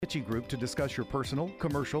Ritchie Group to discuss your personal,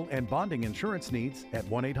 commercial, and bonding insurance needs at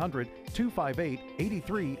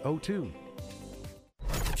 1-800-258-8302.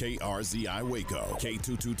 KRZI Waco,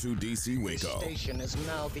 K222DC Waco. This station is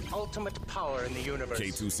now the ultimate power in the universe.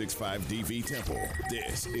 K265DV Temple.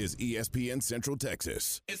 This is ESPN Central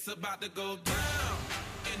Texas. It's about to go down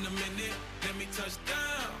in a minute. Let me touch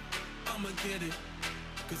down. I'ma get it.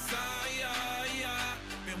 'Cause I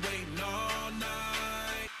been waiting all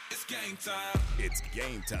night. It's game time. It's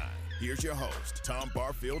game time. Here's your host, Tom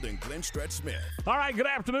Barfield and Glenn Stretch Smith. All right, good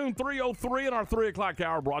afternoon. 3:03 in our 3 o'clock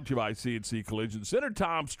hour, brought to you by CNC Collision Center.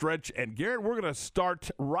 Tom, Stretch, and Garrett. We're going to start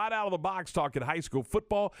right out of the box talking high school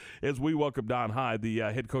football as we welcome Don Hyde, the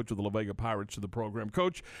head coach of the La Vega Pirates, to the program.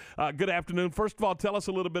 Coach, good afternoon. First of all, tell us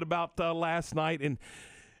a little bit about last night and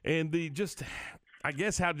the just, I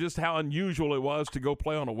guess, how unusual it was to go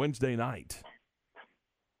play on a Wednesday night.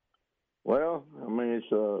 Well, I mean,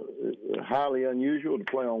 it's highly unusual to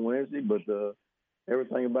play on Wednesday, but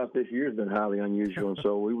everything about this year has been highly unusual. And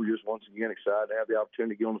so we were just once again excited to have the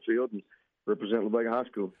opportunity to get on the field and represent La Vega High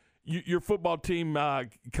School. Your football team,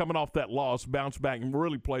 coming off that loss, bounced back and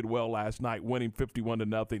really played well last night, winning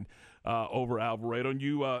 51-0 over Alvarado. And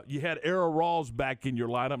you had Era Rawls back in your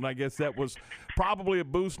lineup, and I guess that was probably a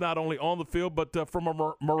boost not only on the field but from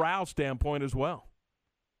a morale standpoint as well.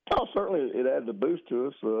 Oh, certainly it added a boost to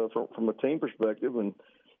us from a team perspective, and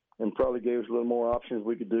probably gave us a little more options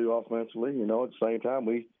we could do offensively. You know, at the same time,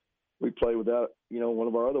 we played without, one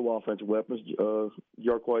of our other offensive weapons,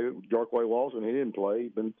 Jarquay Walls, and he didn't play.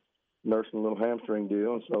 He'd been nursing a little hamstring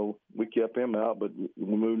deal, and so we kept him out. But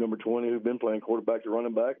we moved number 20, who'd been playing quarterback, to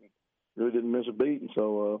running back, and really didn't miss a beat. And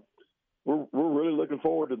so we're really looking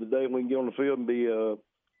forward to the day when we can get on the field and be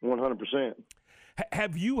 100%.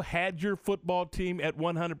 Have you had your football team at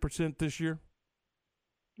 100% this year?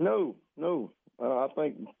 No. I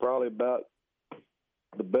think probably about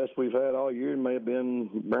the best we've had all year may have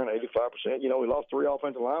been around 85%. We lost 3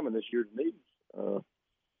 offensive linemen this year to need.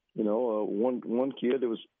 One kid that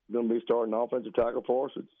was going to be starting offensive tackle for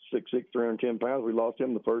us at 6'6", 310 pounds. We lost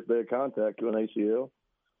him the first day of contact to an ACL.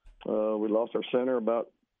 We lost our center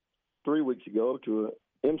about 3 weeks ago to an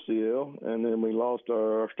MCL, and then we lost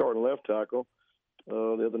our starting left tackle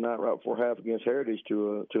the other night right before half against Heritage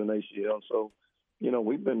to an ACL. And so,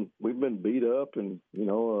 we've been beat up, and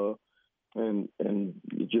and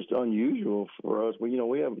it's just unusual for us. We've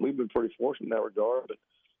been pretty fortunate in that regard, but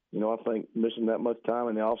I think missing that much time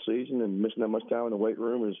in the off season and missing that much time in the weight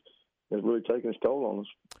room has really taken its toll on us.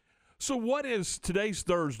 So today's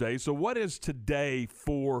Thursday? So what is today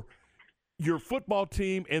for your football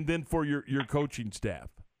team and then for your coaching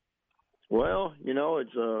staff? Well,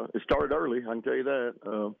 it started early. I can tell you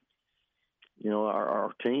that.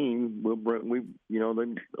 Our team will bring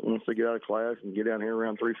once they get out of class and get down here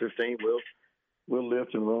around 3:15, we'll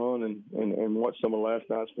lift and run and watch some of last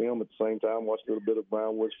night's film at the same time. Watch a little bit of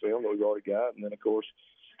Brownwood's film that we've already got, and then of course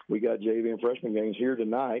we got JV and freshman games here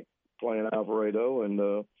tonight playing Alvarado, and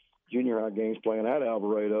junior high games playing at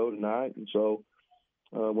Alvarado tonight. And so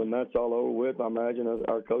when that's all over with, I imagine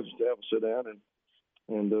our coaching staff will sit down and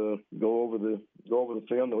go over the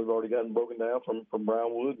film that we've already gotten broken down from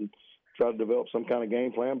Brownwood and try to develop some kind of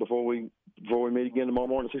game plan before we meet again tomorrow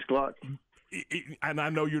morning at 6 o'clock. And I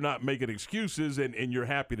know you're not making excuses and you're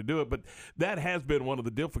happy to do it, but that has been one of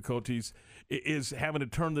the difficulties, is having to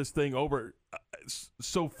turn this thing over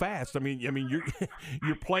so fast. I mean, you're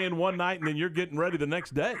playing one night and then you're getting ready the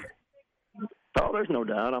next day. Oh, there's no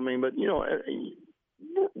doubt. I mean, but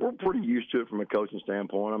we're pretty used to it from a coaching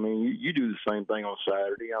standpoint. I mean, you do the same thing on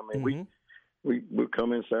Saturday. I mean, we'll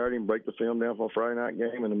come in Saturday and break the film down for a Friday night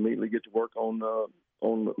game and immediately get to work on the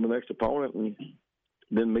next opponent, and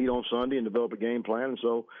then meet on Sunday and develop a game plan. And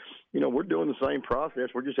so, we're doing the same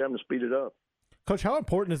process. We're just having to speed it up. Coach, how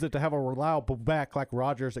important is it to have a reliable back like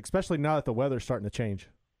Rogers, especially now that the weather's starting to change?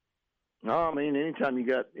 No, I mean, anytime you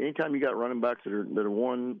got running backs that are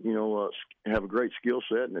one, have a great skill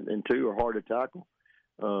set, and two, are hard to tackle.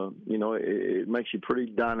 It makes you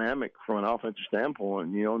pretty dynamic from an offensive standpoint.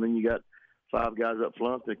 And then you got 5 guys up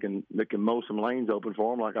front that can mow some lanes open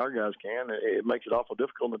for them like our guys can. It makes it awful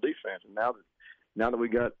difficult in the defense. And now that we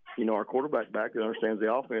got our quarterback back that understands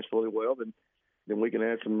the offense really well, then we can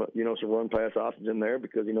add some some run pass options in there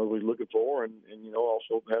because what he's looking for, and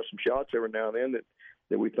also have some shots every now and then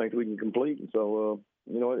that we think we can complete. And so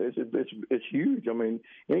it's huge. I mean,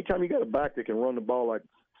 anytime you got a back that can run the ball like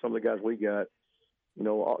some of the guys we got,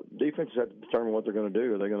 defenses have to determine what they're going to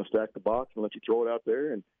do. Are they going to stack the box and let you throw it out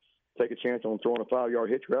there and take a chance on throwing a 5-yard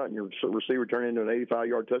hitch route and your receiver turn into an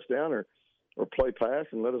 85-yard touchdown, or play pass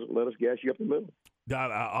and let us gas you up the middle?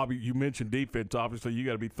 Don, you mentioned defense. Obviously, you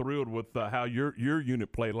got to be thrilled with how your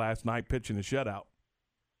unit played last night, pitching a shutout.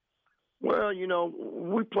 Well,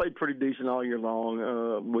 we played pretty decent all year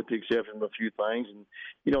long, with the exception of a few things. And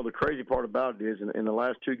the crazy part about it is, in the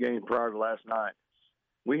last two games prior to last night,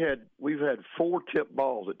 we've had 4 tipped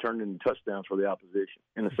balls that turned into touchdowns for the opposition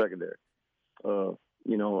in the secondary. And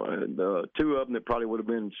 2 of them that probably would have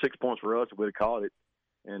been 6 points for us if we'd have caught it,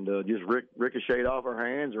 and just ricocheted off our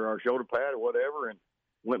hands or our shoulder pad or whatever, and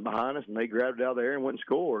went behind us, and they grabbed it out of the air and went and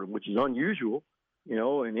scored, which is unusual,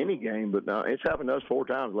 in any game. But it's happened to us 4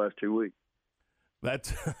 times the last 2 weeks.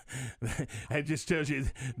 That just tells you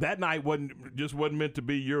that night wasn't meant to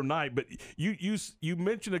be your night. But you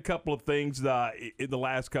mentioned a couple of things in the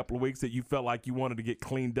last couple of weeks that you felt like you wanted to get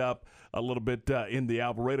cleaned up a little bit in the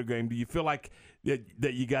Alvarado game. Do you feel like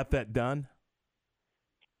that you got that done?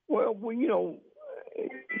 Well,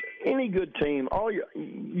 any good team,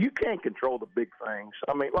 you can't control the big things.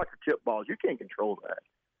 I mean, like the tip balls, you can't control that,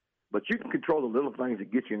 but you can control the little things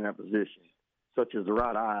that get you in that position, such as the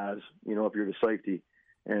right eyes, if you're the safety,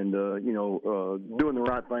 and doing the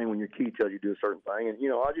right thing when your key tells you to do a certain thing. And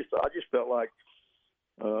I just felt like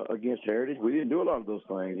against Heritage, we didn't do a lot of those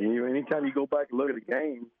things. Anytime you go back and look at a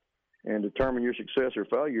game and determine your success or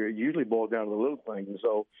failure, it usually boils down to the little things. And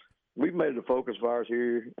so we've made it a focus of ours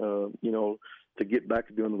here, to get back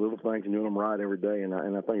to doing the little things and doing them right every day. And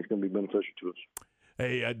I think it's going to be beneficial to us.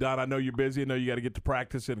 Hey, Don, I know you're busy. I know you got to get to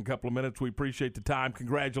practice in a couple of minutes. We appreciate the time.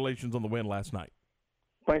 Congratulations on the win last night.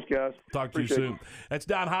 Thanks, guys. Talk to you soon. That's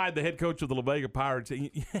Don Hyde, the head coach of the La Vega Pirates.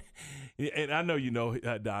 And I know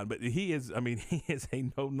Don, but he is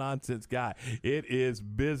a no-nonsense guy. It is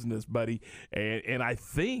business, buddy. And I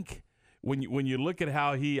think when you look at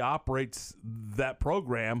how he operates that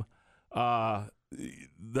program,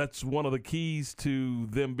 that's one of the keys to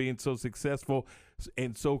them being so successful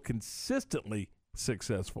and so consistently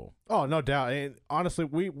successful. Oh, no doubt. And honestly,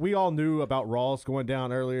 we all knew about Rawls going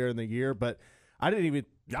down earlier in the year, but I didn't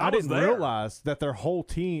realize that their whole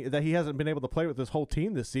team, that he hasn't been able to play with this whole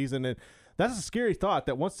team this season. And that's a scary thought,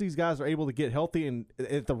 that once these guys are able to get healthy and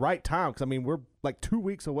at the right time, because we're like 2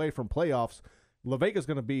 weeks away from playoffs, La Vega's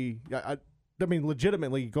going to be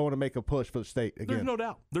legitimately going to make a push for the state again.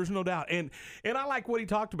 There's no doubt. And I like what he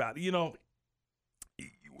talked about.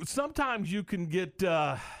 Sometimes you can get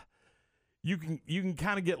you can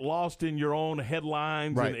kind of get lost in your own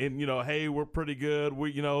headlines, right. and hey, we're pretty good.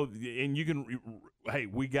 And you can, hey,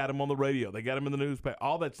 we got him on the radio. They got him in the newspaper,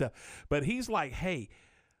 all that stuff. But he's like, hey,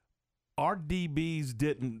 our DBs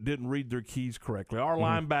didn't read their keys correctly. Our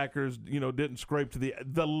linebackers, didn't scrape to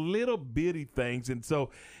the little bitty things. And so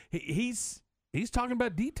he's talking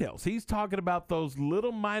about details. He's talking about those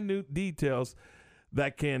little minute details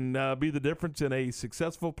that can be the difference in a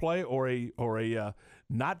successful play or a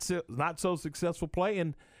not so successful play.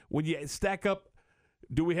 And when you stack up,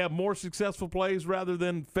 do we have more successful plays rather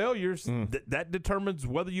than failures? That determines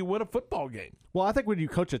whether you win a football game. Well, I think when you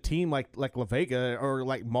coach a team like La Vega or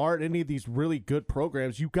like Mart, any of these really good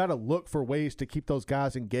programs, you got to look for ways to keep those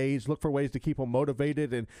guys engaged, look for ways to keep them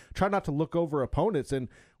motivated, and try not to look over opponents. And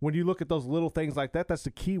when you look at those little things like that, that's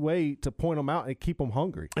the key way to point them out and keep them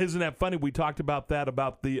hungry. Isn't that funny? We talked about that,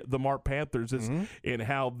 about the Mart Panthers and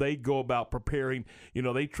how they go about preparing.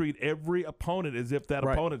 They treat every opponent as if that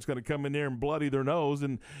opponent's going to come in there and bloody their nose,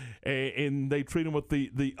 and they treat them with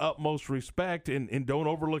the utmost respect and don't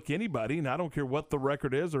overlook anybody. And I don't care what the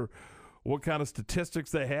record is or what kind of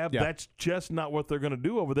statistics they have. Yeah. That's just not what they're going to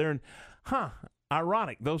do over there. And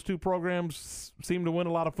ironic, those two programs seem to win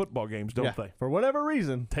a lot of football games, don't they? For whatever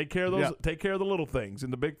reason. Take care of those. Yeah. Take care of the little things,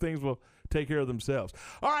 and the big things will take care of themselves.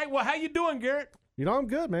 All right. Well, how you doing, Garrett? I'm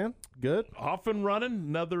good, man. Good. Off and running.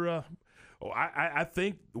 Another. I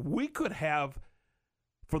think we could have,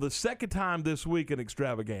 for the second time this week, an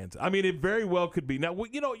extravaganza. It very well could be. Now,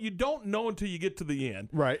 you don't know until you get to the end.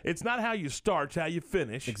 Right. It's not how you start, it's how you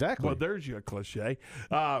finish. Exactly. Well, there's your cliche.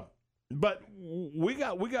 But we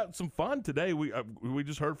got some fun today. We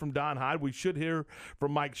just heard from Don Hyde. We should hear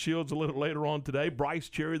from Mike Shields a little later on today. Bryce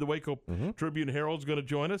Cherry, the Waco Tribune Herald, is going to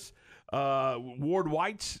join us. Ward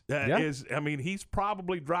White he's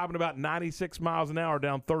probably driving about 96 miles an hour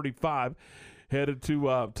down 35, headed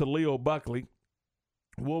to Leo Buckley.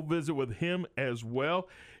 We'll visit with him as well.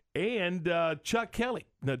 And Chuck Kelly.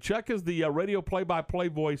 Now, Chuck is the radio play-by-play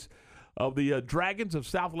voice of the Dragons of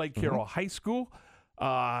South Lake Carroll High School.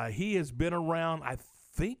 He has been around, I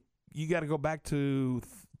think you got to go back to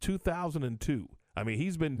 2002 I mean,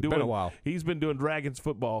 he's been doing a while. He's been doing Dragons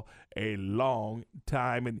football a long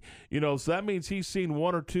time, and so that means he's seen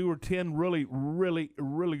 1 or 2 or 10 really, really,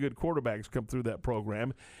 really good quarterbacks come through that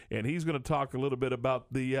program, and he's going to talk a little bit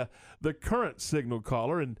about the current signal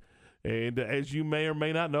caller, and as you may or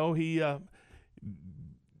may not know, he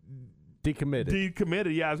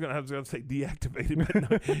decommitted. Yeah, I was going to say deactivated, but no,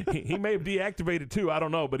 he may have deactivated too. I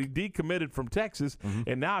don't know, but he decommitted from Texas,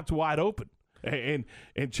 and now it's wide open. And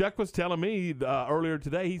Chuck was telling me earlier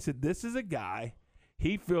today, he said this is a guy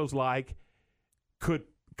he feels like could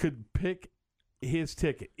pick his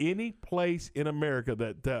ticket any place in America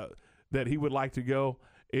that he would like to go.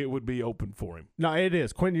 It would be open for him. No, it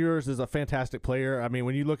is. Quinn Ewers is a fantastic player. I mean,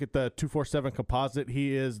 when you look at the 247 composite,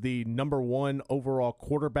 he is the number 1 overall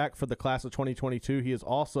quarterback for the class of 2022. He is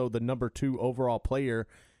also the number 2 overall player.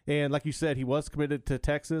 And like you said, he was committed to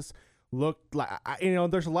Texas. Looked like,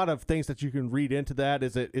 there's a lot of things that you can read into that.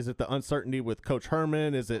 Is it the uncertainty with Coach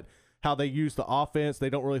Herman? Is it how they use the offense? They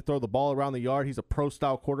don't really throw the ball around the yard. He's a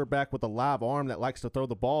pro-style quarterback with a live arm that likes to throw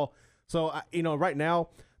the ball. So, right now,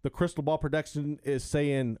 the crystal ball production is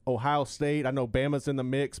saying Ohio State. I know Bama's in the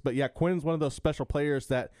mix, but yeah, Quinn's one of those special players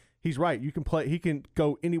that he's right. You can play. He can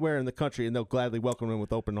go anywhere in the country, and they'll gladly welcome him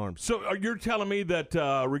with open arms. So you're telling me that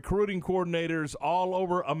recruiting coordinators all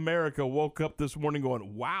over America woke up this morning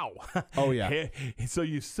going, "Wow!" Oh yeah. So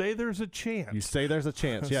you say there's a chance. You say there's a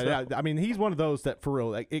chance. Yeah. I mean, he's one of those that for real,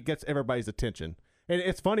 like, it gets everybody's attention. And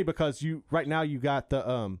it's funny because right now you got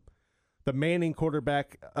the Manning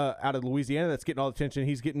quarterback out of Louisiana that's getting all the attention.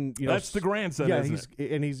 He's getting, that's the grandson. Yeah, isn't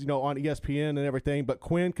it? He's on ESPN and everything. But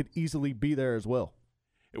Quinn could easily be there as well.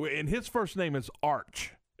 And his first name is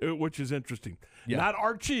Arch, which is interesting. Yeah. Not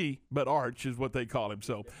Archie, but Arch is what they call him.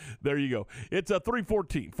 So there you go. It's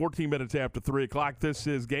 3:14, 14 minutes after 3 o'clock. This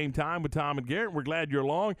is Game Time with Tom and Garrett. We're glad you're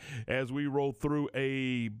along as we roll through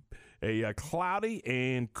a cloudy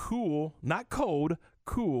and cool, not cold,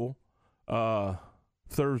 cool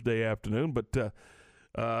Thursday afternoon, but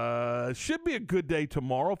should be a good day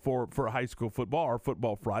tomorrow for high school football. Our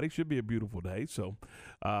football Friday should be a beautiful day, so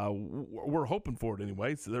we're hoping for it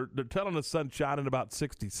anyway. So they're telling us sunshine at about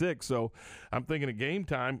 66, so I'm thinking at Game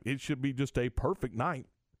Time it should be just a perfect night.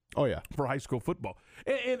 Oh yeah, for high school football,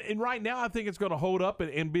 and right now I think it's going to hold up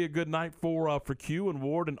and be a good night for Q and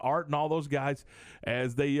Ward and Art and all those guys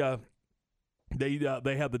as they have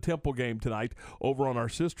the Temple game tonight over on our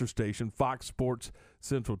sister station, Fox Sports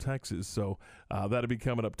Central Texas. So that'll be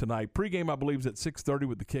coming up tonight. Pregame, I believe, is at 6:30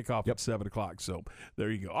 with the kickoff at 7 o'clock. So there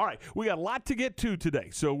you go. All right, we got a lot to get to today.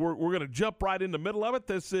 So we're going to jump right in the middle of it.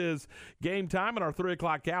 This is Game Time, and our 3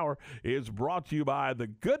 o'clock hour is brought to you by the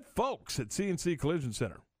good folks at CNC Collision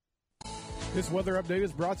Center. This weather update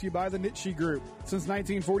is brought to you by the Nitsche Group. Since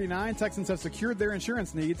 1949, Texans have secured their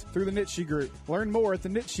insurance needs through the Nitsche Group. Learn more at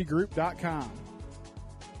thenitschegroup.com.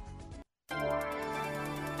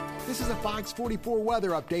 This is a Fox 44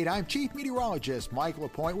 weather update. I'm Chief Meteorologist Mike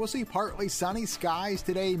LaPointe. We'll see partly sunny skies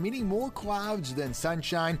today, meaning more clouds than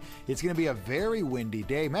sunshine. It's going to be a very windy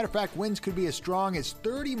day. Matter of fact, winds could be as strong as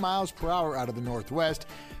 30 miles per hour out of the northwest.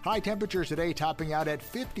 High temperatures today topping out at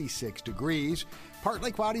 56 degrees.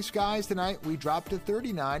 Partly cloudy skies tonight. We drop to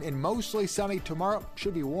 39, and mostly sunny tomorrow.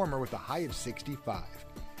 Should be warmer with a high of 65.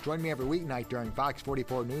 Join me every weeknight during Fox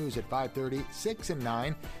 44 News at 5:30, 6, and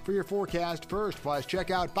 9 for your forecast first. Plus, check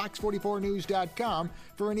out fox44news.com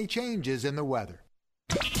for any changes in the weather.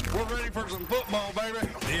 We're ready for some football, baby.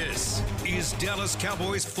 This is Dallas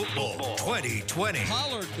Cowboys football 2020.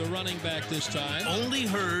 Pollard, the running back this time. Only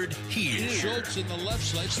heard here. Schultz in the left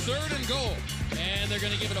side. It's 3rd and goal. And they're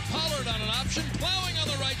going to give it to Pollard on an option. Plowing on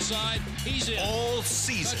the right side. He's in. All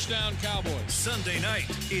season. Touchdown Cowboys. Sunday night,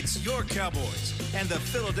 it's your Cowboys and the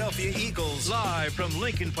Philadelphia Eagles live from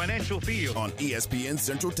Lincoln Financial Field on ESPN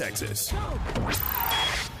Central Texas.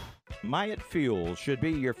 Myatt Fuel should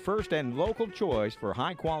be your first and local choice for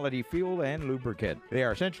high-quality fuel and lubricant. They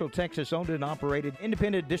are Central Texas owned and operated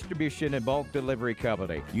independent distribution and bulk delivery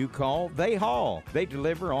company. You call, they haul. They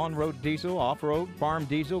deliver on-road diesel, off-road, farm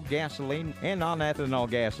diesel, gasoline, and non-ethanol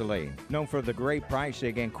gasoline. Known for the great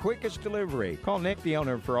pricing and quickest delivery. Call Nick, the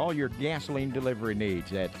owner, for all your gasoline delivery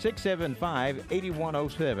needs at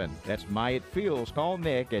 675-8107. That's Myatt Fuels. Call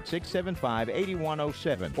Nick at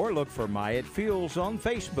 675-8107 or look for Myatt Fuels on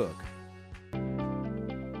Facebook.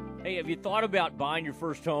 Hey, have you thought about buying your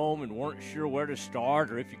first home and weren't sure where to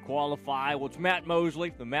start or if you qualify? Well, it's Matt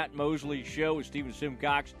Mosley, the Matt Mosley Show with Stephen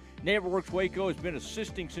Simcox. NeighborWorks Waco has been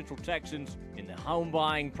assisting Central Texans in the home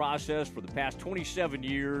buying process for the past 27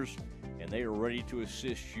 years, and they are ready to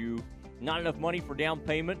assist you Not enough money for down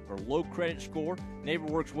payment or low credit score?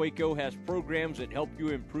 NeighborWorks Waco has programs that help you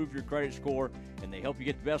improve your credit score, and they help you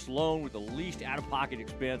get the best loan with the least out-of-pocket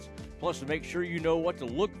expense. Plus, to make sure you know what to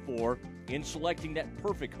look for in selecting that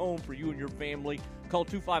perfect home for you and your family, call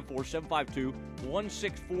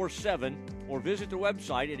 254-752-1647 or visit the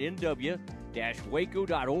website at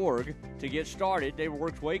nw-waco.org to get started.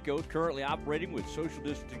 NeighborWorks Waco is currently operating with social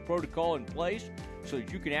distancing protocol in place so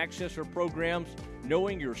that you can access their programs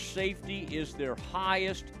knowing your safety is their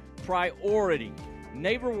highest priority.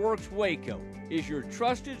 NeighborWorks Waco is your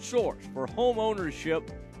trusted source for home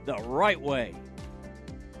ownership the right way.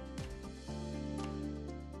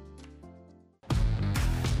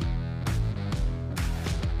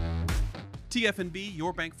 TFNB,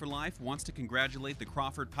 your bank for life, wants to congratulate the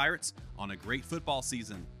Crawford Pirates on a great football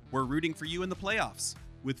season. We're rooting for you in the playoffs.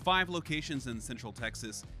 With 5 locations in Central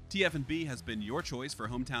Texas, TFNB has been your choice for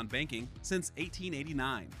hometown banking since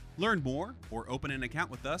 1889. Learn more or open an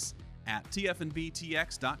account with us at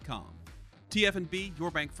tfnbtx.com. TFNB,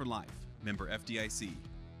 your bank for life. Member FDIC.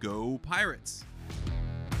 Go Pirates!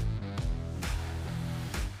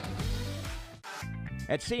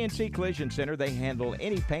 At CNC Collision Center, they handle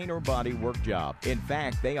any paint or body work job. In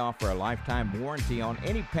fact, they offer a lifetime warranty on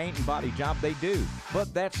any paint and body job they do.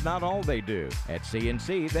 But that's not all they do. At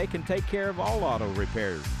CNC, they can take care of all auto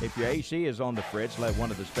repairs. If your AC is on the fritz, let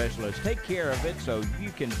one of the specialists take care of it so you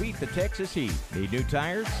can beat the Texas heat. Need new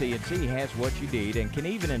tires? CNC has what you need and can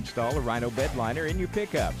even install a Rhino bed liner in your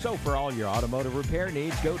pickup. So for all your automotive repair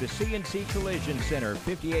needs, go to CNC Collision Center,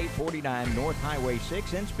 5849 North Highway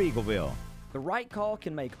 6 in Spiegelville. The right call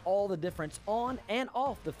can make all the difference on and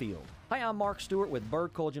off the field. Hi, I'm Mark Stewart with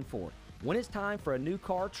Berg Colgin Ford. When it's time for a new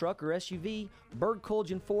car, truck, or SUV, Berg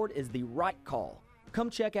Colgin Ford is the right call. Come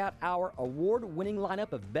check out our award-winning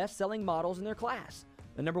lineup of best-selling models in their class.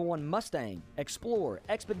 The #1 Mustang, Explorer,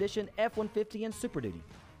 Expedition, F-150, and Super Duty.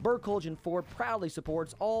 Berg Colgin Ford proudly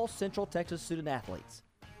supports all Central Texas student athletes.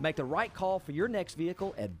 Make the right call for your next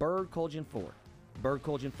vehicle at Berg Colgin Ford. Berg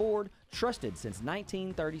Colgin Ford, trusted since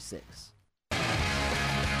 1936.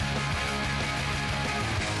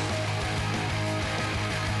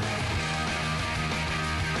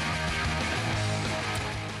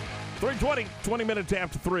 3:20, 20 minutes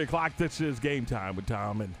after 3 o'clock. This is Game Time with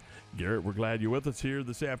Tom and Garrett. We're glad you're with us here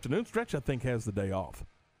this afternoon. Stretch, I think, has the day off.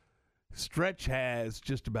 Stretch has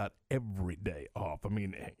just about every day off. I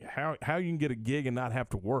mean, how you can get a gig and not have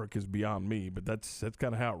to work is beyond me, but that's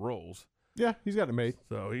kind of how it rolls. Yeah, he's got it made.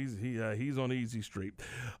 So he's on easy street.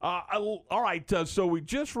 All right, so we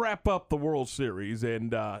just wrap up the World Series, and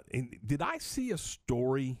did I see a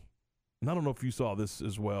story? And I don't know if you saw this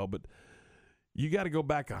as well, but you got to go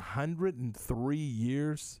back 103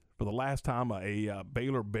 years for the last time a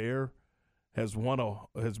Baylor Bear has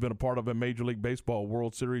been a part of a Major League Baseball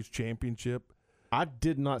World Series championship. I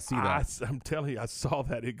did not see that. I'm telling you, I saw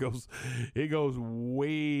that. It goes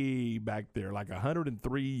way back there, like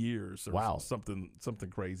 103 years. Or wow, something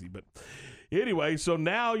crazy. But anyway, so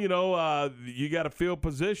now you got to fill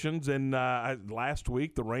positions. And last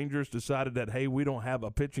week the Rangers decided that we don't have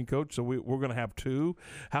a pitching coach, so we're going to have 2.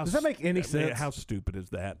 Does that make any sense? How stupid is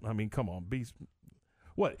that? I mean, come on,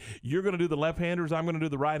 What, you're going to do the left-handers, I'm going to do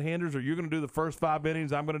the right-handers, or you're going to do the first 5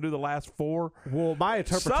 innings, I'm going to do the last 4? Well, my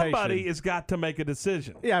interpretation... Somebody has got to make a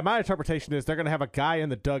decision. Yeah, my interpretation is they're going to have a guy in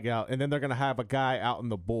the dugout, and then they're going to have a guy out in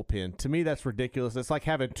the bullpen. To me, that's ridiculous. It's like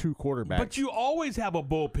having 2 quarterbacks. But you always have a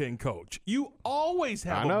bullpen coach. You always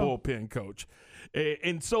have a bullpen coach.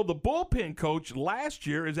 And so the bullpen coach last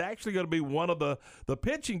year is actually going to be one of the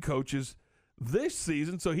pitching coaches this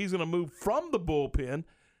season, so he's going to move from the bullpen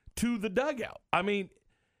to the dugout. I mean...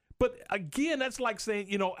 But again, that's like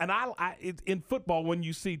saying, and in football, when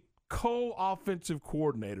you see co-offensive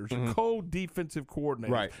coordinators or co-defensive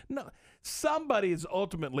coordinators, right? No, somebody has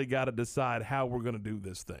ultimately got to decide how we're going to do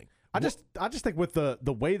this thing. I just think with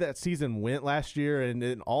the way that season went last year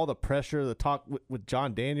and all the pressure, the talk with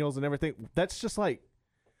John Daniels and everything, that's just like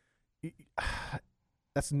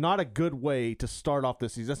that's not a good way to start off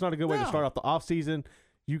this season. That's not a good way to start off the offseason.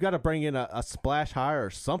 You got to bring in a splash hire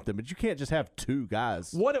or something, but you can't just have 2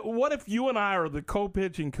 guys. What if you and I are the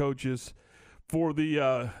co-pitching coaches for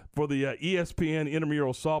the ESPN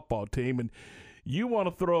intramural softball team, and you want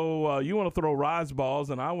to throw rise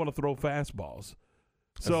balls and I want to throw fastballs?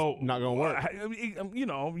 So not going to work.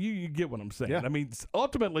 You get what I'm saying. Yeah. I mean,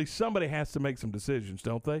 ultimately somebody has to make some decisions,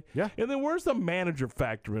 don't they? Yeah. And then where's the manager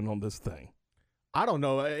factor in on this thing? I don't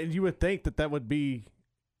know. And you would think that would be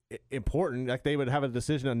important, like they would have a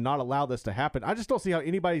decision and not allow this to happen. I just don't see how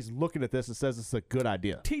anybody's looking at this and says it's a good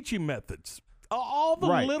idea. Teaching methods, all the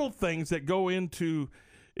little things that go into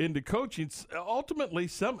into coaching. Ultimately,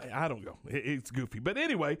 I don't know. It's goofy. But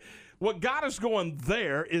anyway, what got us going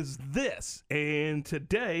there is this. And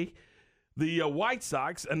today, the White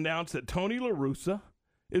Sox announced that Tony La Russa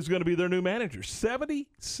is going to be their new manager,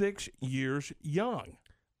 76 years young.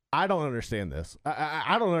 I don't understand this.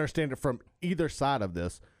 I don't understand it from either side of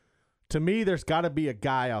this. To me, there's got to be a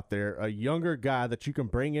guy out there, a younger guy that you can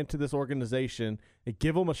bring into this organization and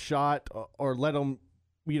give him a shot or let him,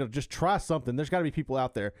 just try something. There's got to be people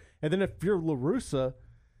out there. And then if you're La Russa,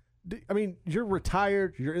 I mean, you're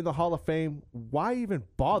retired, you're in the Hall of Fame. Why even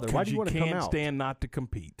bother? Why do you want to come out? You can't stand not to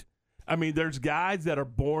compete. I mean, there's guys that are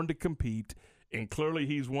born to compete, and clearly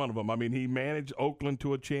he's one of them. I mean, he managed Oakland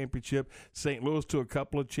to a championship, St. Louis to a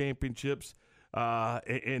couple of championships,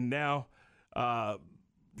 and now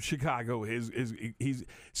Chicago he's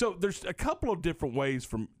so there's a couple of different ways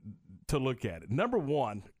to look at it. Number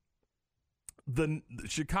one,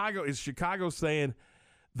 Chicago saying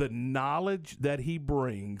the knowledge that he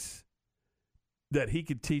brings that he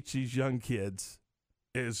could teach these young kids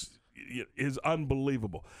is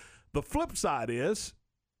unbelievable. The flip side is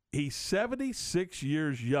he's 76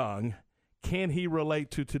 years young. Can he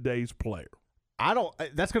relate to today's player?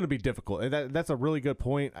 That's going to be difficult. And that's a really good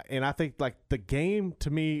point. And I think like the game to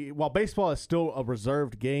me, while baseball is still a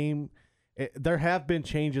reserved game, there have been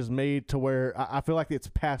changes made to where I feel like it's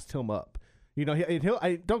passed him up.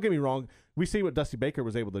 Don't get me wrong. We see what Dusty Baker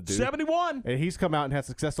was able to do. 71. And he's come out and had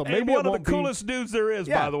success. So and maybe one of the coolest dudes there is,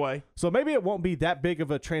 by the way. So maybe it won't be that big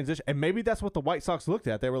of a transition. And maybe that's what the White Sox looked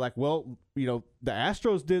at. They were like, well, the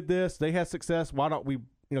Astros did this. They had success. Why don't we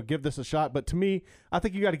give this a shot? But to me, I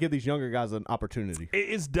think you got to give these younger guys an opportunity.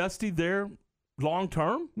 Is Dusty there long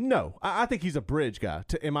term? No, I think he's a bridge guy.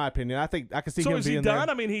 In my opinion, I think I can see him being there. So is he done?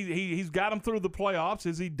 I mean, he's got him through the playoffs.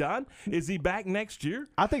 Is he done? Is he back next year?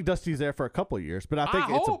 I think Dusty's there for a couple of years, but I think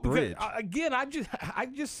it's a bridge. Again, I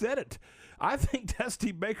just said it. I think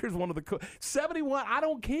Dusty Baker's one of the 71. I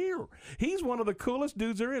don't care. He's one of the coolest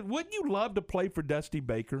dudes there is. Wouldn't you love to play for Dusty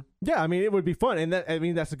Baker? Yeah, I mean, it would be fun. And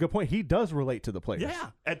that's a good point. He does relate to the players. Yeah,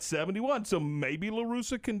 at 71. So maybe La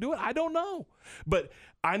Russa can do it. I don't know. But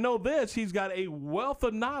I know this. He's got a wealth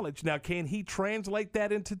of knowledge. Now, can he translate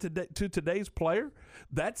that into to today's player?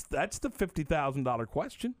 That's the $50,000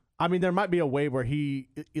 question. I mean, there might be a way where he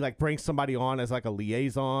brings somebody on as like a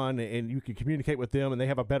liaison, and you can communicate with them, and they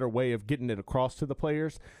have a better way of getting it across to the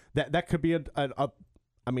players. That could be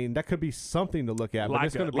that could be something to look at. But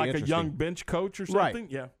it's going to be like a young bench coach or something.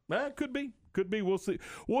 Right. Yeah, it could be. We'll see.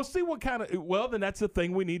 We'll see what kind of. Well, then that's the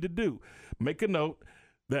thing we need to do. Make a note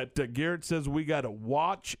that Garrett says we got to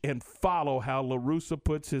watch and follow how La Russa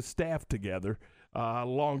puts his staff together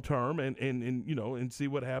long term, and see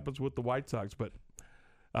what happens with the White Sox, but.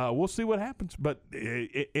 We'll see what happens. But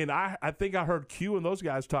I think I heard Q and those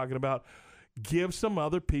guys talking about give some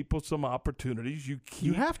other people some opportunities.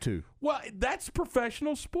 You have to. Well, that's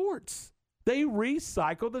professional sports. They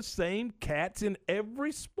recycle the same cats in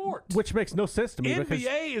every sport. Which makes no sense to me.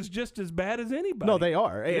 NBA is just as bad as anybody. No, they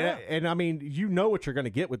are. Yeah. And I mean, you know what you're going to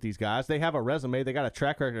get with these guys. They have a resume. They got a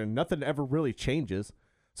track record, and nothing ever really changes.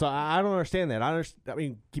 So I don't understand that. I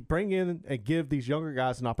mean, bring in and give these younger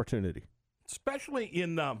guys an opportunity. Especially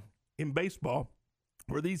in baseball,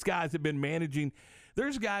 where these guys have been managing.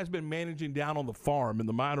 There's guys been managing down on the farm in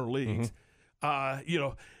the minor leagues. Mm-hmm.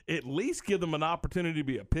 At least give them an opportunity to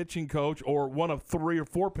be a pitching coach or one of 3 or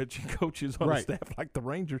 4 pitching coaches on the staff, like the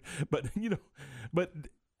Rangers. But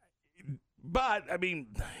I mean,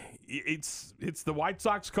 it's the White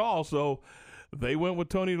Sox call, so they went with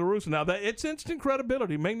Tony La Russa. Now it's instant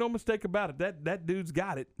credibility. Make no mistake about it. That dude's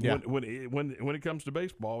got it when it comes to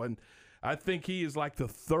baseball. And I think he is like the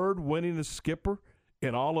 3rd winningest skipper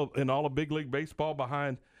in all of big league baseball,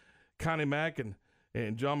 behind Connie Mack and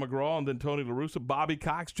John McGraw, and then Tony La Russa, Bobby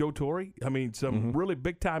Cox, Joe Torre. I mean, some really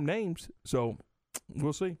big time names. So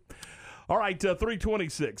we'll see. All right,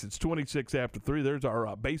 3:26. It's 26 after 3. There's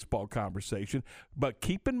our baseball conversation. But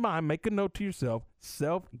keep in mind, make a note to yourself.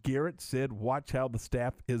 Garrett said, watch how the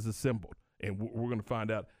staff is assembled. And we're going to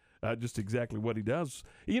find out just exactly what he does.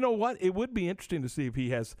 You know what? It would be interesting to see if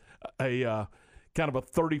he has a kind of a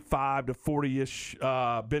 35 to 40-ish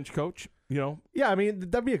bench coach. Yeah, I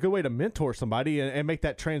mean, that'd be a good way to mentor somebody and make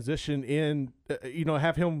that transition in,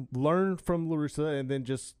 have him learn from La Russa and then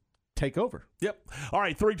just take over. Yep. All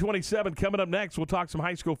right, 3:27 coming up next. We'll talk some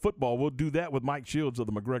high school football. We'll do that with Mike Shields of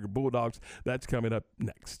the McGregor Bulldogs. That's coming up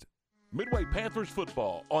next. Midway Panthers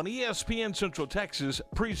football on ESPN Central Texas,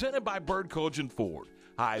 presented by Bird Collision Ford.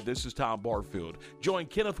 Hi, this is Tom Barfield. Join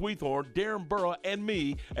Kenneth Weathorn, Darren Burrow, and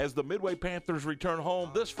me as the Midway Panthers return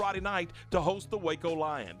home this Friday night to host the Waco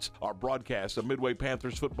Lions. Our broadcast of Midway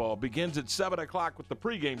Panthers football begins at 7 o'clock with the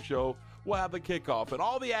pregame show. We'll have the kickoff and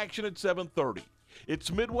all the action at 7:30.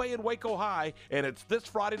 It's Midway and Waco High, and it's this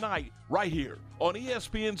Friday night right here on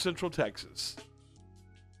ESPN Central Texas.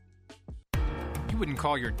 You wouldn't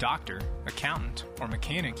call your doctor, accountant, or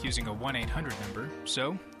mechanic using a 1-800 number,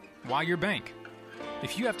 so why your bank?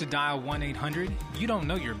 If you have to dial 1-800, you don't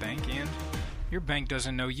know your bank, and your bank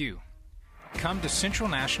doesn't know you. Come to Central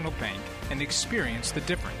National Bank and experience the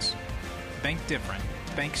difference. Bank different.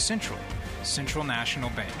 Bank Central. Central National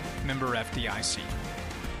Bank. Member FDIC.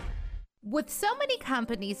 With so many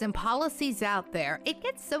companies and policies out there, it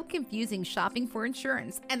gets so confusing shopping for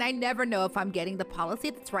insurance, and I never know if I'm getting the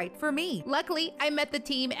policy that's right for me. Luckily, I met the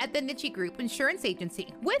team at the Nitsche Group Insurance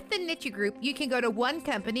Agency. With the Nitsche Group, you can go to one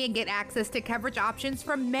company and get access to coverage options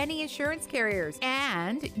from many insurance carriers,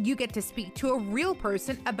 and you get to speak to a real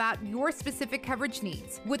person about your specific coverage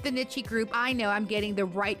needs. With the Nitsche Group, I know I'm getting the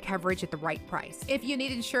right coverage at the right price. If you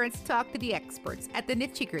need insurance, talk to the experts at the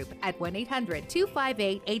Nitsche Group at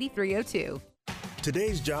 1-800-258-8302.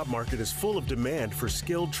 Today's job market is full of demand for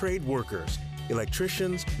skilled trade workers.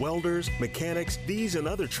 Electricians, welders, mechanics, these and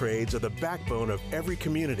other trades are the backbone of every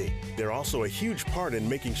community. They're also a huge part in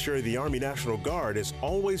making sure the Army National Guard is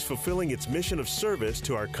always fulfilling its mission of service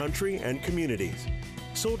to our country and communities.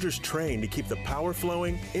 Soldiers train to keep the power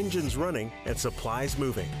flowing, engines running, and supplies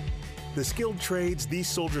moving. The skilled trades these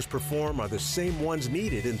soldiers perform are the same ones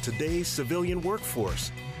needed in today's civilian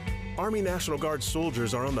workforce. Army National Guard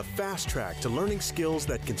soldiers are on the fast track to learning skills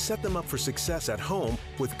that can set them up for success at home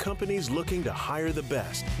with companies looking to hire the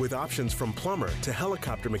best. With options from plumber to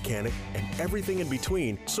helicopter mechanic and everything in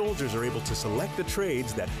between, soldiers are able to select the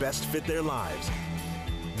trades that best fit their lives.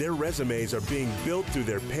 Their resumes are being built through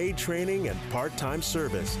their paid training and part-time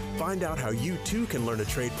service. Find out how you too can learn a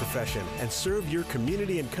trade profession and serve your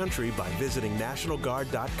community and country by visiting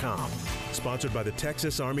NationalGuard.com. Sponsored by the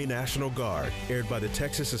Texas Army National Guard. Aired by the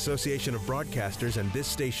Texas Association of Broadcasters and this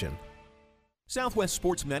station. Southwest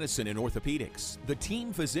Sports Medicine and Orthopedics, the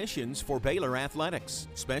team physicians for Baylor Athletics,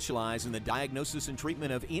 specialize in the diagnosis and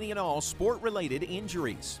treatment of any and all sport-related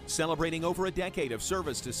injuries. Celebrating over a decade of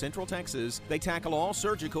service to Central Texas, they tackle all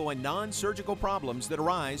surgical and non-surgical problems that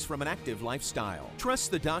arise from an active lifestyle.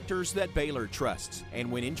 Trust the doctors that Baylor trusts, and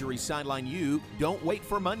when injuries sideline you, don't wait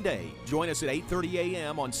for Monday. Join us at 8:30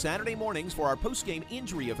 a.m. on Saturday mornings for our post-game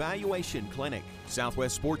injury evaluation clinic.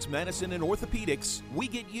 Southwest Sports Medicine and Orthopedics, we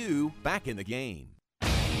get you back in the game.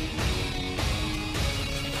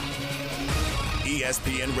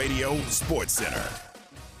 ESPN Radio Sports Center.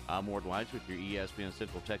 I'm Ward White with your ESPN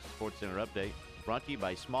Central Texas Sports Center update, brought to you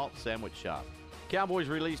by Smalt Sandwich Shop. Cowboys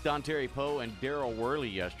released Dontari Poe and Darryl Worley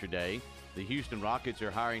yesterday. The Houston Rockets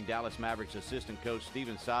are hiring Dallas Mavericks assistant coach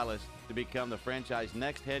Stephen Silas to become the franchise's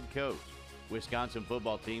next head coach. Wisconsin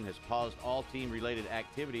football team has paused all team-related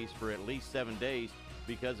activities for at least 7 days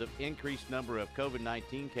because of increased number of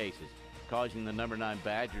COVID-19 cases, causing the number 9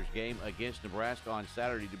 Badgers game against Nebraska on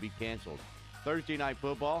Saturday to be canceled. Thursday night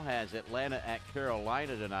football has Atlanta at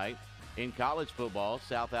Carolina tonight. In college football,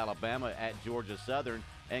 South Alabama at Georgia Southern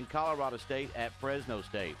and Colorado State at Fresno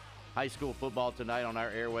State. High school football tonight on our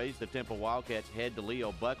airways. The Temple Wildcats head to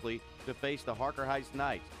Leo Buckley to face the Harker Heights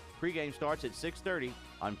Knights. Pregame starts at 6:30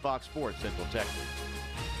 on Fox Sports Central Texas.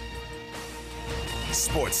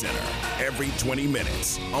 Sports Center, every 20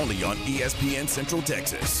 minutes, only on ESPN Central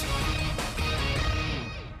Texas.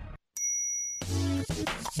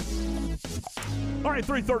 All right,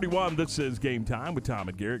 3:31, this is Game Time with Tom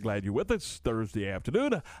and Garrett. Glad you're with us Thursday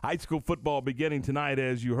afternoon. High school football beginning tonight,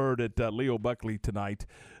 as you heard at Leo Buckley tonight.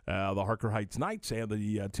 The Harker Heights Knights and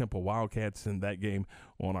the Temple Wildcats in that game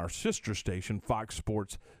on our sister station, Fox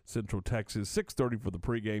Sports Central Texas. 6:30 for the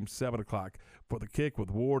pregame, 7 o'clock for the kick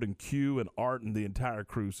with Ward and Q and Art and the entire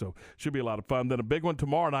crew. So should be a lot of fun. Then a big one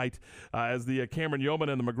tomorrow night as the Cameron Yeoman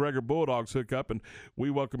and the McGregor Bulldogs hook up. And we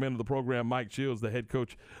welcome into the program Mike Shields, the head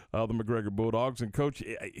coach of the McGregor Bulldogs. And, Coach,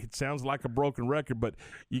 it sounds like a broken record, but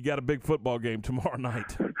you got a big football game tomorrow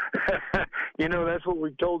night. You know, that's what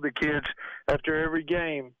we've told the kids after every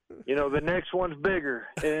game. You know, the next one's bigger,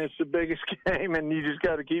 and it's the biggest game, and you just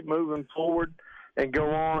got to keep moving forward and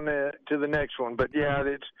go on to the next one. But, yeah,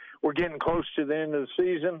 we're getting close to the end of the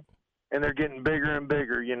season, and they're getting bigger and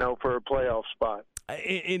bigger, you know, for a playoff spot.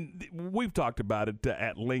 And we've talked about it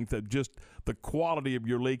at length of just the quality of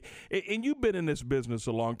your league. And you've been in this business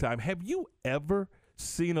a long time. Have you ever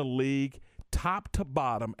seen a league top to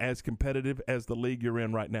bottom as competitive as the league you're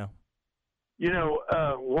in right now? You know,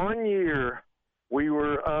 one year we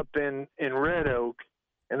were up in Red Oak,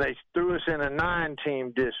 and they threw us in a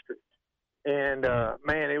 9-team district. And,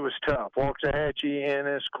 man, it was tough. Waxahachie,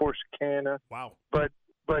 Ennis, Corsicana. Wow. But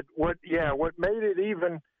what made it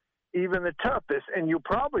even the toughest, and you'll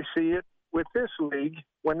probably see it with this league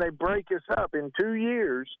when they break us up in 2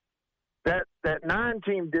 years, that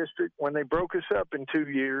 9-team district, when they broke us up in 2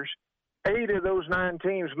 years, 8 of those 9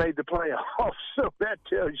 teams made the playoffs. So that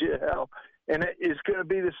tells you how. And it's going to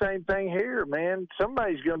be the same thing here, man.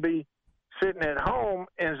 Somebody's going to be sitting at home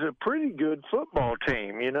as a pretty good football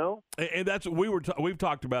team, you know? And that's what we've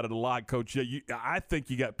talked about it a lot, Coach. I think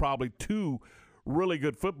you got probably 2 really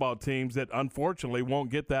good football teams that unfortunately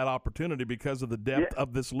won't get that opportunity because of the depth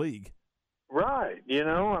of this league. Right. You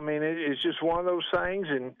know, I mean, it's just one of those things.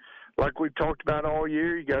 And like we've talked about all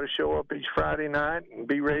year, you got to show up each Friday night and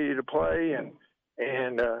be ready to play and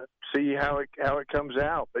see how it comes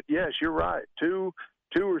out. But yes, you're right. Two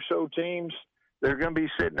or so teams, they're going to be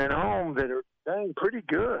sitting at home that are dang pretty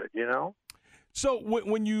good, you know. So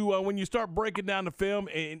when you start breaking down the film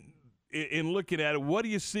and looking at it, what do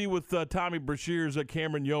you see with Tommy Brashear's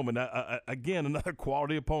Cameron Yeoman? Again, another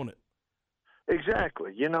quality opponent.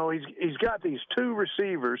 Exactly. You know, he's got these 2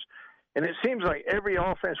 receivers, and it seems like every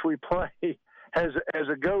offense we play has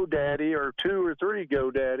a GoDaddy or 2 or 3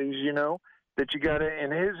 GoDaddies, you know, that you got to,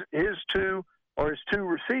 and his 2 are his 2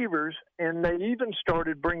 receivers, and they even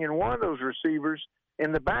started bringing one of those receivers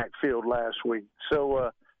in the backfield last week.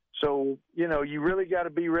 So you know, you really got to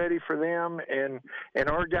be ready for them, and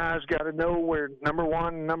our guys got to know where number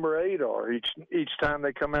 1 and number 8 are each time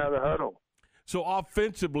they come out of the huddle. So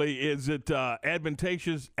offensively, is it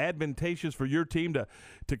advantageous for your team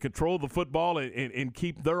to control the football and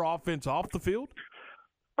keep their offense off the field?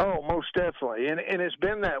 Oh, most definitely, and it's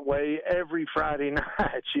been that way every Friday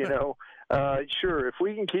night. You know, sure, if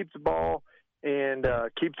we can keep the ball and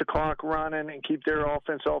keep the clock running and keep their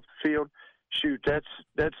offense off the field, shoot,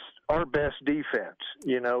 that's our best defense.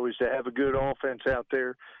 You know, is to have a good offense out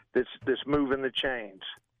there that's moving the chains.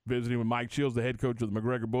 Visiting with Mike Shields, the head coach of the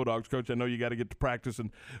McGregor Bulldogs. Coach, I know you got to get to practice, and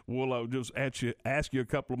we'll just ask you a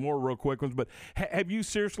couple more real quick ones. But have you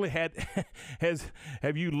seriously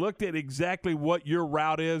have you looked at exactly what your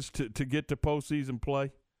route is to get to postseason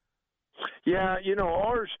play? Yeah, you know,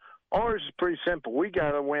 ours is pretty simple. We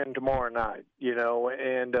got to win tomorrow night, you know,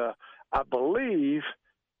 and I believe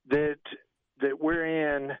that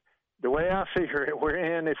we're in. The way I figure it, we're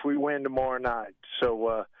in if we win tomorrow night.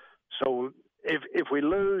 So if we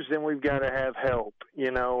lose, then we've got to have help,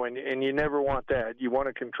 you know, and you never want that. You want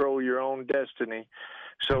to control your own destiny.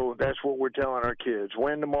 So that's what we're telling our kids.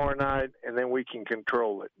 Win tomorrow night, and then we can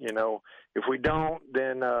control it, you know. If we don't,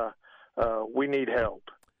 then we need help.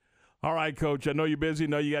 All right, Coach. I know you're busy. I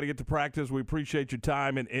know you got to get to practice. We appreciate your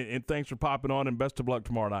time, and thanks for popping on, and best of luck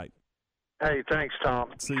tomorrow night. Hey, thanks, Tom.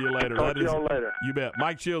 See you later. Talk to y'all later. You bet.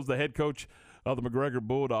 Mike Shields, the head coach of the McGregor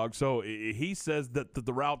Bulldogs. So he says that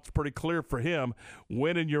the route's pretty clear for him.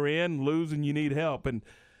 Winning, you're in. Losing, you need help. And,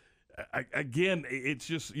 again, it's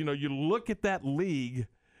just, you know, you look at that league,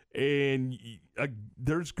 and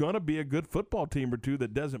there's going to be a good football team or 2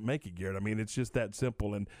 that doesn't make it, Garrett. I mean, it's just that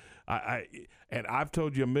simple. And I've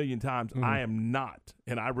told you a million times, I am not,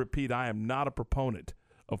 and I repeat, I am not a proponent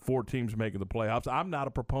of 4 teams making the playoffs. I'm not a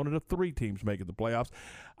proponent of 3 teams making the playoffs.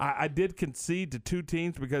 I did concede to 2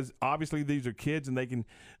 teams because obviously these are kids and they can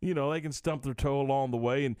stump their toe along the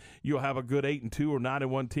way, and you'll have a good 8-2 or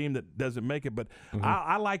 9-1 team that doesn't make it. But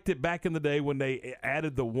I liked it back in the day when they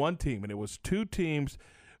added the 1 team, and it was 2 teams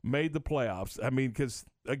made the playoffs. I mean, because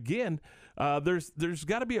again, there's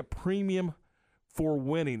got to be a premium for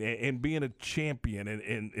winning and being a champion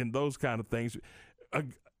and those kind of things.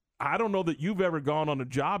 I don't know that you've ever gone on a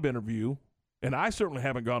job interview, and I certainly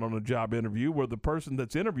haven't gone on a job interview where the person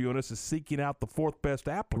that's interviewing us is seeking out the 4th best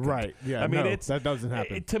applicant. Right. Yeah. I mean, that doesn't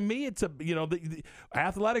happen. To me, it's the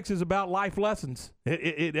athletics is about life lessons.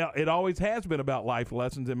 It always has been about life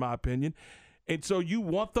lessons, in my opinion. And so you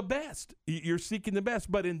want the best. You're seeking the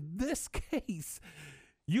best. But in this case,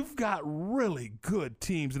 you've got really good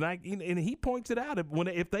teams, and he points it out.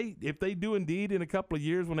 If they do indeed in a couple of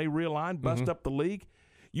years when they realign, bust up the league,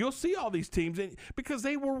 you'll see all these teams because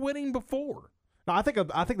they were winning before. No, I think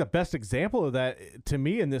the best example of that to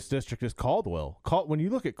me in this district is Caldwell. When you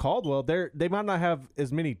look at Caldwell, they might not have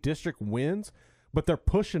as many district wins, but they're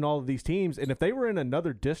pushing all of these teams. And if they were in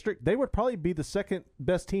another district, they would probably be the 2nd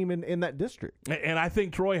best team in that district. And I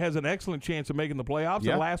think Troy has an excellent chance of making the playoffs.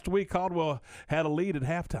 Yeah. And last week, Caldwell had a lead at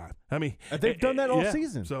halftime. I mean, they've done that all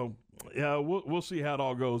season. So yeah, we'll see how it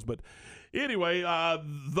all goes, but. Anyway,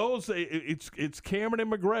 it's Cameron and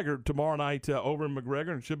McGregor tomorrow night over in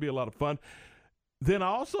McGregor, and it should be a lot of fun. then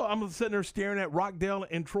also I'm sitting there staring at Rockdale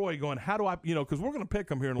and Troy going, how do I, because we're going to pick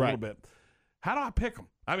them here in a little bit. How do I pick them?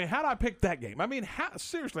 I mean, how do I pick that game? I mean,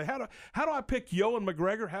 seriously, how do I pick Yo and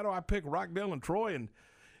McGregor? How do I pick Rockdale and Troy?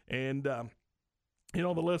 And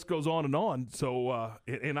the list goes on and on. So,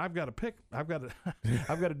 and I've got to pick. I've got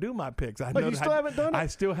to do my picks. You still haven't done it? I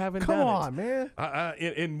still haven't done it. Come on, man.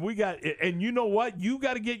 And we got, and you know what? You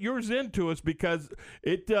got to get yours into us because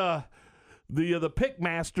it. The pick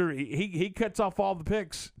master, he cuts off all the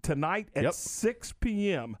picks tonight at 6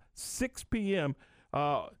 p.m. 6 p.m.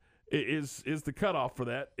 Is the cutoff for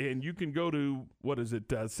that, and you can go to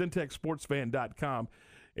CentexSportsFan.com,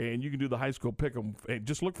 and you can do the high school pick 'em. And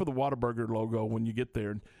just look for the Whataburger logo when you get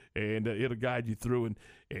there, and it'll guide you through,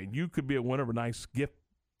 and you could be a winner of a nice gift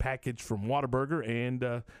package from Whataburger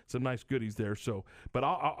and some nice goodies there. So, but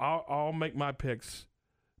I'll make my picks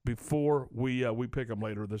before we pick them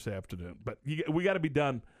later this afternoon. But we got to be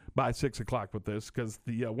done by 6 o'clock with this because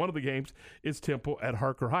the one of the games is Temple at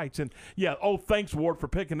Harker Heights. And, thanks, Ward, for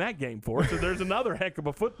picking that game for us. So there's another heck of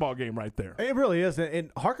a football game right there. It really is. And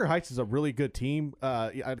Harker Heights is a really good team.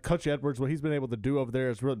 Coach Edwards, what he's been able to do over there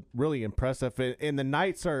is really impressive. And the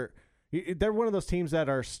Knights they're one of those teams that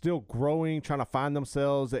are still growing, trying to find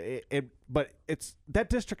themselves. But that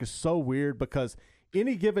district is so weird because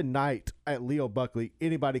any given night at Leo Buckley,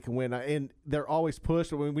 anybody can win, and they're always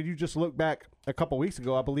pushed. When you just look back a couple weeks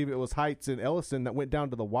ago, I believe it was Heights and Ellison that went down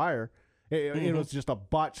to the wire. It was just a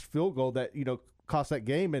botched field goal that cost that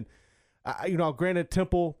game. And granted,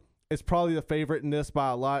 Temple is probably the favorite in this by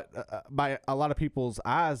a lot of people's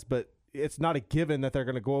eyes, but it's not a given that they're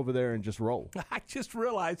going to go over there and just roll. I just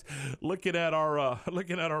realized, looking at our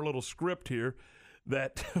little script here,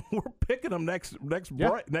 that we're picking them next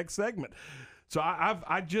segment. So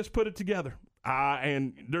I just put it together,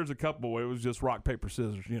 and there's a couple. It was just rock, paper,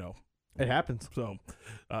 scissors, It happens. So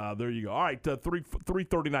there you go. All right,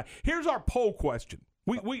 3:39. Here's our poll question.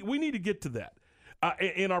 We need to get to that.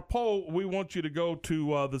 In our poll, we want you to go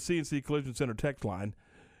to the CNC Collision Center text line,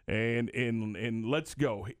 and let's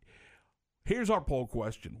go. Here's our poll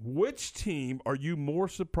question. Which team are you more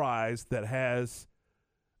surprised that has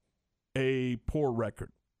a poor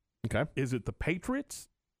record? Okay. Is it the Patriots?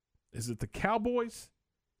 Is it the Cowboys?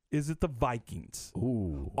 Is it the Vikings?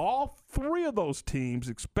 Ooh. All three of those teams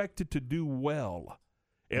expected to do well,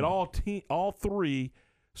 and all three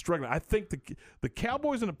struggling. I think the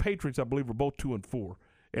Cowboys and the Patriots, I believe, are both 2-4,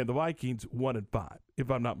 and the Vikings 1-5, if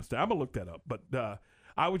I'm not mistaken. I'm gonna look that up, but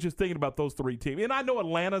I was just thinking about those three teams, and I know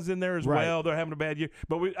Atlanta's in there as well. They're having a bad year,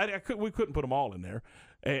 but we couldn't put them all in there.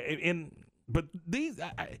 But these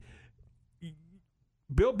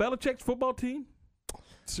Bill Belichick's football team.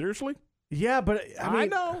 Seriously? Yeah, but I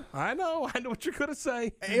know what you're gonna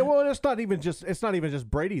say. Well, it's not even just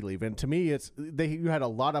Brady leaving. To me, you had a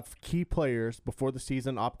lot of key players before the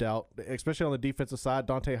season opt out, especially on the defensive side.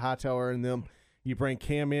 Dante Hightower and them. You bring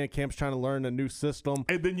Cam in. Cam's trying to learn a new system,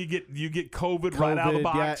 and then you get COVID right out of the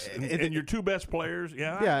box, and your two best players.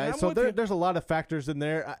 Yeah. So there's a lot of factors in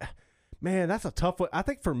there. Man, that's a tough one. I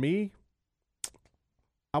think for me,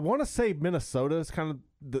 I want to say Minnesota is kind of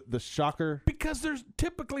the shocker. Because they're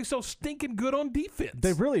typically so stinking good on defense.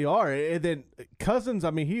 They really are. And then Cousins,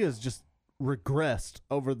 he has just regressed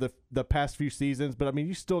over the past few seasons. But,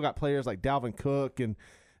 you still got players like Dalvin Cook. And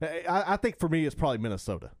I think for me it's probably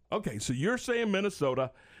Minnesota. Okay, so you're saying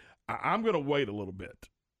Minnesota. I'm going to wait a little bit.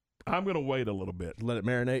 Let it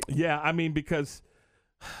marinate? Yeah, because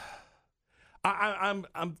I'm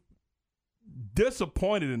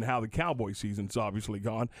disappointed in how the Cowboy season's obviously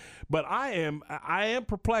gone, but I am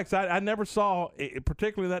perplexed. I never saw,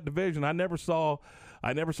 particularly that division. I never saw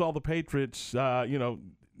the Patriots,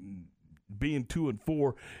 being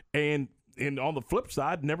 2-4, and on the flip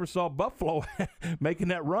side, never saw Buffalo making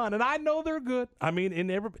that run. And I know they're good.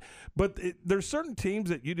 But there's certain teams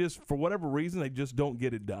that you just, for whatever reason, they just don't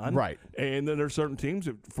get it done. Right. And then there's certain teams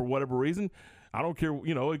that, for whatever reason, I don't care,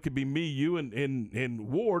 it could be me, you, and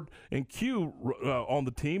Ward and Q on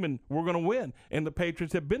the team, and we're going to win. And the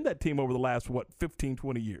Patriots have been that team over the last, 15,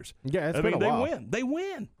 20 years. Yeah, it's been a while. They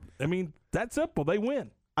win. That's simple. They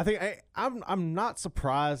win. I think I'm not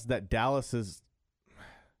surprised that Dallas is –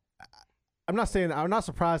 I'm not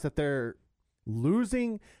surprised that they're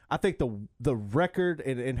losing. I think the record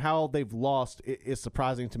and how they've lost is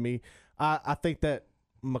surprising to me. I think that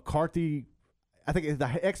McCarthy – I think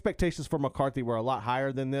the expectations for McCarthy were a lot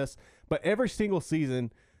higher than this, but every single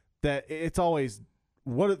season that it's always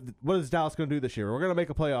what is Dallas going to do this year? We're going to make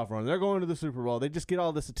a playoff run. They're going to the Super Bowl. They just get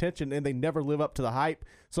all this attention and they never live up to the hype.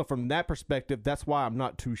 So from that perspective, that's why I'm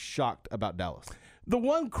not too shocked about Dallas. The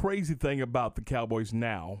one crazy thing about the Cowboys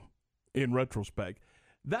now, in retrospect,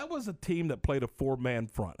 that was a team that played a 4-man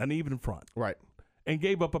front, an even front. Right. And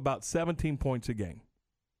gave up about 17 points a game.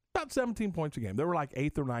 About 17 points a game. They were like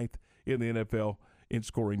 8th or 9th in the NFL in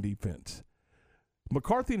scoring defense.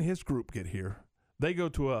 McCarthy and his group get here. They go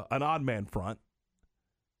to an odd-man front,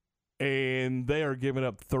 and they are giving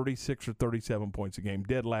up 36 or 37 points a game,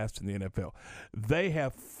 dead last in the NFL. They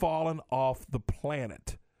have fallen off the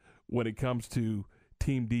planet when it comes to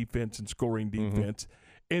team defense and scoring defense.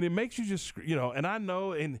 And it makes you just, and I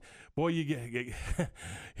know, and boy, you get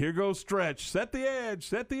here goes Stretch, set the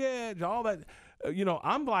edge, all that.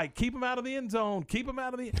 I'm like, keep them out of the end zone, keep them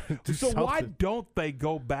out of the – So why don't they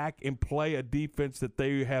go back and play a defense that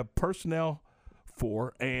they have personnel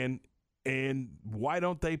for, and why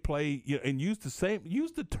don't they play and use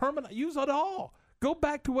it all? Go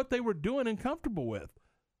back to what they were doing and comfortable with.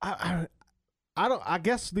 I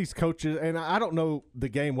guess these coaches, and I don't know the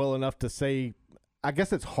game well enough to say, I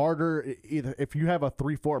guess it's harder either if you have a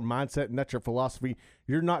 3-4 mindset and that's your philosophy,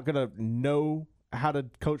 you're not going to know how to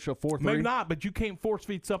coach a 4-3. Maybe not, but you can't force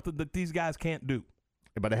feed something that these guys can't do.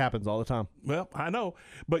 But it happens all the time. Well, I know,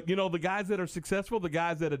 but the guys that are successful, the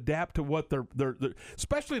guys that adapt to what they're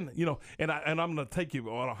especially and I'm going to take you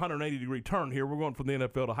on a 180-degree turn here. We're going from the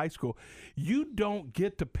NFL to high school. You don't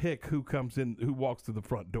get to pick who comes in, who walks through the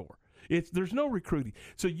front door. There's no recruiting,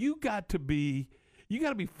 so you got to be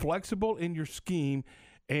flexible in your scheme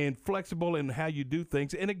and flexible in how you do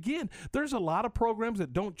things. And again, there's a lot of programs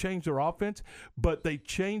that don't change their offense, but they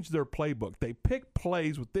change their playbook. They pick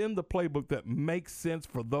plays within the playbook that make sense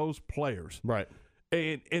for those players. Right.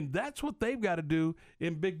 And that's what they've got to do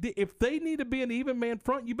in Big D. If they need to be an even man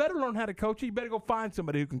front, you better learn how to coach it. You better go find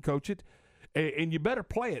somebody who can coach it. And you better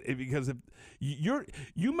play it, because if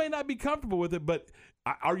you may not be comfortable with it, but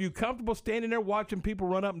are you comfortable standing there watching people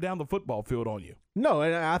run up and down the football field on you? No,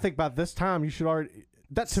 and I think by this time you should already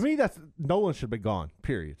 – to me, Nolan should be gone,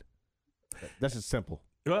 period. That's just simple.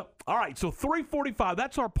 Well, all right, so 3:45,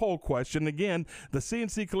 that's our poll question. Again, the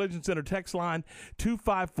CNC Collision Center text line,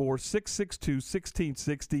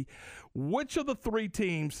 254-662-1660. Which of the three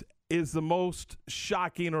teams is the most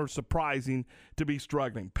shocking or surprising to be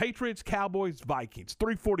struggling? Patriots, Cowboys, Vikings.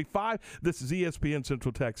 3:45, this is ESPN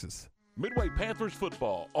Central Texas. Midway Panthers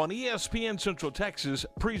football on ESPN Central Texas,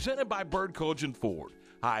 presented by Bird Collision Ford.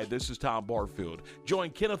 Hi, this is Tom Barfield.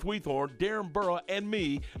 Join Kenneth Weathorn, Darren Burrow, and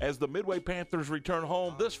me as the Midway Panthers return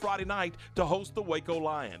home this Friday night to host the Waco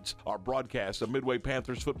Lions. Our broadcast of Midway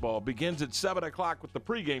Panthers football begins at 7 o'clock with the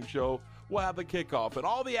pregame show. We'll have the kickoff and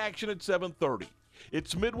all the action at 7:30.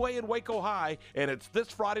 It's Midway and Waco High, and it's this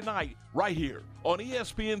Friday night right here on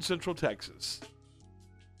ESPN Central Texas.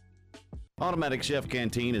 Automatic Chef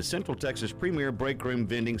Canteen is Central Texas' premier break room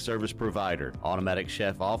vending service provider. Automatic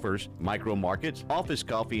Chef offers micro markets, office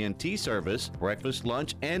coffee and tea service, breakfast,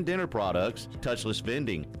 lunch, and dinner products, touchless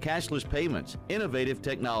vending, cashless payments, innovative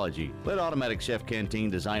technology. Let Automatic Chef Canteen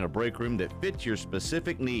design a break room that fits your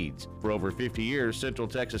specific needs. For over 50 years, Central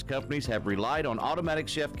Texas companies have relied on Automatic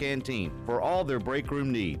Chef Canteen for all their break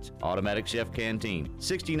room needs. Automatic Chef Canteen,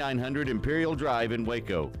 6900 Imperial Drive in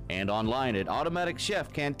Waco, and online at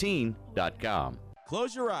automaticchefcanteen.com.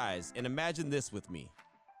 Close your eyes and imagine this with me.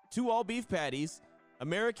 2 all-beef patties,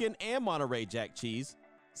 American and Monterey Jack cheese,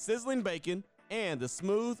 sizzling bacon, and the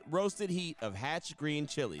smooth, roasted heat of Hatch green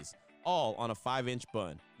chilies, all on a 5-inch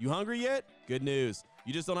bun. You hungry yet? Good news.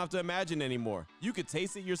 You just don't have to imagine anymore. You could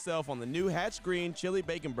taste it yourself on the new Hatch Green Chili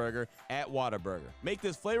Bacon Burger at Whataburger. Make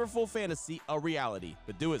this flavorful fantasy a reality,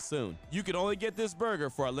 but do it soon. You can only get this burger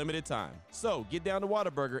for a limited time. So get down to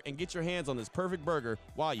Whataburger and get your hands on this perfect burger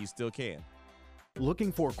while you still can.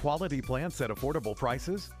 Looking for quality plants at affordable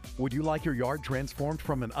prices? Would you like your yard transformed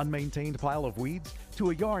from an unmaintained pile of weeds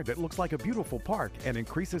to a yard that looks like a beautiful park and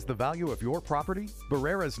increases the value of your property?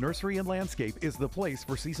 Barrera's Nursery and Landscape is the place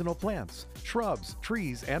for seasonal plants, shrubs,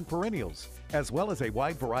 trees, and perennials, as well as a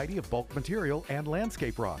wide variety of bulk material and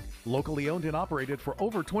landscape rock. Locally owned and operated for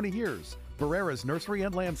over 20 years. Barrera's Nursery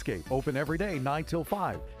and Landscape, open every day 9 till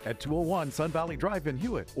 5 at 201 Sun Valley Drive in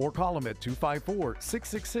Hewitt, or call them at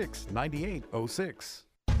 254-666-9806.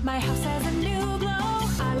 My house has a new glow.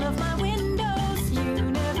 I love my windows.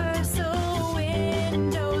 Universal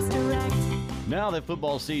Windows Direct. Now that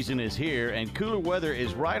football season is here and cooler weather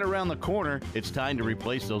is right around the corner, it's time to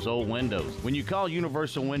replace those old windows. When you call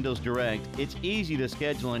Universal Windows Direct, it's easy to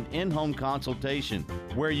schedule an in-home consultation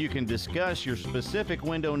where you can discuss your specific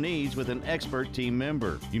window needs with an expert team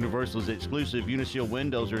member. Universal's exclusive Unishield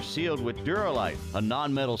windows are sealed with Duralife, a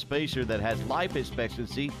non-metal spacer that has life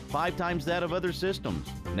expectancy 5 times that of other systems.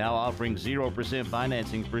 Now offering 0%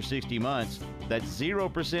 financing for 60 months, That's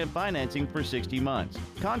 0% financing for 60 months.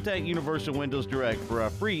 Contact Universal Windows Direct for a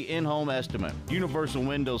free in-home estimate.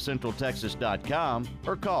 UniversalWindowsCentralTexas.com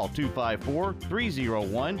or call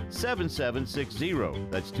 254-301-7760.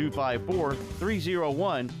 That's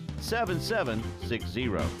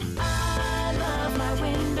 254-301-7760. I love my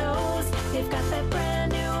windows. They've got that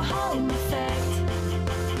brand new home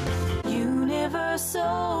effect.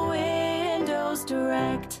 Universal Windows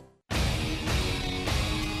Direct.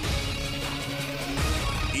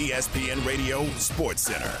 ESPN Radio Sports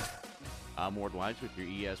Center. I'm Ward White with your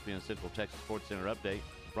ESPN Central Texas Sports Center update,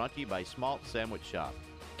 brought to you by Smalt Sandwich Shop.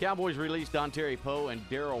 Cowboys released Dontari Poe and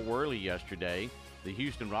Daryl Worley yesterday. The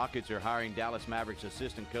Houston Rockets are hiring Dallas Mavericks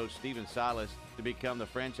assistant coach Stephen Silas to become the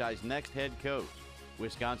franchise's next head coach.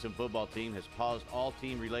 Wisconsin football team has paused all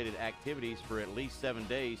team-related activities for at least 7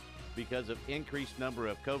 days because of increased number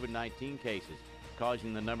of COVID-19 cases,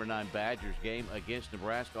 causing the number 9 Badgers game against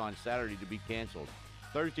Nebraska on Saturday to be canceled.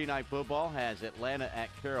 Thursday night football has Atlanta at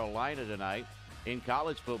Carolina tonight. In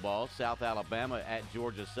college football, South Alabama at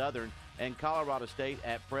Georgia Southern and Colorado State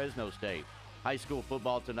at Fresno State. High school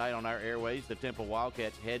football tonight on our airways. The Temple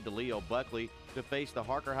Wildcats head to Leo Buckley to face the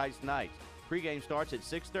Harker Heights Knights. Pregame starts at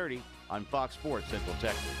 6:30 on Fox Sports Central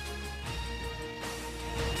Texas.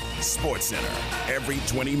 Sports Center, every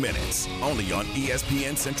 20 minutes, only on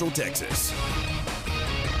ESPN Central Texas.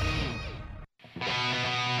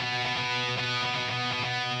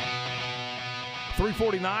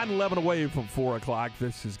 3:49, 11 away from 4 o'clock.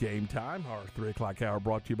 This is Game Time, our 3 o'clock hour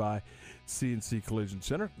brought to you by CNC Collision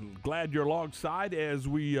Center. Glad you're alongside as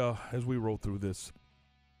we roll through this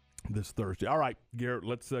Thursday. All right, Garrett,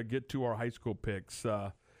 let's get to our high school picks.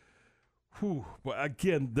 Well,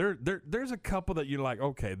 again, there's a couple that you're like,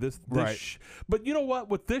 okay, this right. But you know what?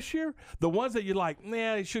 With this year, the ones that you're like,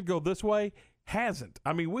 nah, it should go this way, hasn't.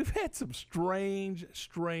 I mean, we've had some strange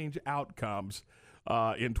outcomes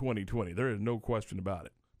in 2020. There is no question about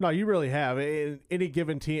it. No, you really have. In any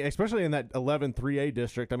given team, especially in that 11 3A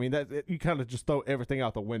district, I mean, you kind of just throw everything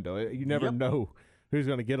out the window. You never know who's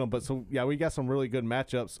going to get them. But so, yeah, we got some really good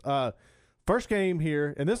matchups. First game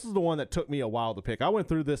here, and this is the one that took me a while to pick. I went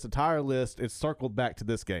through this entire list. It's circled back to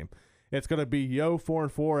this game. It's going to be Yo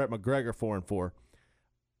 4-4 at McGregor 4-4.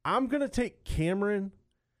 I'm going to take Cameron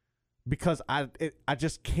because I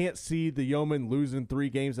just can't see the Yeomen losing 3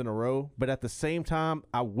 games in a row. But at the same time,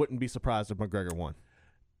 I wouldn't be surprised if McGregor won.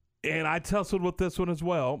 And I tussled with this one as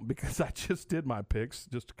well because I just did my picks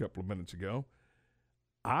just a couple of minutes ago.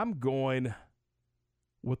 I'm going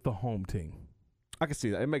with the home team. I can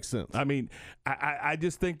see that. It makes sense. I mean, I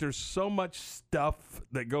just think there's so much stuff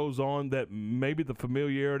that goes on that maybe the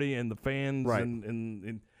familiarity and the fans right.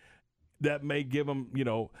 and that may give them,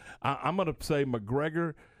 I'm going to say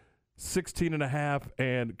McGregor 16.5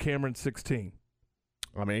 and Cameron 16.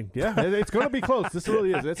 I mean, yeah, it's going to be close. This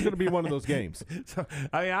really is. It's going to be one of those games. So,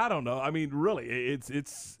 I mean, I don't know. I mean, really, it's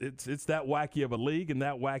that wacky of a league and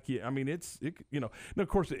that wacky. I mean, and of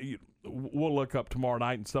course, we'll look up tomorrow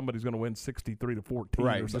night and somebody's going to win 63-14.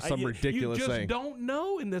 Right, or just some ridiculous thing. You just thing. don't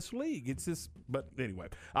know in this league. It's just, but anyway,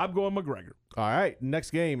 I'm going McGregor. All right,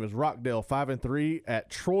 next game is Rockdale 5-3 at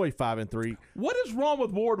Troy 5-3. What is wrong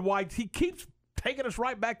with Ward White? He keeps taking us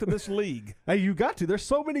right back to this league. Hey, you got to. There's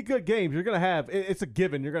so many good games. You're going to have, it's a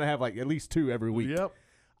given, you're going to have like at least 2 every week. Yep.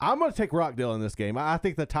 I'm going to take Rockdale in this game. I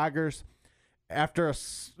think the Tigers, after a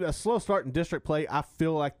slow start in district play, I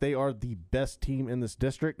feel like they are the best team in this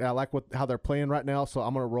district. I like how they're playing right now, so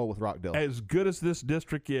I'm going to roll with Rockdale. As good as this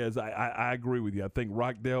district is, I agree with you. I think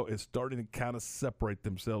Rockdale is starting to kind of separate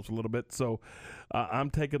themselves a little bit. So I'm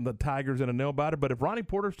taking the Tigers in a nail-biter. But if Ronnie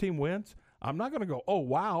Porter's team wins, I'm not going to go, oh,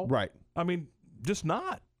 wow. Right. I mean, just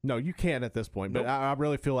not. No, you can't at this point. But I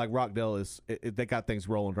really feel like Rockdale they got things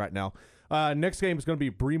rolling right now. Next game is going to be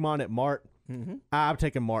Bremont at Mart. Mm-hmm. I'm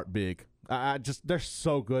taking Mart big. They're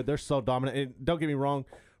so good. They're so dominant. And don't get me wrong,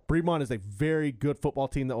 Bremont is a very good football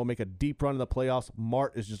team that will make a deep run in the playoffs.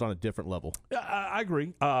 Mart is just on a different level. I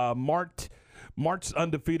agree. Mart's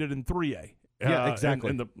undefeated in 3A. Yeah, exactly.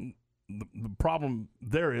 And the problem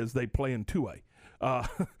there is they play in 2A.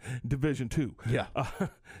 Division 2. Yeah.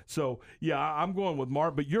 So, yeah, I'm going with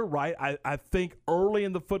Mart, but you're right. I think early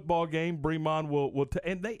in the football game, Bremont will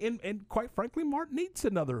and quite frankly, Mart needs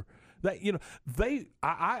another.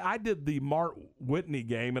 I did the Mart Whitney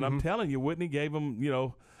game, and I'm telling you, Whitney gave them,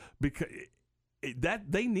 because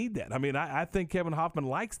that they need that. I mean, I think Kevin Hoffman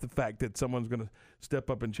likes the fact that someone's going to step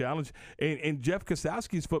up and challenge. And Jeff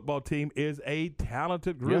Kosowski's football team is a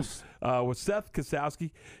talented group. Yes. With Seth Kosowski,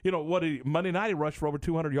 Monday night he rushed for over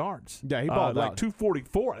 200 yards. Yeah, he balled like out.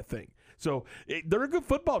 244, I think. So they're a good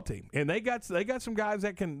football team, and they got some guys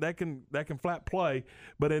that can flat play.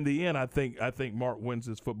 But in the end, I think Mark wins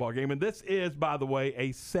this football game. And this is, by the way,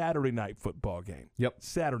 a Saturday night football game. Yep,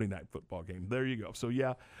 Saturday night football game. There you go. So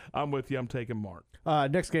yeah, I'm with you. I'm taking Mark.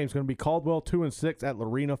 Next game is going to be Caldwell 2-6 at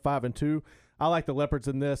Lorena 5-2. I like the Leopards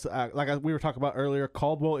in this. We were talking about earlier,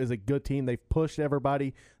 Caldwell is a good team. They've pushed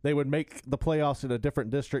everybody. They would make the playoffs in a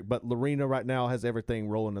different district, but Lorena right now has everything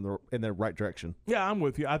rolling in the right direction. Yeah, I'm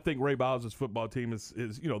with you. I think Ray Bowles' football team is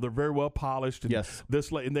they're very well polished. And yes.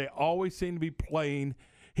 And they always seem to be playing.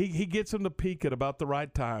 He gets them to peak at about the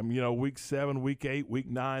right time. Week 7, week 8, week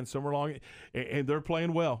 9, somewhere along, and they're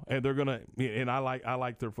playing well. And they're gonna. And I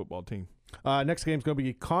like their football team. Next game is going to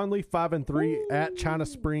be Conley 5-3 at China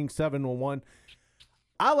Spring 7-1.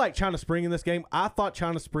 I like China Spring in this game. I thought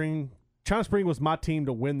China Spring was my team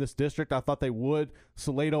to win this district. I thought they would.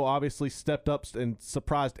 Salado obviously stepped up and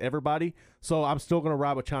surprised everybody. So I'm still going to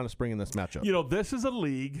ride with China Spring in this matchup. This is a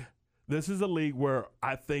league. This is a league where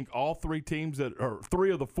I think all three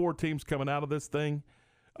of the 4 teams coming out of this thing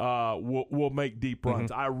will make deep runs.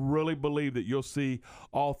 I really believe that you'll see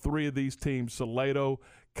all 3 of these teams, Salado,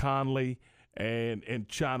 Conley, and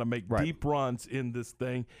China, make deep runs in this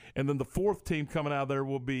thing. And then the 4th team coming out of there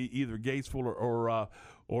will be either Gatesville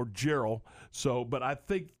or Gerald. So, but I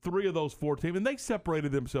think 3 of those 4 teams, and they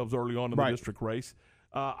separated themselves early on in the district race.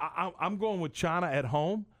 I'm going with China at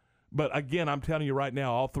home. But, again, I'm telling you right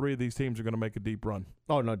now, all 3 of these teams are going to make a deep run.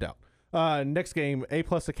 Oh, no doubt. Next game,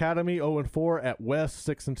 A-Plus Academy 0-4 at West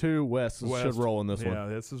 6-2. West should roll in this one. Yeah,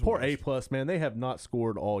 this is poor West. A-Plus, man. They have not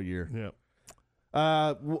scored all year. Yeah.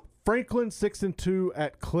 Franklin 6-2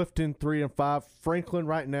 at Clifton 3-5. Franklin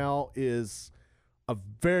right now is a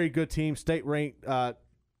very good team, state ranked. I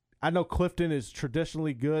know Clifton is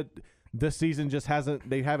traditionally good. This season just haven't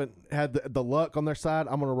had the luck on their side.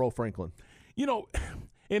 I'm going to roll Franklin.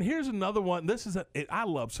 And here's another one. I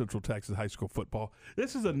love Central Texas high school football.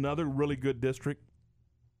 This is another really good district.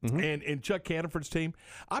 And Chuck Caniford's team,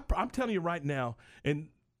 I'm telling you right now, and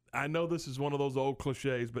I know this is one of those old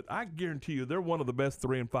cliches, but I guarantee you they're one of the best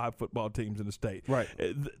 3 and 5 football teams in the state. Right.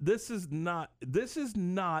 This is not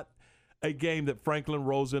a game that Franklin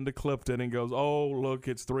rolls into Clifton and goes, oh, look,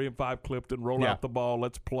 it's 3 and 5 Clifton, roll out the ball,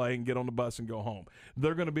 let's play and get on the bus and go home.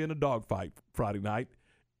 They're going to be in a dogfight Friday night.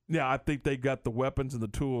 Yeah, I think they got the weapons and the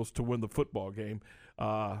tools to win the football game.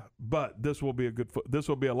 But this will be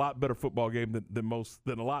a lot better football game than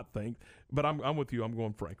a lot think. But I'm with you. I'm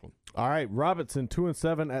going Franklin. All right, Robinson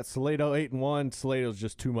 2-7 at Salado 8-1. Salado's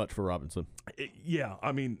just too much for Robinson. Yeah,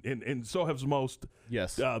 I mean, and so has most.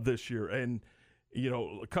 Yes. This year, and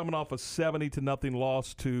coming off a 70-0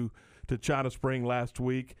 loss to China Spring last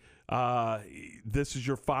week. This is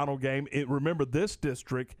your final game. Remember, this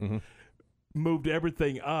district moved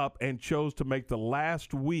everything up and chose to make the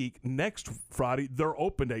last week, next Friday, their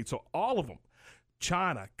open date. So all of them,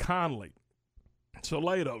 China, Conley,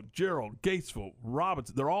 Salado, Gerald, Gatesville,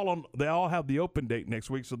 Robinson, they all have the open date next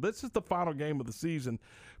week. So this is the final game of the season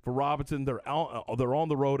for Robinson. They're on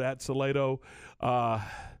the road at Salado. I'm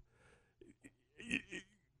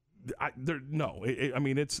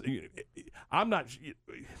not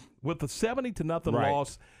with the 70-0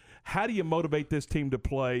 loss. How do you motivate this team to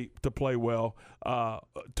play well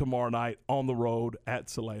tomorrow night on the road at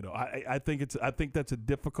Salado? I think that's a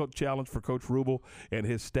difficult challenge for Coach Rubel and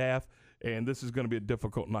his staff, and this is going to be a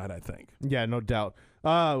difficult night, I think. Yeah, no doubt.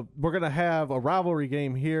 We're going to have a rivalry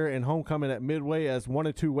game here in homecoming at Midway as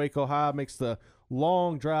 1-2 Waco High makes the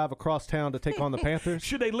long drive across town to take on the Panthers.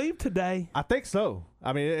 Should they leave today? I think so.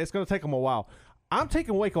 I mean, it's going to take them a while. I'm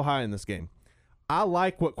taking Waco High in this game. I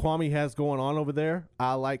like what Kwame has going on over there.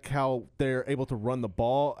 I like how they're able to run the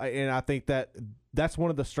ball, and I think that's one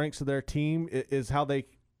of the strengths of their team is how they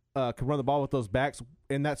can run the ball with those backs,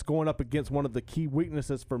 and that's going up against one of the key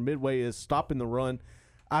weaknesses for Midway is stopping the run.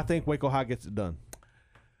 I think Waco High gets it done.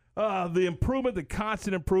 The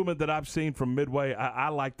constant improvement that I've seen from Midway, I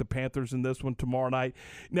like the Panthers in this one tomorrow night.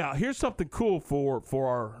 Now, here's something cool for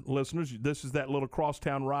our listeners. This is that little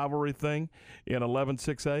crosstown rivalry thing in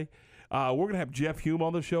 11-6A. We're going to have Jeff Hume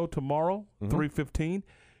on the show tomorrow, 3:15.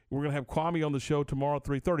 We're going to have Kwame on the show tomorrow at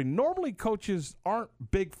 3:30. Normally, coaches aren't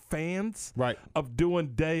big fans of doing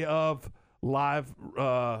day of live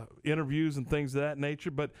interviews and things of that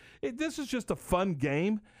nature, but this is just a fun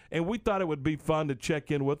game, and we thought it would be fun to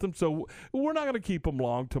check in with them. So we're not going to keep them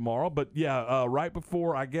long tomorrow, but, right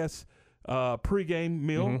before, I guess, pregame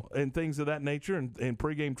meal and things of that nature and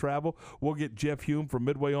pregame travel, we'll get Jeff Hume from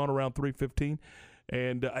Midway on around 3:15.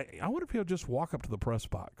 And I wonder if he'll just walk up to the press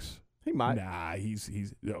box He might. Nah,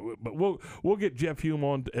 he's. But we'll get Jeff Hume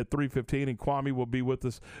on at 3:15, and Kwame will be with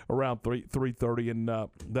us around 3:30, and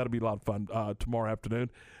that'll be a lot of fun tomorrow afternoon.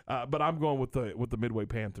 But I'm going with the Midway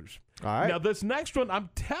Panthers. All right. Now this next one, I'm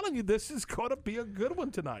telling you, this is going to be a good one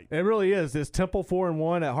tonight. It really is. It's Temple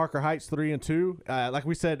 4-1 at Harker Heights 3-2. Like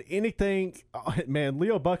we said, anything, man.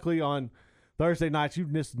 Leo Buckley on Thursday nights, you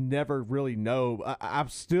just never really know. I'm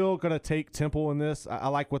still going to take Temple in this. I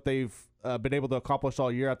like what they've been able to accomplish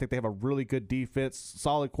all year. I think they have a really good defense,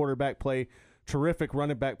 solid quarterback play, terrific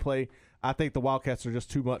running back play. I think the Wildcats are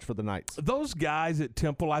just too much for the Knights. Those guys at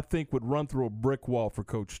Temple, I think, would run through a brick wall for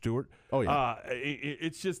Coach Stewart. Oh, yeah.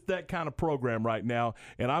 It's just that kind of program right now,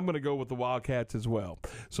 and I'm going to go with the Wildcats as well.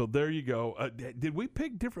 So there you go. Did we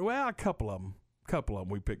pick different? Well, a couple of them.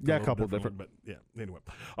 We picked a couple different. But yeah, anyway.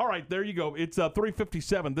 All right, there you go. It's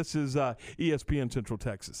 3:57. This is ESPN Central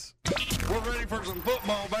Texas. We're ready for some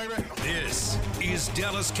football, baby. This is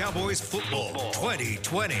Dallas Cowboys football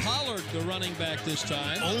 2020. Pollard, the running back this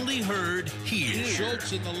time. Only heard here.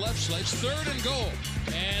 Schultz in the left side. It's 3rd and goal.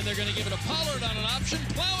 And they're going to give it to Pollard on an option.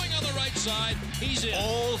 Plowing on the right side. He's in.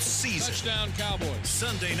 All season. Touchdown Cowboys.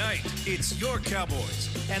 Sunday night, it's your Cowboys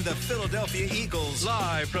and the Philadelphia Eagles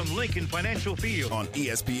live from Lincoln Financial Field on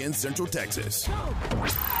ESPN Central Texas.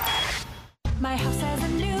 My house has a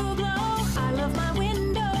new glow. I love my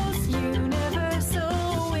windows.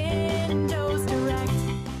 Universal Windows Direct.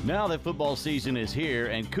 Now that football season is here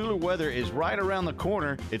and cooler weather is right around the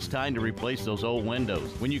corner, it's time to replace those old windows.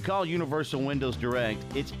 When you call Universal Windows Direct,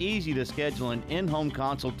 it's easy to schedule an in-home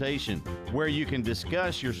consultation where you can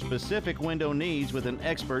discuss your specific window needs with an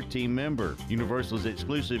expert team member. Universal's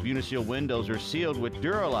exclusive Uniseal windows are sealed with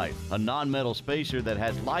Duralife, a non-metal spacer that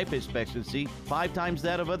has life expectancy 5 times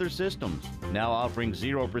that of other systems. Now offering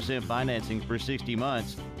 0% financing for 60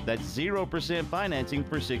 months. That's 0% financing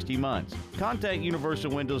for 60 months. Contact Universal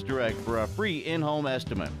Windows Direct for a free in-home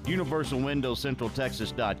estimate.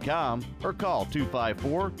 UniversalWindowsCentralTexas.com or call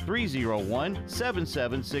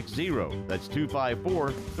 254-301-7760. That's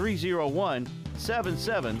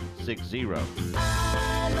 254-301-7760.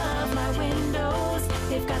 I love my windows.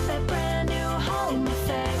 They've got that brand new home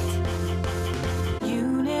effect.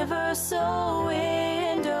 Universal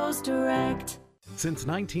Windows Direct. Since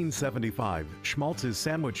 1975, Schmaltz's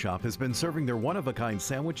Sandwich Shop has been serving their one-of-a-kind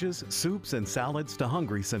sandwiches, soups, and salads to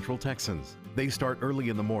hungry Central Texans. They start early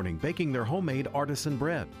in the morning baking their homemade artisan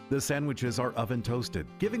bread. The sandwiches are oven toasted,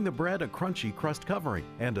 giving the bread a crunchy crust covering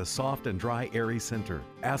and a soft and dry, airy center.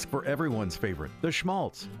 Ask for everyone's favorite, the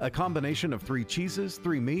Schmaltz, a combination of 3 cheeses,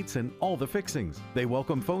 3 meats, and all the fixings. They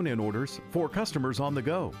welcome phone-in orders for customers on the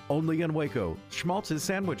go. Only in Waco, Schmaltz's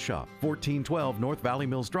Sandwich Shop, 1412 North Valley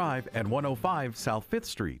Mills Drive and 105 South 5th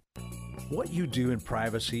Street. What you do in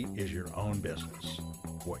privacy is your own business.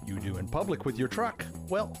 What you do in public with your truck,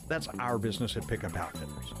 well, that's our business at Pickup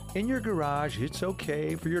Outfitters. In your garage, it's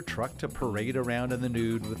okay for your truck to parade around in the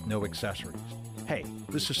nude with no accessories. Hey,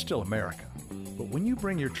 this is still America. But when you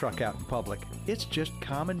bring your truck out in public, it's just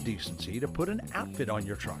common decency to put an outfit on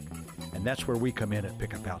your truck. And that's where we come in at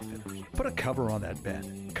Pickup Outfitters. Put a cover on that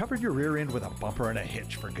bed. Cover your rear end with a bumper and a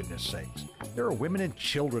hitch, for goodness sakes. There are women and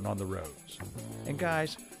children on the roads. And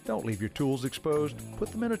guys, don't leave your tools exposed.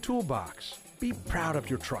 Put them in a toolbox. Be proud of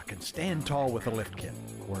your truck and stand tall with a lift kit.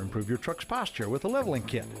 Or improve your truck's posture with a leveling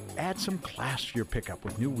kit. Add some class to your pickup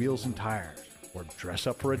with new wheels and tires. Or dress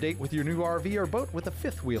up for a date with your new RV or boat with a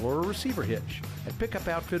 5th wheel or a receiver hitch. At Pickup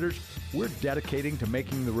Outfitters, we're dedicating to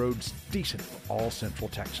making the roads decent for all Central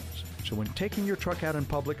Texans. So when taking your truck out in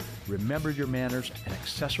public, remember your manners and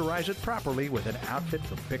accessorize it properly with an outfit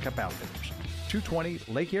from Pickup Outfitters. 220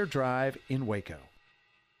 Lake Air Drive in Waco.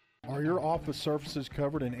 Are your office surfaces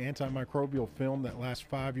covered in antimicrobial film that lasts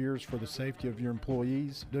 5 years for the safety of your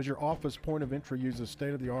employees? Does your office point of entry use a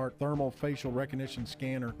state-of-the-art thermal facial recognition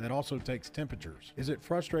scanner that also takes temperatures? Is it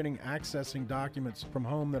frustrating accessing documents from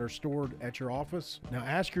home that are stored at your office? Now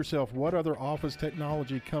ask yourself, what other office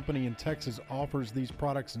technology company in Texas offers these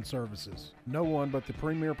products and services? No one but the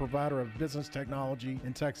premier provider of business technology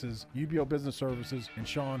in Texas, UBEO Business Services, and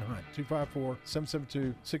Sean Hunt.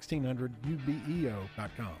 254-772-1600,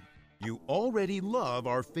 ubeo.com. You already love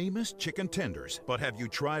our famous chicken tenders, but have you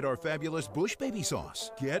tried our fabulous Bush Baby sauce?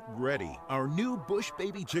 Get ready. Our new Bush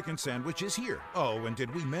Baby chicken sandwich is here. Oh, and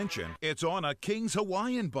did we mention it's on a King's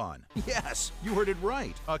Hawaiian bun? Yes, you heard it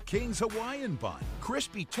right. A King's Hawaiian bun.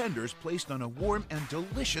 Crispy tenders placed on a warm and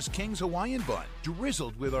delicious King's Hawaiian bun,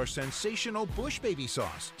 drizzled with our sensational Bush Baby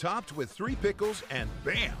sauce, topped with 3 pickles, and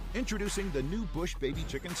bam! Introducing the new Bush Baby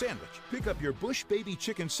chicken sandwich. Pick up your Bush Baby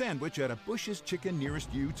chicken sandwich at a Bush's Chicken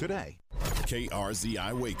nearest you today. apply.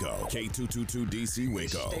 KRZI Waco, K222DC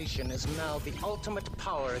Waco. This station is now the ultimate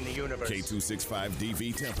power in the universe.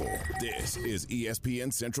 K265DV Temple. This is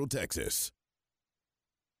ESPN Central Texas.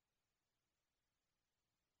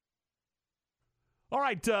 All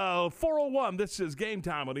right, 4:01. This is Game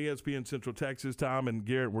Time on ESPN Central Texas. Tom and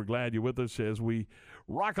Garrett, we're glad you're with us as we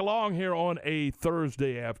rock along here on a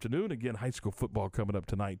Thursday afternoon. Again, high school football coming up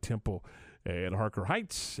tonight, Temple and Harker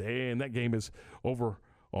Heights, and that game is over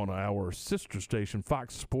on our sister station,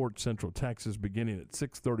 Fox Sports Central Texas, beginning at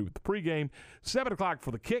 6:30 with the pregame, 7 o'clock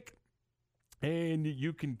for the kick, and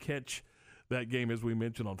you can catch that game, as we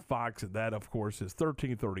mentioned, on Fox, and that, of course, is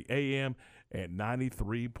 13:30 a.m. and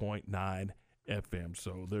 93.9 FM.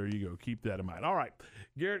 So there you go. Keep that in mind. All right,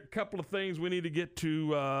 Garrett, a couple of things we need to get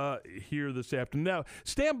to here this afternoon. Now,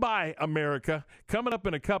 stand by, America. Coming up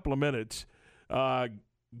in a couple of minutes,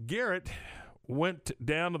 Garrett went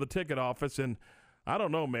down to the ticket office, and I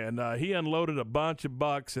don't know, man. He unloaded a bunch of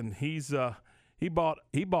bucks, and he bought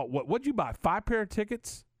what? What'd you buy? 5 pair of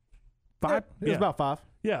tickets? 5? It was about 5.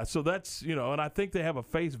 Yeah. So that's, and I think they have a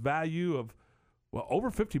face value of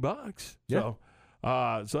over $50. Yeah.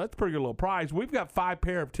 So that's a pretty good little prize. We've got 5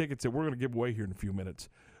 pair of tickets that we're going to give away here in a few minutes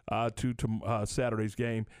to Saturday's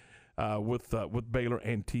game with Baylor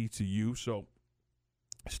and TCU. So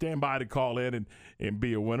stand by to call in and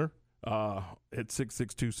be a winner at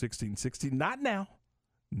 662-1660. Not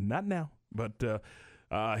now, but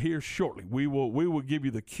here shortly. We will give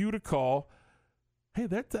you the cue to call. Hey,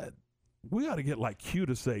 we ought to get like Q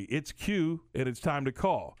to say it's Q and it's time to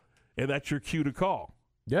call, and that's your cue to call.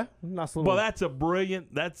 Yeah, nice little. Well, that's a brilliant.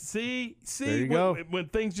 See. There you go. When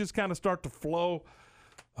things just kind of start to flow.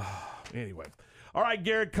 Anyway, all right,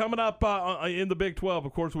 Garrett. Coming up in the Big 12,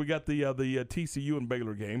 of course, we got the TCU and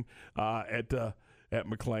Baylor game at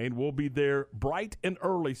McLean. We'll be there bright and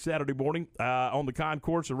early Saturday morning on the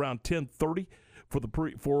concourse around 10:30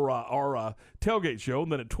 for our tailgate show,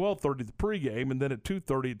 and then at 12:30 the pregame, and then at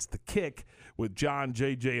 2:30 it's the kick with John,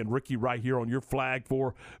 JJ, and Ricky right here on your flag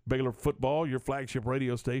for Baylor football, your flagship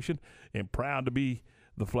radio station, and proud to be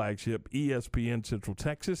the flagship ESPN Central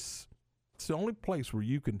Texas. It's the only place where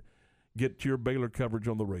you can get your Baylor coverage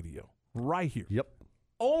on the radio, right here. Yep.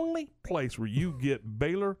 Only place where you get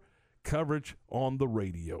Baylor coverage on the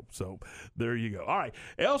radio. So there you go. All right.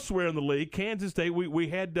 Elsewhere in the league, Kansas State, we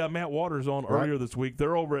had Matt Waters on earlier this week.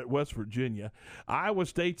 They're over at West Virginia. Iowa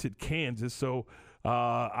State's at Kansas. So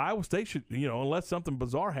Iowa State should, unless something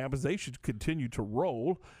bizarre happens, they should continue to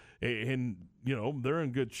roll. And, they're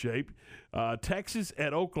in good shape. Texas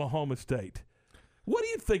at Oklahoma State. What do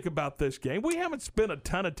you think about this game? We haven't spent a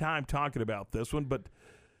ton of time talking about this one, but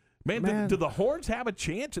Man, do the Horns have a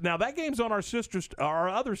chance? Now, that game's on our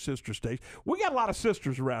other sister station. We got a lot of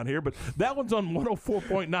sisters around here, but that one's on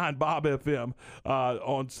 104.9 Bob FM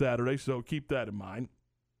on Saturday, so keep that in mind.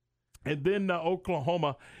 And then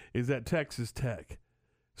Oklahoma is at Texas Tech.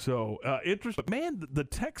 So, interesting. Man, the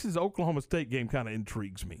Texas-Oklahoma State game kind of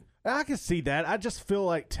intrigues me. I can see that. I just feel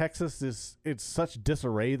like Texas is in such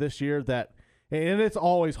disarray this year that – and it's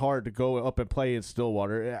always hard to go up and play in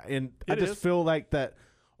Stillwater. And I just feel like that –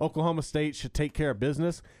 Oklahoma State should take care of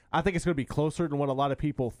business. I think it's going to be closer than what a lot of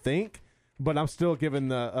people think, but I'm still giving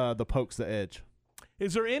the Pokes the edge.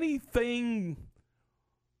 Is there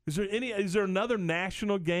another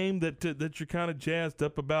national game that you're kind of jazzed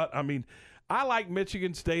up about? I mean, I like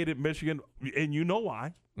Michigan State at Michigan, and you know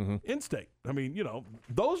why. In-state. I mean,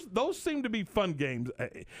 those seem to be fun games.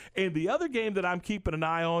 And the other game that I'm keeping an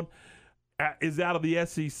eye on is out of the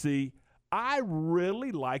SEC. I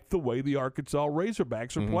really like the way the Arkansas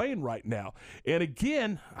Razorbacks are playing right now. And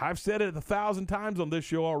again, I've said it 1,000 times on this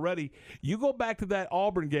show already. You go back to that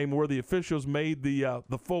Auburn game where the officials made the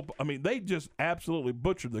full. I mean, they just absolutely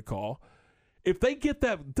butchered the call. If they get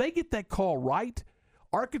that call right,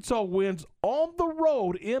 Arkansas wins on the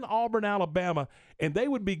road in Auburn, Alabama, and they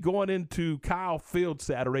would be going into Kyle Field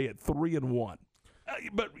Saturday at 3-1.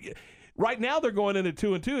 But right now they're going in at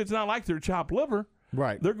 2-2. It's not like they're chopped liver.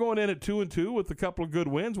 Right. They're going in at 2-2 with a couple of good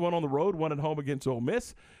wins, one on the road, one at home against Ole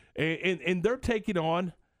Miss. And they're taking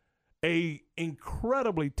on a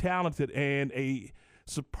incredibly talented and a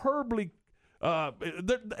superbly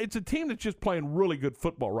it's a team that's just playing really good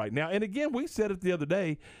football right now. And again, we said it the other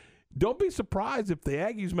day, don't be surprised if the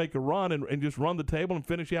Aggies make a run and just run the table and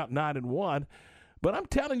finish out 9-1. But I'm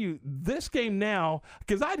telling you, this game now,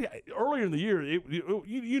 because earlier in the year,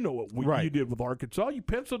 you know what you did with Arkansas. You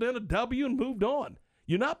penciled in a W and moved on.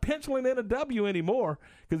 You're not penciling in a W anymore,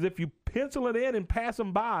 because if you pencil it in and pass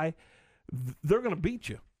them by, they're going to beat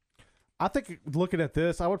you. I think looking at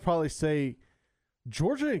this, I would probably say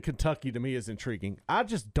Georgia and Kentucky to me is intriguing. I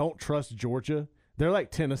just don't trust Georgia. They're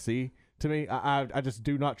like Tennessee to me. I just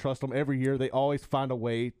do not trust them. Every year they always find a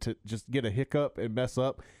way to just get a hiccup and mess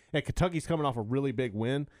up. And Kentucky's coming off a really big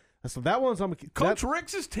win. So that one's Coach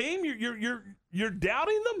Rick's team. You're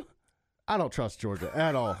doubting them? I don't trust Georgia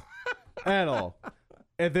at all. At all.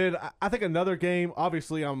 And then I think another game,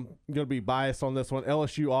 obviously I'm going to be biased on this one,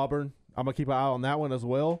 LSU Auburn. I'm going to keep an eye on that one as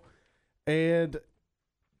well. And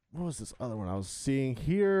what was this other one I was seeing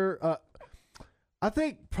here? I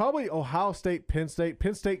think probably Ohio State, Penn State.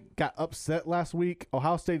 Penn State got upset last week.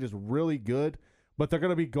 Ohio State is really good, but they're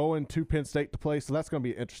going to be going to Penn State to play, so that's going to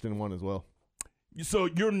be an interesting one as well. So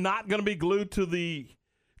you're not going to be glued to the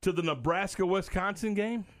Nebraska-Wisconsin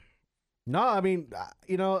game? No, I mean,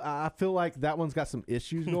 I feel like that one's got some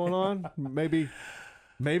issues going on. Maybe.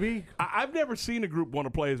 I've never seen a group want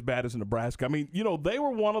to play as bad as Nebraska. I mean, they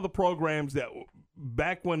were one of the programs that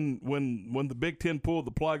back when the Big Ten pulled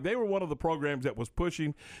the plug, they were one of the programs that was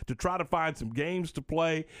pushing to try to find some games to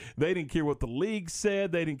play. They didn't care what the league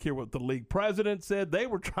said. They didn't care what the league president said. They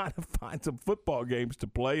were trying to find some football games to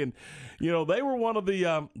play. And, they were one of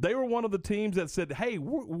the teams that said, hey,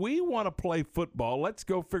 we want to play football. Let's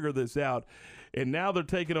go figure this out. And now they're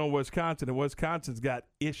taking on Wisconsin, and Wisconsin's got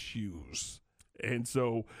issues. And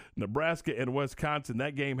so Nebraska and Wisconsin,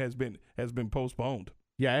 that game has been postponed.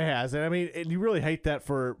 Yeah, it has. And I mean, you really hate that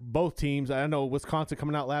for both teams. I know Wisconsin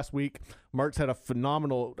coming out last week, Mertz had a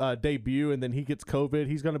phenomenal debut, and then he gets COVID.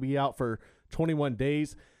 He's going to be out for 21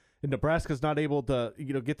 days. And Nebraska's not able to,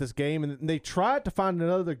 get this game. And they tried to find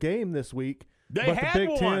another game this week. But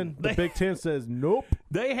the Big Ten says nope.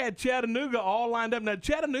 They had Chattanooga all lined up. Now,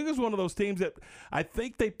 Chattanooga's one of those teams that I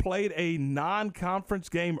think they played a non-conference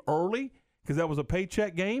game early, because that was a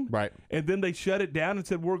paycheck game. Right. And then they shut it down and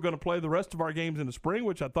said, we're going to play the rest of our games in the spring,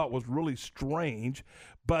 which I thought was really strange.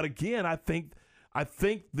 But again, I think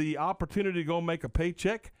the opportunity to go make a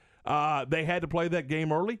paycheck, they had to play that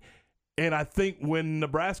game early. And I think when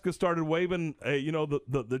Nebraska started waving,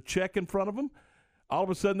 the check in front of them, all of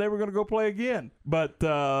a sudden they were going to go play again. But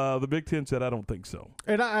the Big Ten said, I don't think so.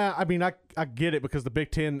 And I mean, I get it, because the Big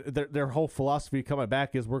Ten, their whole philosophy coming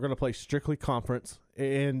back is we're going to play strictly conference.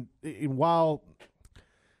 And while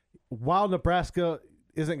Nebraska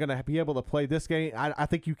isn't going to be able to play this game, I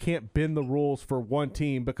think you can't bend the rules for one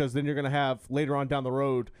team, because then you're going to have later on down the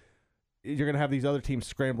road, you're going to have these other teams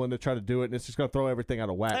scrambling to try to do it, and it's just going to throw everything out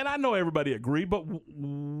of whack. And I know everybody agree, but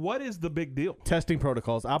what is the big deal? Testing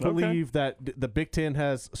protocols. I believe that the Big Ten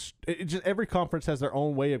has every conference has their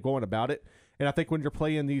own way of going about it, and I think when you're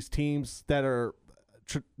playing these teams that are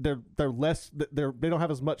they don't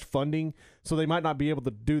have as much funding, so they might not be able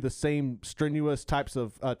to do the same strenuous types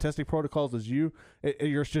of testing protocols as you.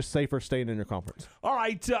 You're just safer staying in your conference. All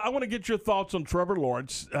right, I want to get your thoughts on Trevor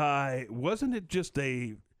Lawrence. Wasn't it just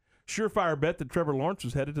a surefire bet that Trevor Lawrence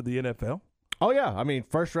was headed to the NFL? Oh yeah, I mean,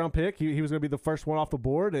 first round pick. He was going to be the first one off the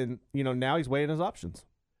board, and now he's weighing his options.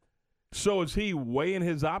 So is he weighing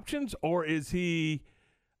his options, or is he?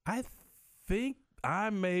 I think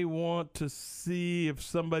I may want to see if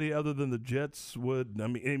somebody other than the Jets would. I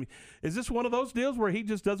mean, is this one of those deals where he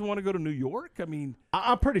just doesn't want to go to New York? I mean,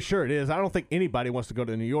 I'm pretty sure it is. I don't think anybody wants to go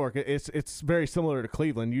to New York. It's very similar to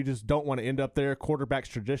Cleveland. You just don't want to end up there. Quarterbacks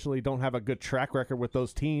traditionally don't have a good track record with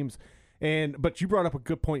those teams. But you brought up a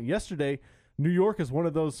good point yesterday. New York is one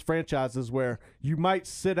of those franchises where you might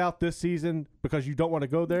sit out this season because you don't want to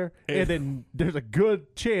go there, and then there's a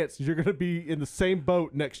good chance you're going to be in the same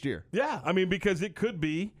boat next year. Yeah, I mean, because it could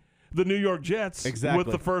be the New York Jets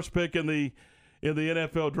with the first pick in the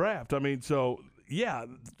NFL draft. I mean, so yeah,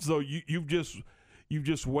 so you've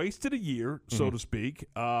just wasted a year, so to speak.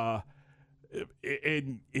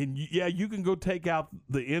 And yeah, you can go take out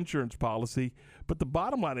the insurance policy, but the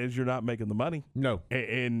bottom line is you're not making the money. No,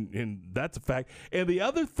 and that's a fact. And the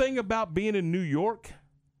other thing about being in New York,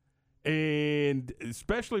 and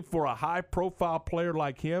especially for a high-profile player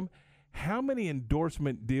like him, how many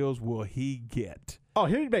endorsement deals will he get? Oh,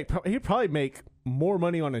 he'd probably make more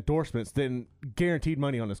money on endorsements than guaranteed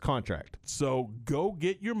money on his contract. So go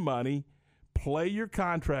get your money, play your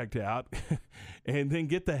contract out, and then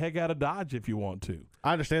get the heck out of Dodge if you want to.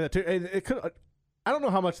 I understand that too. It could. I don't know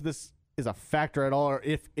how much of this is a factor at all, or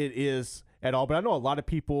if it is at all. But I know a lot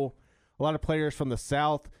of players from the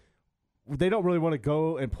South, they don't really want to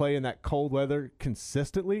go and play in that cold weather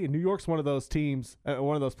consistently. And New York's one of those teams,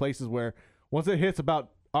 one of those places where once it hits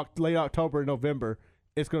about late October and November,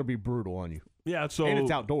 it's going to be brutal on you. Yeah, so and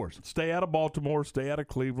it's outdoors. Stay out of Baltimore. Stay out of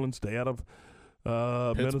Cleveland. Stay out of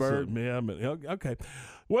Pittsburgh. Minnesota. Yeah, okay.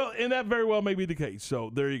 Well, and that very well may be the case. So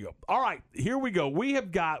there you go. All right, here we go. We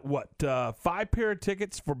have got 5 pair of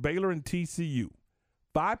tickets for Baylor and TCU.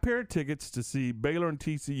 5 pair of tickets to see Baylor and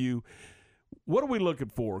TCU. What are we looking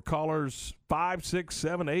for? Callers 5, 6,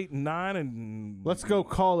 7, 8, and 9, and let's go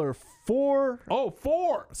caller 4. Oh,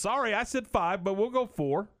 4. Sorry, I said 5, but we'll go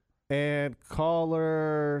 4. And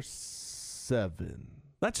caller 7.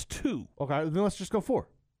 That's 2. Okay, then let's just go 4.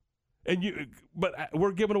 And but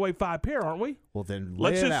we're giving away 5 pair, aren't we? Well, then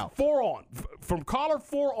let's lay it just out. 4 on from caller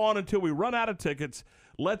 4 on until we run out of tickets.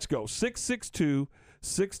 Let's go 662-1660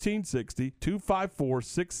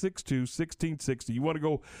 254-662-1660. You want to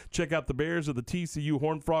go check out the Bears of the TCU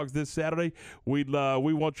Horned Frogs this Saturday? We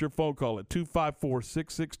want your phone call at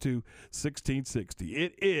 254-662-1660.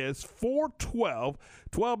 It is 4:12,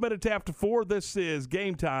 12 minutes after 4. This is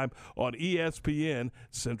Game Time on ESPN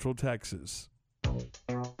Central Texas.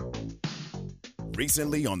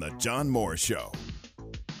 Recently on the John Moore Show.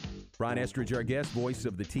 Brian Estridge, our guest, voice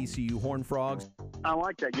of the TCU Horned Frogs. I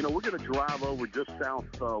like that. You know, we're going to drive over just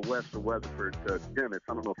southwest of Weatherford to Dennis.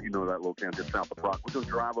 I don't know if you know that little town just south of Brock. We're going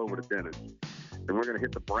to drive over to Dennis, and we're going to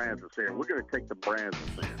hit the Brazos there. We're going to take the Brazos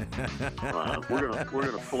in. We're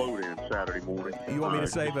going to float in Saturday morning. You want me to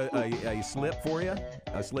save a slip for you?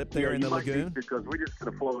 A slip there in the lagoon? Because we're just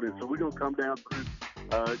going to float in. So we're going to come down through.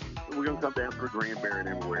 We're going to come down through Granbury and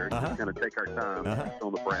everywhere. Just going to take our time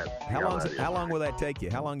on the Brazos. How long will that take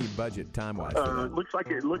you? How long you budget time-wise? Looks like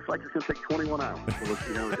it's going to take 21 hours. So we'll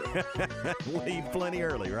see how it goes. Leave plenty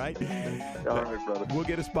early, right? All right, brother. We'll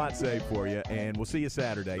get a spot saved for you, and we'll see you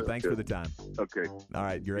Saturday. Thanks for the time. Okay. All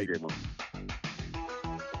right, great.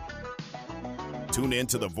 Tune in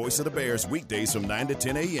to the Voice of the Bears weekdays from 9 to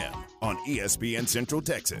 10 a.m. on ESPN Central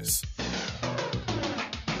Texas.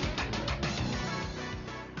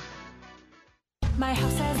 My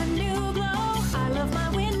house has a new glow. I love my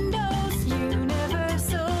windows.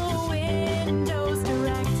 Universal Windows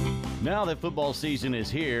Direct. Now that football season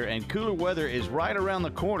is here and cooler weather is right around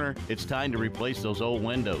the corner, it's time to replace those old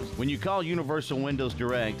windows. When you call Universal Windows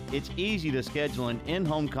Direct, it's easy to schedule an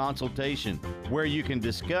in-home consultation where you can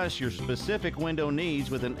discuss your specific window needs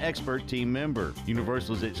with an expert team member.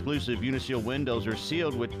 Universal's exclusive Unishield windows are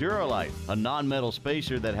sealed with Duralite, a non-metal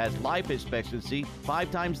spacer that has life expectancy 5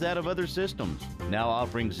 times that of other systems. Now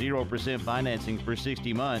offering 0% financing for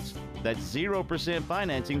 60 months. That's 0%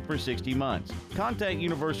 financing for 60 months. Contact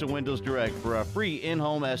Universal Windows Direct for a free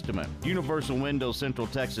in-home estimate.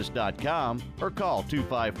 UniversalWindowsCentralTexas.com or call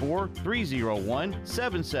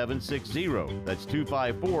 254-301-7760. That's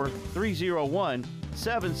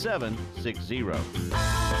 254-301-7760.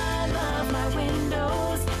 I love my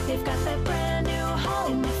windows. They've got that brand new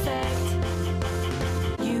home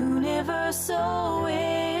effect. Universal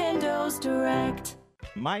Windows Direct.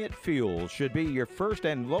 Myatt Fuels should be your first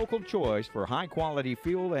and local choice for high-quality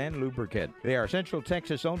fuel and lubricant. They are Central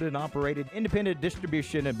Texas owned and operated independent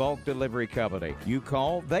distribution and bulk delivery company. You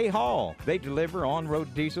call, they haul. They deliver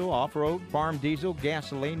on-road diesel, off-road, farm diesel,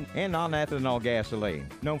 gasoline, and non-ethanol gasoline.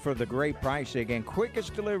 Known for the great pricing and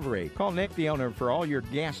quickest delivery. Call Nick, the owner, for all your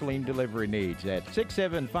gasoline delivery needs at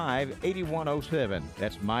 675-8107.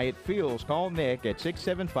 That's Myatt Fuels. Call Nick at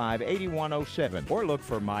 675-8107 or look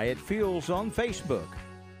for Myatt Fuels on Facebook.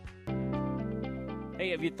 Hey,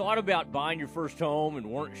 have you thought about buying your first home and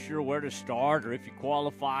weren't sure where to start or if you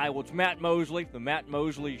qualify? Well, it's Matt Mosley, the Matt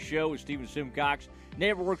Mosley Show with Stephen Simcox.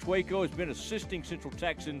 NeighborWorks Waco has been assisting Central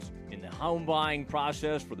Texans in the home buying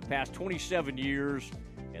process for the past 27 years,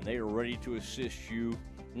 and they are ready to assist you.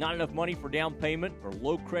 Not enough money for down payment or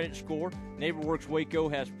low credit score? NeighborWorks Waco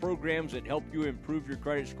has programs that help you improve your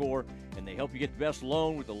credit score, and they help you get the best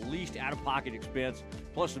loan with the least out-of-pocket expense.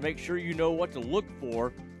 Plus, to make sure you know what to look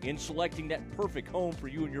for in selecting that perfect home for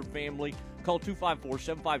you and your family, call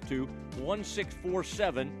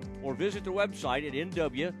 254-752-1647 or visit their website at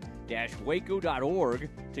nw-waco.org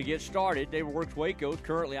to get started. NeighborWorks Waco is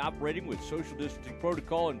currently operating with social distancing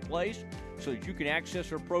protocol in place so that you can access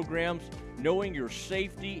their programs knowing your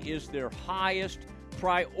safety is their highest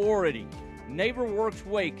priority. NeighborWorks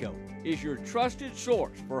Waco is your trusted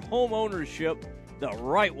source for home ownership the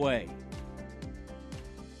right way.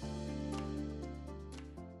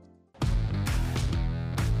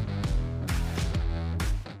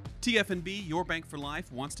 TFNB, your bank for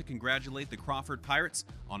life, wants to congratulate the Crawford Pirates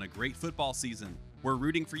on a great football season. We're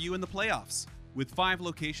rooting for you in the playoffs. With 5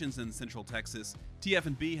 locations in Central Texas,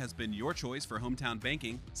 TFNB has been your choice for hometown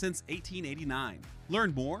banking since 1889.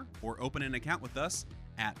 Learn more or open an account with us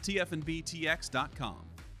at tfnbtx.com.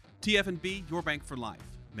 TFNB, your bank for life.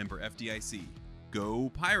 Member FDIC.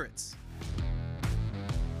 Go Pirates!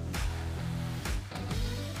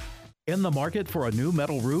 In the market for a new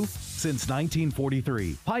metal roof? Since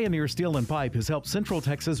 1943, Pioneer Steel and Pipe has helped Central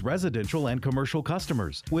Texas residential and commercial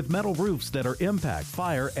customers with metal roofs that are impact,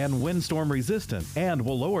 fire, and windstorm resistant and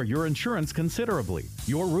will lower your insurance considerably.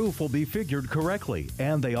 Your roof will be figured correctly,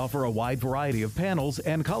 and they offer a wide variety of panels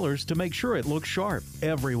and colors to make sure it looks sharp.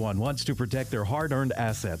 Everyone wants to protect their hard-earned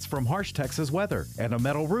assets from harsh Texas weather, and a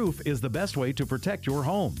metal roof is the best way to protect your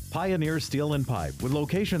home. Pioneer Steel and Pipe, with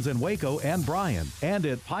locations in Waco and Bryan, and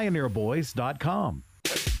at pioneerboys.com.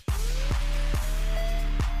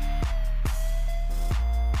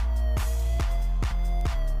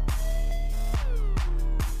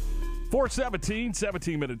 4:17,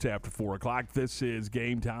 17 minutes after 4 o'clock. This is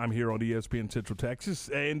Game Time here on ESPN Central Texas.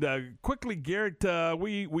 And quickly, Garrett,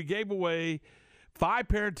 we gave away 5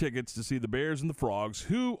 pair of tickets to see the Bears and the Frogs.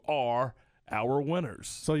 Who are our winners?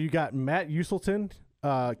 So you got Matt Uselton,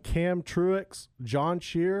 Cam Truex, John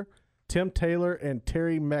Shear, Tim Taylor, and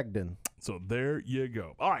Terry Megden. So there you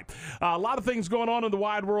go. All right. A lot of things going on in the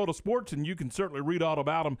wide world of sports, and you can certainly read all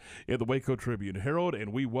about them in the Waco Tribune-Herald.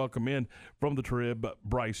 And we welcome in from the Trib,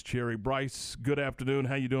 Bryce Cherry. Bryce, good afternoon.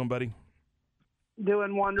 How you doing, buddy?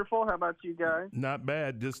 Doing wonderful. How about you guys? Not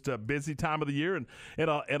bad. Just a busy time of the year and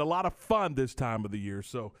a lot of fun this time of the year.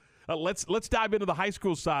 So let's dive into the high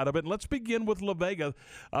school side of it. And let's begin with La Vega.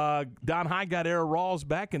 Don High got Era Rawls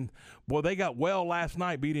back, and, boy, they got well last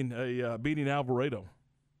night beating Alvarado.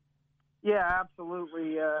 Yeah,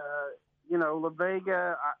 absolutely. La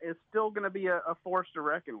Vega is still going to be a force to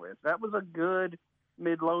reckon with. That was a good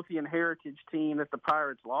Midlothian Heritage team that the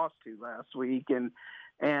Pirates lost to last week. And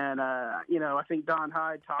I think Don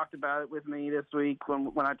Hyde talked about it with me this week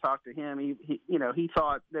when I talked to him. He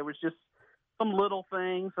thought there was just some little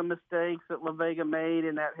things, some mistakes that La Vega made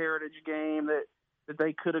in that Heritage game that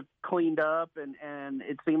they could have cleaned up, and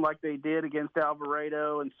it seemed like they did against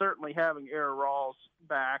Alvarado. And certainly having Era Rawls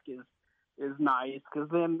back is nice, because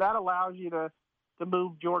then that allows you to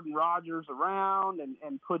move Jordan Rogers around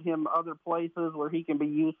and put him other places where he can be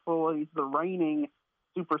useful. He's the reigning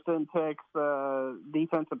Super Syntex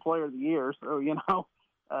Defensive Player of the Year, so,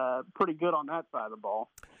 pretty good on that side of the ball.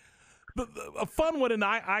 A fun one, and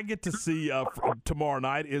I get to see tomorrow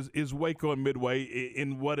night is Waco and Midway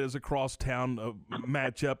in what is a crosstown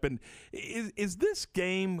matchup. And is this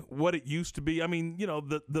game what it used to be? I mean,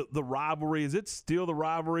 the rivalry, is it still the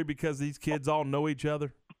rivalry because these kids all know each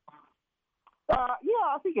other? Yeah,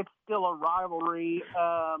 I think it's still a rivalry.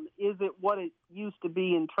 Is it what it used to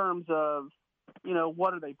be in terms of,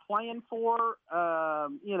 what are they playing for?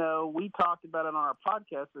 We talked about it on our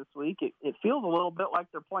podcast this week. It feels a little bit like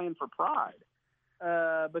they're playing for pride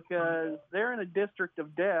because they're in a district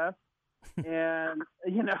of death. And,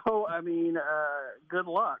 good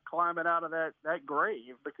luck climbing out of that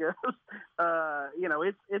grave because,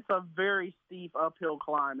 it's a very steep uphill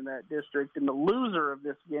climb in that district. And the loser of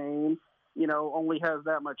this game, only has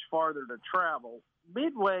that much farther to travel.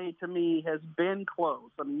 Midway, to me, has been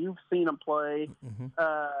close. I mean, you've seen them play. Mm-hmm.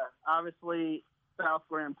 Obviously, South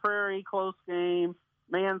Grand Prairie, close game.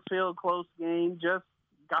 Mansfield, close game. Just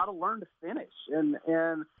got to learn to finish. And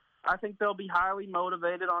I think they'll be highly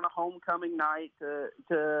motivated on a homecoming night to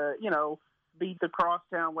beat the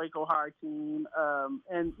crosstown Waco High team.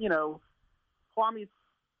 Kwame's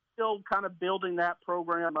still kind of building that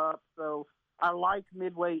program up. So I like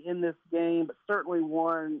Midway in this game, but certainly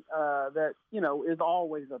one that, is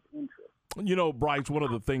always of interest. Bryce, one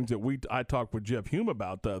of the things that I talked with Jeff Hume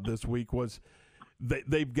about this week was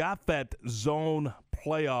they've got that zone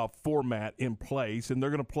playoff format in place, and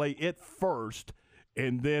they're going to play it first.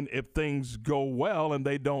 And then if things go well and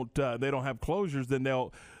they don't have closures, then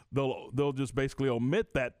they'll just basically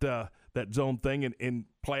omit that zone thing and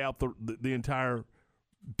play out the entire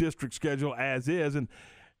district schedule as is. And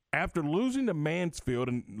after losing to Mansfield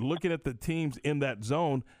and looking at the teams in that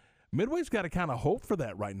zone, Midway's got to kind of hope for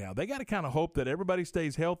that right now. They got to kind of hope that everybody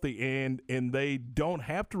stays healthy and they don't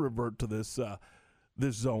have to revert to this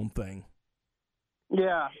zone thing.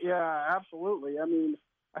 Yeah, absolutely. I mean,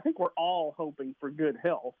 I think we're all hoping for good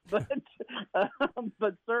health, but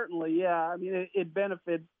certainly, yeah. I mean, it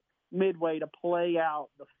benefits Midway to play out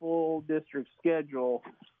the full district schedule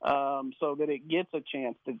so that it gets a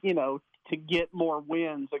chance to get more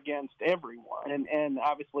wins against everyone. And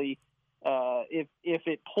obviously, if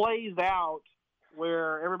it plays out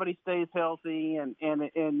where everybody stays healthy and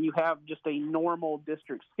you have just a normal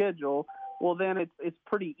district schedule, well, then it's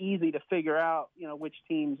pretty easy to figure out, which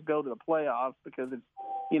teams go to the playoffs because it's,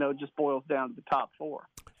 it just boils down to the top 4.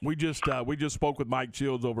 We just spoke with Mike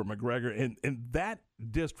Shields over at McGregor, and that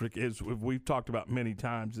district is, we've talked about many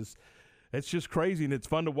times, it's just crazy and it's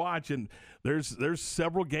fun to watch. And there's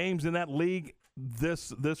several games in that league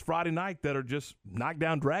this Friday night that are just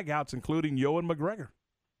knockdown dragouts, including Yo and McGregor.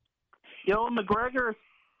 Yo and McGregor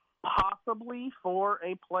possibly for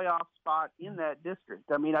a playoff spot in that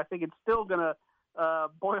district. I mean, I think it's still going to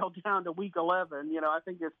boil down to Week 11. I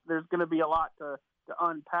think there's going to be a lot to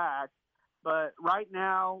unpack. But right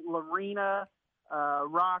now, Lorena,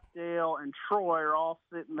 Rockdale, and Troy are all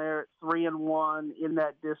sitting there at 3-1 in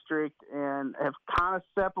that district and have kind of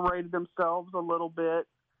separated themselves a little bit.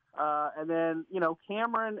 And then,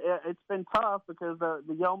 Cameron, it's been tough because the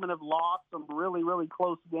Yeomen have lost some really, really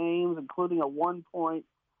close games, including a 1-point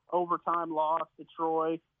overtime loss to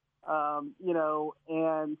Troy.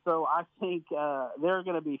 And so I think they're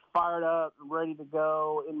going to be fired up and ready to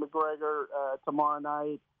go in McGregor tomorrow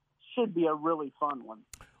night. Should be a really fun one.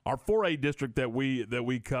 Our 4A district that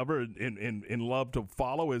we cover and love to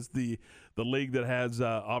follow is the league that has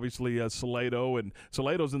obviously Salado, and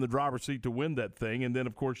Salado's in the driver's seat to win that thing. And then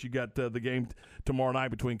of course you got the game tomorrow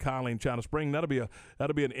night between Conley and China Spring. That'll be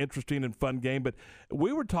an interesting and fun game. But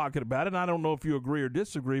we were talking about it, and I don't know if you agree or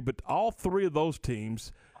disagree, but all three of those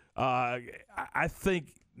teams, I think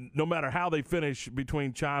no matter how they finish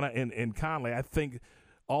between China and Conley, I think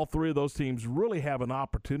all three of those teams really have an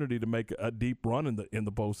opportunity to make a deep run in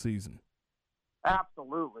the postseason.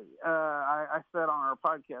 Absolutely. I said on our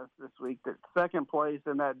podcast this week that second place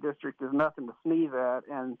in that district is nothing to sneeze at,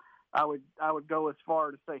 and I would go as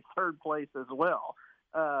far to say third place as well.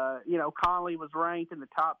 Conley was ranked in the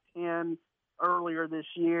top 10 earlier this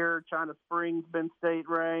year. China Spring's been state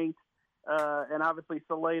ranked, and obviously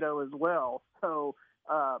Salado as well. So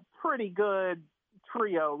pretty good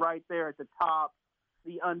trio right there at the top.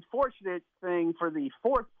 The unfortunate thing for the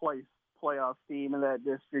fourth place playoff team in that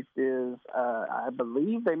district is I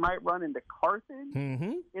believe they might run into Carthage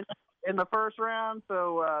in the first round.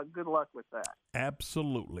 So good luck with that.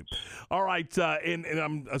 Absolutely. All right, and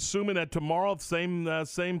I'm assuming that tomorrow, same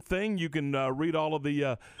thing. You can read all of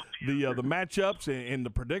the matchups and the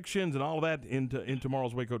predictions and all of that in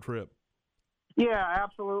tomorrow's Waco trip. Yeah,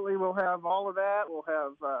 absolutely. We'll have all of that. We'll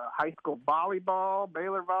have high school volleyball,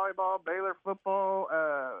 Baylor football.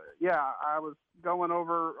 I was going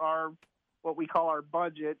over what we call our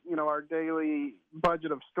budget, our daily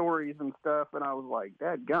budget of stories and stuff, and I was like,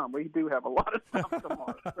 dadgum, we do have a lot of stuff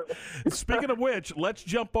tomorrow. Speaking of which, let's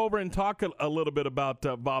jump over and talk a little bit about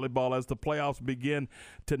volleyball as the playoffs begin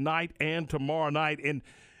tonight and tomorrow night. And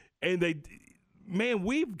they – man,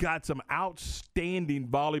 we've got some outstanding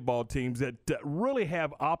volleyball teams that really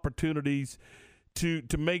have opportunities to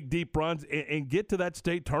make deep runs and get to that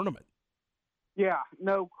state tournament. Yeah,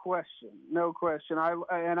 no question.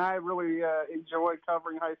 I really enjoy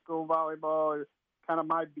covering high school volleyball. It's kind of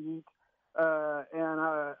my beat.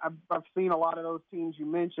 I've seen a lot of those teams you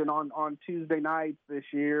mentioned on Tuesday nights this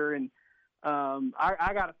year, and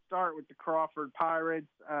I got to start with the Crawford Pirates.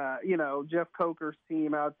 Jeff Coker's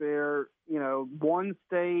team out there, won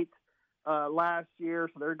state last year,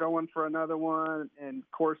 so they're going for another one. And,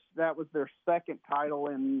 of course, that was their second title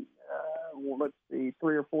in, 3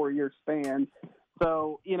 or 4 year span.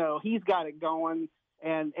 So, he's got it going,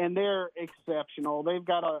 and they're exceptional. They've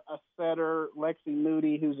got a setter, Lexi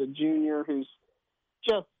Moody, who's a junior, who's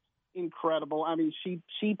just incredible. I mean,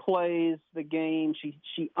 she plays the game.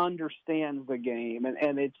 She understands the game,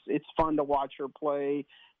 and it's fun to watch her play.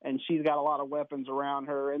 And she's got a lot of weapons around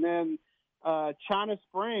her. And then China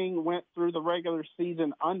Spring went through the regular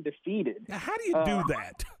season undefeated. Now, how do you do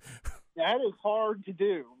that? That is hard to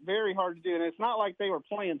do, very hard to do. And it's not like they were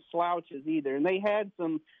playing slouches either. And they had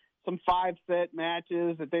some 5-set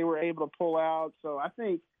matches that they were able to pull out. So I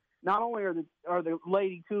think not only are the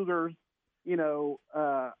Lady Cougars,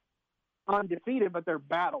 undefeated, but they're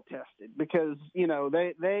battle tested because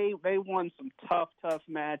they won some tough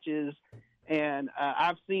matches, and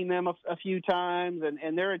I've seen them a few times,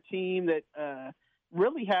 and they're a team that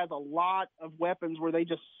really has a lot of weapons where they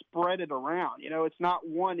just spread it around. It's not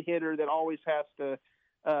one hitter that always has to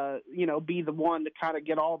be the one to kind of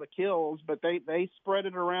get all the kills, but they spread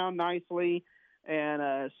it around nicely.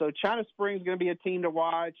 And so China Spring's going to be a team to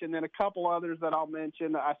watch, and then a couple others that I'll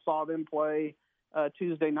mention. I saw them play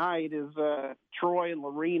Tuesday night is Troy and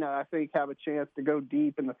Lorena, I think, have a chance to go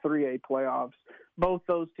deep in the 3A playoffs. Both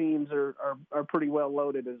those teams are pretty well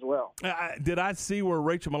loaded as well. Did I see where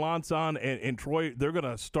Rachel Melanson and Troy, they're going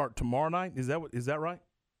to start tomorrow night? Is that right?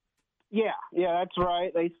 Yeah, that's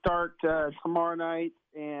right. They start tomorrow night,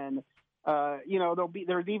 and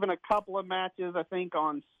there's even a couple of matches, I think,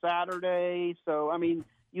 on Saturday. So, I mean,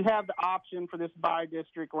 you have the option for this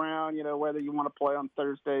bi-district round, whether you want to play on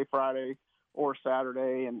Thursday, Friday, or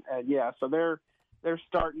Saturday, and so they're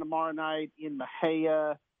starting tomorrow night in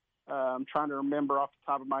Mexia. I'm trying to remember off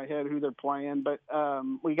the top of my head who they're playing, but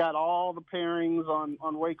we got all the pairings on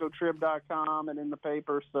wacotrib.com and in the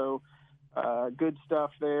paper, so good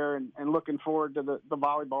stuff there, and looking forward to the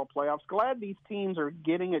volleyball playoffs. Glad these teams are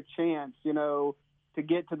getting a chance, to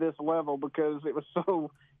get to this level, because it was so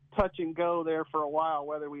touch and go there for a while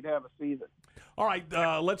whether we'd have a season. All right,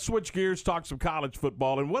 let's switch gears, talk some college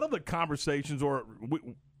football. And one of the conversations,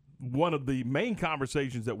 one of the main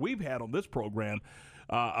conversations that we've had on this program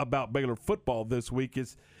about Baylor football this week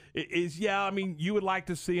is you would like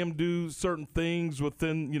to see them do certain things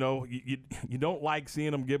within, you don't like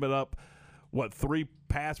seeing them give it up, 3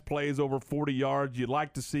 pass plays over 40 yards. You'd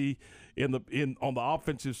like to see on the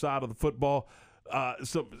offensive side of the football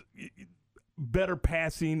some better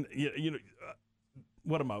passing.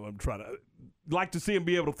 What am I trying to like to see him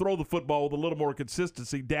be able to throw the football with a little more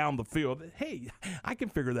consistency down the field. Hey, I can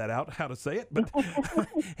figure that out, how to say it, but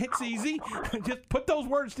it's easy. Just put those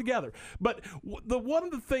words together. But one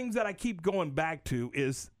of the things that I keep going back to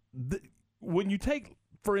is when you take,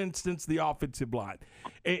 for instance, the offensive line,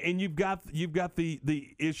 and you've got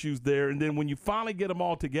the issues there, and then when you finally get them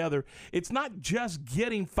all together, it's not just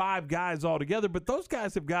getting 5 guys all together, but those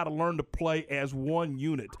guys have got to learn to play as one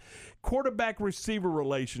unit. Quarterback-receiver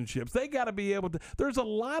relationships, they got to be able to – there's a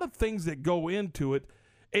lot of things that go into it,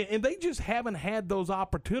 and they just haven't had those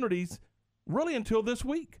opportunities really until this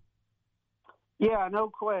week. Yeah, no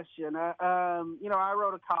question. I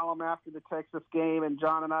wrote a column after the Texas game, and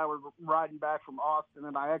John and I were riding back from Austin,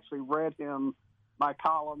 and I actually read him my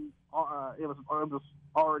column. It was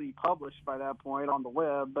already published by that point on the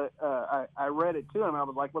web, but I read it to him. I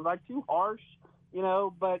was like, was I too harsh?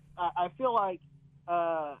 But I feel like,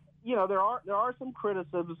 there are some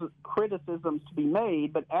criticisms to be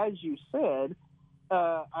made, but as you said,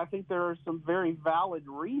 I think there are some very valid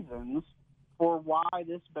reasons for why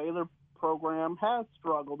this Baylor program has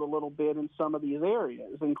struggled a little bit in some of these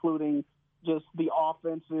areas, including just the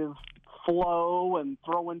offensive flow and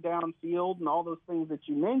throwing downfield and all those things that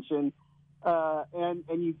you mentioned. And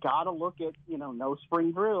you got to look at, no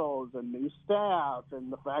spring drills and new staff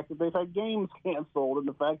and the fact that they've had games canceled and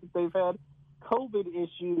the fact that they've had COVID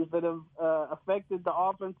issues that have affected the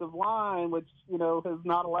offensive line, which, has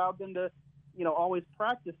not allowed them to, always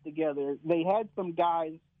practice together. They had some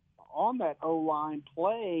guys on that O-line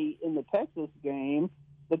play in the Texas game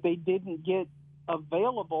that they didn't get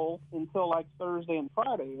available until like Thursday and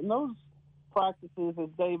Friday. And those practices, as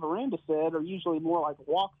Dave Aranda said, are usually more like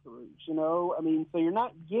walkthroughs, so you're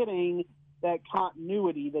not getting that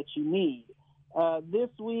continuity that you need. This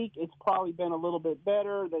week, it's probably been a little bit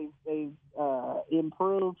better. They've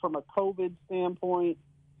improved from a COVID standpoint.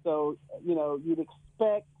 So, you'd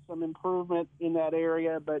expect some improvement in that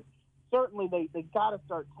area, but certainly they got to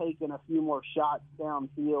start taking a few more shots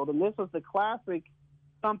downfield. And this was the classic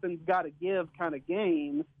something's got to give kind of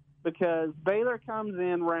game, because Baylor comes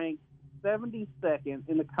in ranked 72nd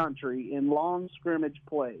in the country in long scrimmage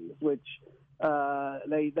plays, which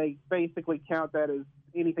they basically count that as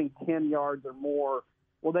anything 10 yards or more.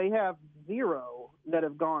 Well, they have 0 that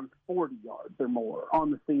have gone 40 yards or more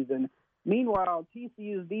on the season. Meanwhile,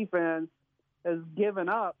 TCU's defense has given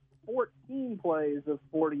up 14 plays of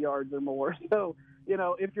 40 yards or more. So,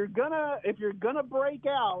 if you're gonna break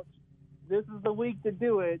out, this is the week to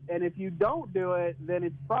do it. And if you don't do it, then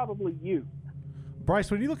it's probably you.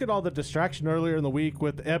 Bryce, when you look at all the distraction earlier in the week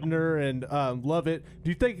with Ebner and Lovett,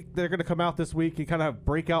 do you think they're going to come out this week and kind of have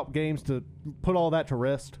breakout games to put all that to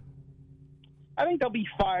rest? I think they'll be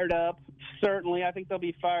fired up. Certainly, I think they'll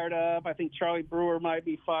be fired up. I think Charlie Brewer might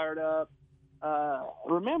be fired up.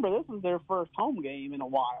 Remember, this is their first home game in a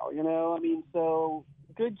while, so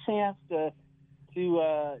good chance to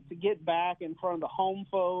get back in front of the home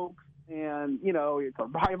folks. And, it's a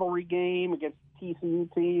rivalry game against a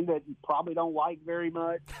TCU team that you probably don't like very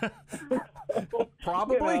much.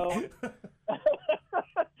 Probably.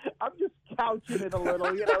 I'm just couching it a little,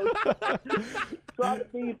 trying to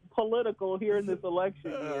be political here in this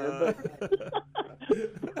election year.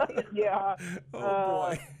 But yeah. Oh,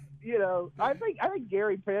 boy. I think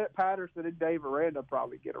Gary Patterson and Dave Aranda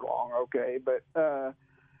probably get along okay,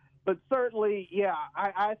 but certainly, yeah,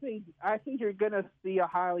 I think you're going to see a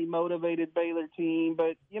highly motivated Baylor team,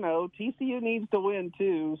 but TCU needs to win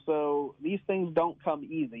too, so these things don't come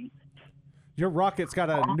easy. Your Rockets got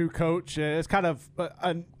a new coach. It's kind of,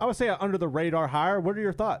 I would say, an under the radar hire. What are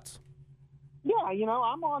your thoughts? Yeah,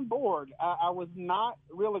 I'm on board. I was not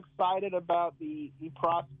real excited about the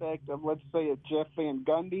prospect of, let's say, a Jeff Van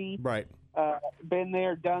Gundy. Right. Been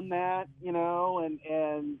there, done that,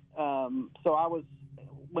 and so I was,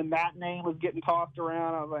 when that name was getting tossed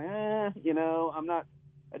around, I was like,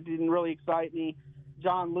 it didn't really excite me.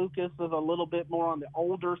 John Lucas is a little bit more on the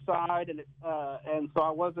older side, and so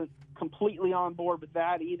I wasn't completely on board with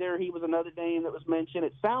that either. He was another name that was mentioned.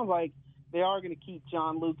 It sounds like they are going to keep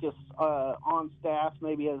John Lucas on staff,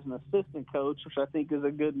 maybe as an assistant coach, which I think is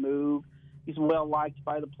a good move. He's well liked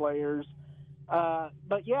by the players.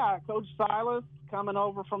 But yeah, Coach Silas coming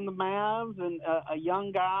over from the Mavs, and a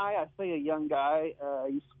young guy. I say a young guy.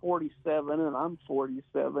 He's 47, and I'm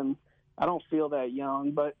 47. I don't feel that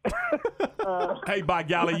young, but hey, by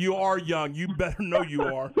golly, you are young. You better know you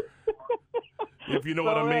are. If you know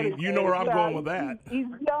what I mean. Anyway, you know where I'm going with that. He's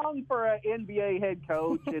young for an NBA head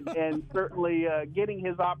coach, and certainly getting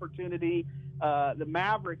his opportunity. The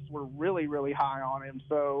Mavericks were really, really high on him.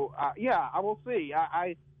 So, yeah, I will see.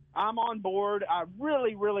 I'm on board. I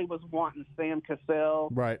really, really was wanting Sam Cassell.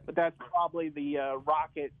 Right. But that's probably the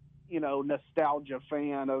Rocket, nostalgia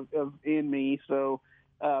fan in me. So,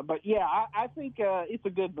 but yeah, I think it's a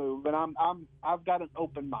good move, and I've got an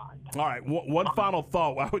open mind. All right, one final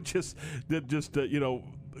thought. I would just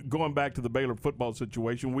going back to the Baylor football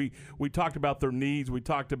situation. We talked about their needs. We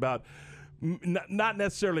talked about not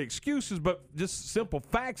necessarily excuses, but just simple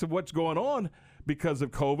facts of what's going on because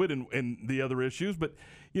of COVID and the other issues. But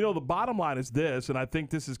the bottom line is this, and I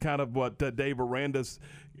think this is kind of what Dave Aranda's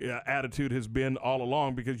attitude has been all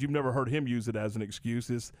along, because you've never heard him use it as an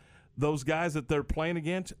excuse, is those guys that they're playing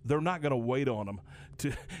against, they're not going to wait on them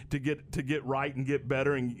to get right and get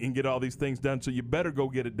better and get all these things done. So you better go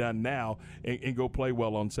get it done now and go play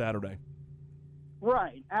well on Saturday.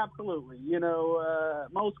 Right, absolutely.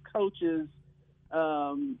 Most coaches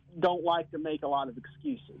don't like to make a lot of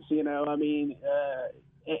excuses.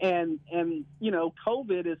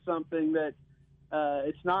 COVID is something that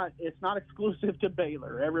it's not exclusive to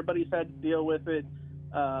Baylor. Everybody's had to deal with it.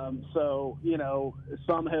 So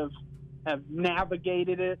some have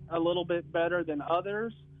navigated it a little bit better than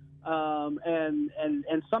others, and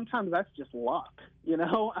sometimes that's just luck. You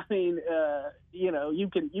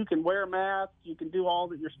can wear masks, you can do all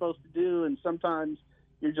that you're supposed to do, and sometimes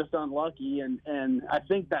you're just unlucky. And I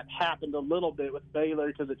think that happened a little bit with Baylor,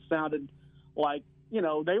 because it sounded like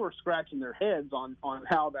they were scratching their heads on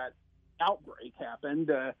how that outbreak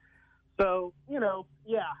happened. So,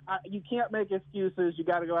 you can't make excuses. You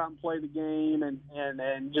got to go out and play the game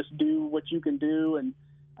and just do what you can do. And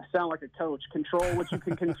I sound like a coach. Control what you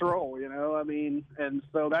can control, and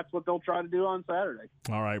so that's what they'll try to do on Saturday.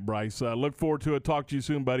 All right, Bryce. Look forward to it. Talk to you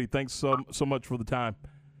soon, buddy. Thanks so much for the time.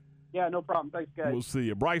 Yeah, no problem. Thanks, guys. We'll see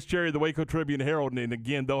you. Bryce Cherry, the Waco Tribune-Herald, and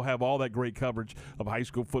again, they'll have all that great coverage of high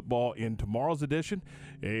school football in tomorrow's edition,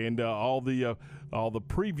 and all the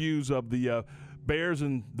previews of the Bears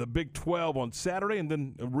and the Big 12 on Saturday, and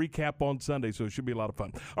then a recap on Sunday, so it should be a lot of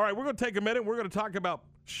fun. All right, we're going to take a minute. We're going to talk about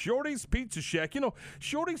Shorty's Pizza Shack.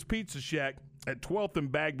 Shorty's Pizza Shack at 12th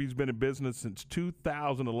and Bagby has been in business since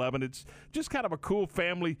 2011. It's just kind of a cool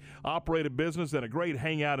family-operated business and a great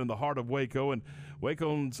hangout in the heart of Waco. And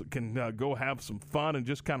Wacoans can go have some fun and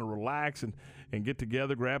just kind of relax and get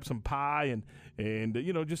together, grab some pie, and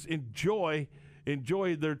just enjoy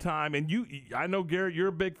their time. And I know, Garrett, you're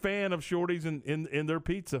a big fan of Shorty's in their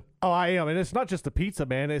pizza. Oh, I am. And it's not just the pizza,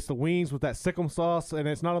 man. It's the wings with that Sikkim sauce, and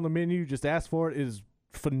it's not on the menu. Just ask for it. It is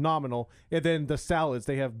phenomenal. And then the salads.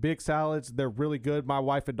 They have big salads. They're really good. My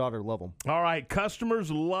wife and daughter love them. All right.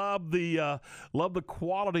 Customers love the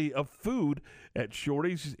quality of food at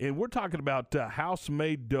Shorty's. And we're talking about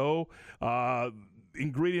house-made dough,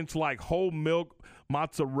 ingredients like whole milk,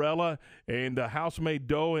 mozzarella, and house-made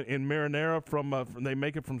dough and marinara from they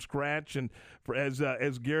make it from scratch, and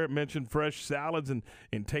as Garrett mentioned, fresh salads and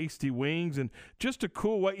tasty wings, and just a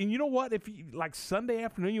cool way. And you know what? If you like Sunday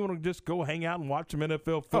afternoon, you want to just go hang out and watch some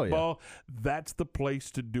NFL football, that's the place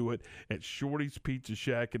to do it at Shorty's Pizza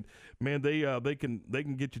Shack. And man, they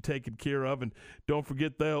can get you taken care of. And don't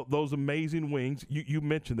forget those amazing wings. You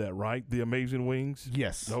mentioned that, right? The amazing wings.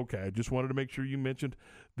 Yes. Okay. I just wanted to make sure you mentioned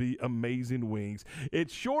the amazing wings.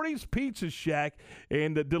 It's Shorty's Pizza Shack,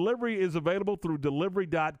 and the delivery is available through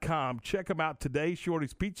delivery.com. Check them out today.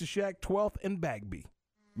 Shorty's Pizza Shack, 12th and Bagby.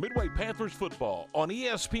 Midway Panthers football on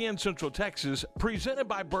ESPN Central Texas, presented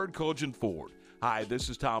by Bird Cogen Ford. Hi, this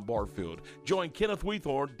is Tom Barfield. Join Kenneth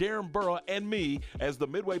Weathorn, Darren Burrow, and me as the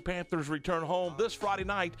Midway Panthers return home this Friday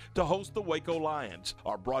night to host the Waco Lions.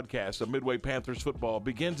 Our broadcast of Midway Panthers football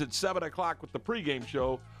begins at 7 o'clock with the pregame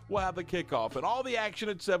show. We'll have the kickoff and all the action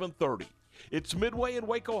at 7:30. It's Midway and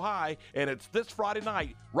Waco High, and it's this Friday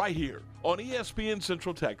night right here on ESPN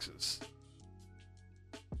Central Texas.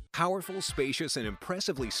 Powerful, spacious, and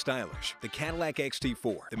impressively stylish, the Cadillac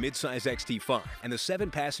XT4, the midsize XT5, and the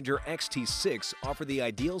 7-passenger XT6 offer the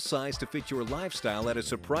ideal size to fit your lifestyle at a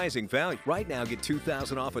surprising value. Right now, get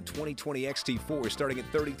 $2,000 off a 2020 XT4 starting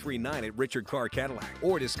at $33,900 at Richard Carr Cadillac.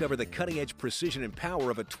 Or discover the cutting-edge precision and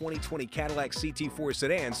power of a 2020 Cadillac CT4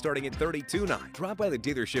 sedan starting at $32,900. Drop by the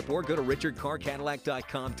dealership or go to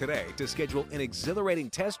richardcarcadillac.com today to schedule an exhilarating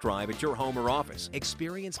test drive at your home or office.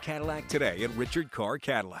 Experience Cadillac today at Richard Carr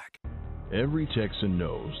Cadillac. Every Texan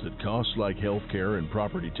knows that costs like healthcare and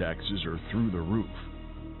property taxes are through the roof.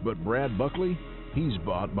 But Brad Buckley, he's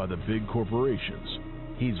bought by the big corporations.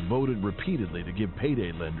 He's voted repeatedly to give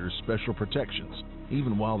payday lenders special protections,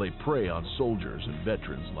 even while they prey on soldiers and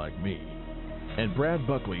veterans like me. And Brad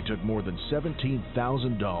Buckley took more than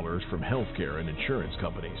 $17,000 from healthcare and insurance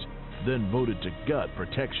companies, then voted to gut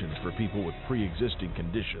protections for people with pre-existing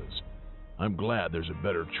conditions. I'm glad there's a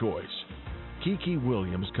better choice. Kiki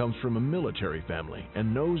Williams comes from a military family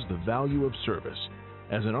and knows the value of service.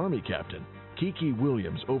 As an Army captain, Kiki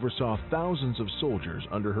Williams oversaw thousands of soldiers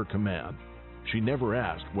under her command. She never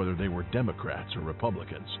asked whether they were Democrats or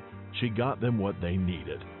Republicans. She got them what they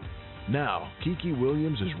needed. Now, Kiki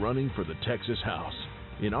Williams is running for the Texas House.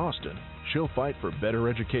 In Austin, she'll fight for better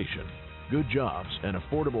education, good jobs, and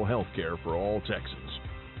affordable health care for all Texans.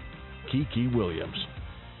 Kiki Williams.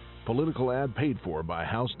 Political ad paid for by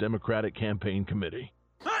House Democratic Campaign Committee.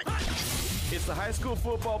 It's the high school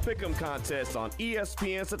football pick'em contest on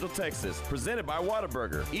ESPN Central Texas, presented by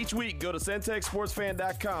Whataburger. Each week, go to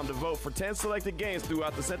CentexSportsFan.com to vote for 10 selected games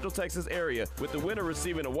throughout the Central Texas area, with the winner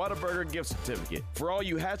receiving a Whataburger gift certificate. For all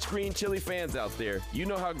you Hatch Green Chili fans out there, you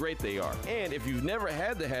know how great they are. And if you've never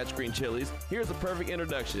had the Hatch Green Chilies, here's a perfect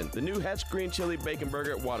introduction: the new Hatch Green Chili Bacon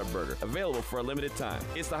Burger at Whataburger, available for a limited time.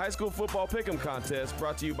 It's the high school football pick'em contest,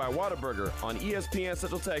 brought to you by Whataburger on ESPN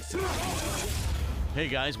Central Texas. Hey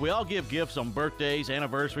guys, we all give gifts on birthdays,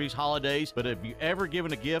 anniversaries, holidays, but have you ever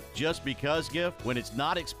given a gift just because gift? When it's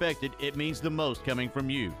not expected, it means the most coming from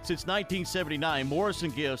you. Since 1979, Morrison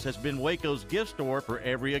Gifts has been Waco's gift store for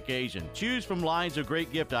every occasion. Choose from lines of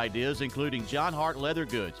great gift ideas, including John Hart leather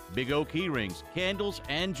goods, Big O key rings, candles,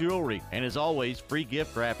 and jewelry. And as always, free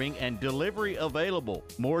gift wrapping and delivery available.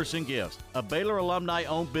 Morrison Gifts, a Baylor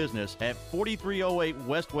alumni-owned business at 4308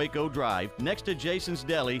 West Waco Drive, next to Jason's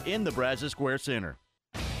Deli in the Brazos Square Center.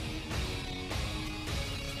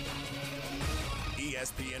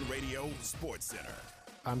 ESPN Radio Sports Center.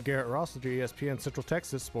 I'm Garrett Ross with your ESPN Central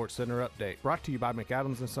Texas Sports Center update, brought to you by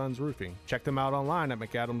McAdams & Sons Roofing. Check them out online at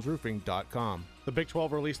McAdamsRoofing.com. The Big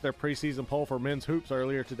 12 released their preseason poll for men's hoops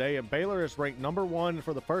earlier today, and Baylor is ranked number 1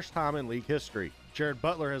 for the first time in league history. Jared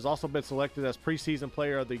Butler has also been selected as preseason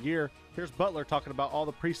player of the year. Here's Butler talking about all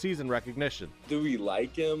the preseason recognition. Do we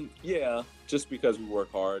like him? Yeah, just because we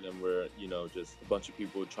work hard and we're, just a bunch of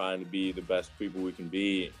people trying to be the best people we can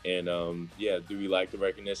be. And do we like the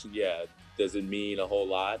recognition? Yeah. Does it mean a whole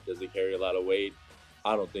lot? Does it carry a lot of weight?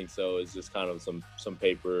 I don't think so. It's just kind of some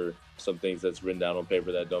paper, some things that's written down on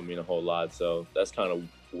paper that don't mean a whole lot. So that's kind of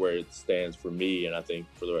where it stands for me, and I think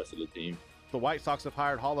for the rest of the team. The White Sox have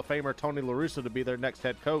hired Hall of Famer Tony La Russa to be their next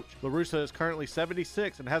head coach. La Russa is currently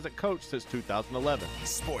 76 and hasn't coached since 2011.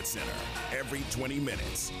 Sports Center, every 20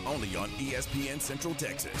 minutes, only on ESPN Central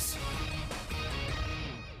Texas.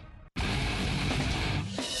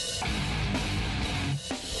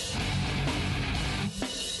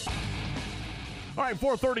 All right,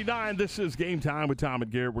 4:39. This is Game Time with Tom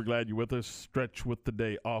and Garrett. We're glad you're with us. Stretch with the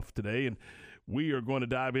day off today, and we are going to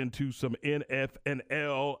dive into some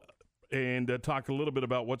NFNL and talk a little bit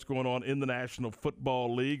about what's going on in the National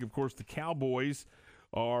Football League. Of course, the Cowboys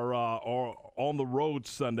are on the road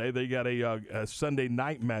Sunday. They got a Sunday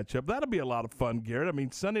night matchup. That'll be a lot of fun, Garrett. I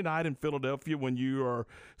mean, Sunday night in Philadelphia when you are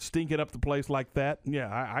stinking up the place like that,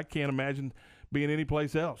 I can't imagine being any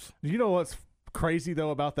place else. You know what's crazy,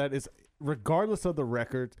 though, about that is regardless of the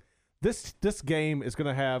record, this game is going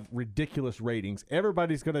to have ridiculous ratings.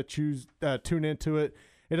 Everybody's going to tune into it.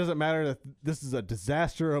 It doesn't matter that this is a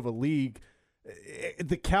disaster of a league.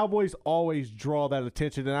 The Cowboys always draw that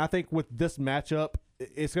attention, and I think with this matchup,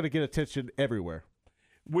 it's going to get attention everywhere.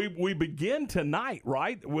 We begin tonight,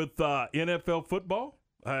 right, with NFL football.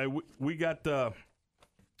 We got a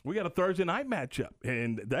Thursday night matchup,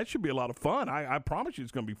 and that should be a lot of fun. I promise you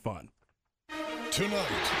it's going to be fun. Tonight,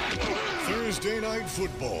 Thursday Night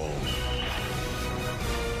Football.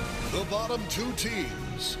 The bottom two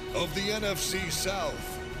teams of the NFC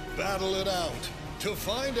South battle it out to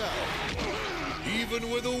find out, even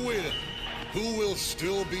with a win, who will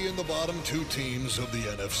still be in the bottom two teams of the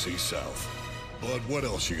NFC South. But what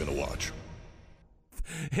else are you going to watch?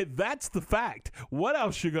 That's the fact. What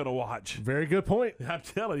else you going to watch? Very good point. I'm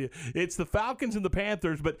telling you, it's the Falcons and the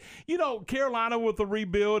Panthers. But, Carolina with the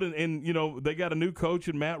rebuild and they got a new coach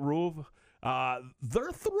in Matt Rule. They're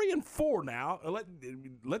 3-4 now.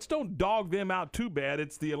 Let's don't dog them out too bad.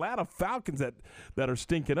 It's the Atlanta Falcons that are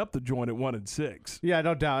stinking up the joint at 1-6. Yeah,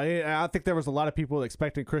 no doubt. I think there was a lot of people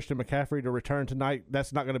expecting Christian McCaffrey to return tonight.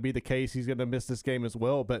 That's not going to be the case. He's going to miss this game as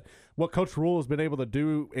well. But what Coach Rule has been able to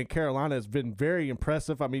do in Carolina has been very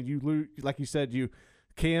impressive. I mean, like you said,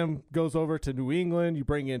 Cam goes over to New England. You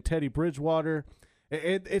bring in Teddy Bridgewater.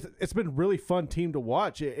 It's been a really fun team to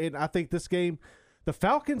watch. And I think this game, the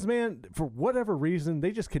Falcons, man, for whatever reason,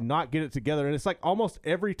 they just cannot get it together. And it's like almost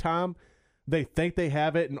every time they think they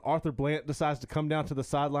have it and Arthur Blank decides to come down to the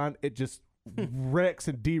sideline, it just wrecks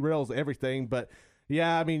and derails everything. But,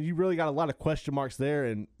 yeah, I mean, you really got a lot of question marks there.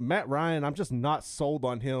 And Matt Ryan, I'm just not sold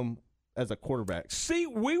on him as a quarterback. See,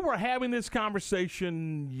 we were having this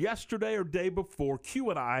conversation yesterday or day before,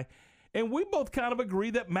 Q and we both kind of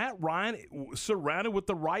agree that Matt Ryan, surrounded with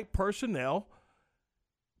the right personnel,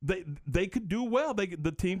 They could do well.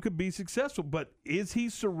 The team could be successful, but is he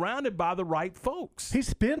surrounded by the right folks?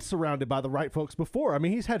 He's been surrounded by the right folks before. I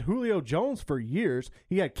mean, he's had Julio Jones for years.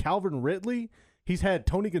 He had Calvin Ridley. He's had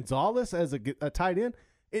Tony Gonzalez as a tight end.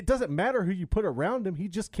 It doesn't matter who you put around him. He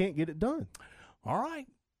just can't get it done. All right.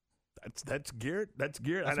 That's Garrett. That's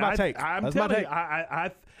Garrett. That's my take. I'm telling you,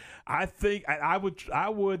 I think I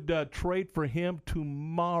would trade for him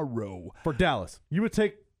tomorrow. For Dallas. You would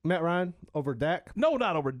take Matt Ryan over Dak? No,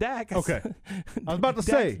 not over Dak. Okay. I was about to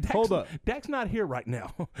say, hold up. Dak's not here right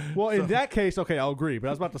now. Well, in that case, okay, I'll agree. But I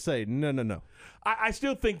was about to say, no. I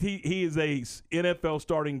still think he is a NFL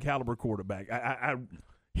starting caliber quarterback. I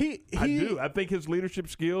do. I think his leadership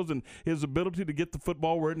skills and his ability to get the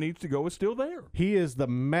football where it needs to go is still there. He is the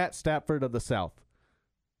Matt Stafford of the South.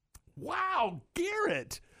 Wow,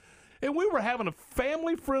 Garrett. And we were having a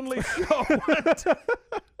family-friendly show.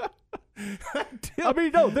 I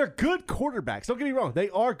mean, no, they're good quarterbacks. Don't get me wrong. They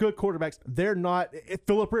are good quarterbacks. They're not –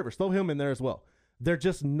 Phillip Rivers, throw him in there as well. They're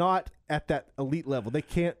just not at that elite level. They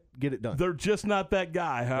can't get it done. They're just not that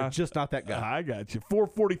guy, huh? They're just not that guy. I got you.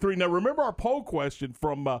 443. Now, remember our poll question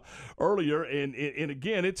from earlier, and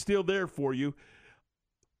again, it's still there for you.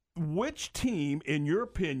 Which team, in your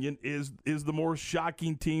opinion, is the more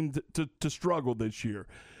shocking team to struggle this year?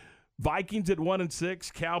 Vikings at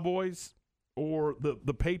 1-6, Cowboys, or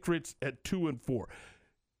the Patriots at 2-4?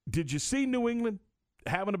 Did you see New England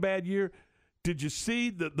having a bad year? Did you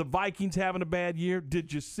see the Vikings having a bad year?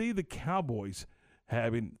 Did you see the Cowboys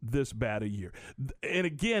having this bad a year? And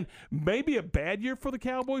again, maybe a bad year for the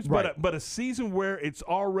Cowboys, right, but a season where it's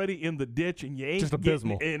already in the ditch and you ain't just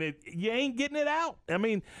abysmal, you ain't getting it out. I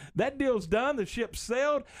mean, that deal's done. The ship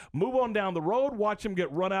sailed. Move on down the road. Watch them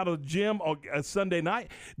get run out of the gym on a Sunday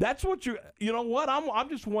night. That's what you know what? I'm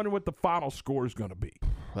just wondering what the final score is going to be.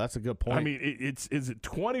 That's a good point. I mean, is it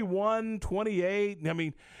 21, 28? I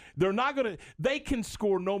mean, they're not going to – they can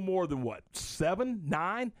score no more than, 7,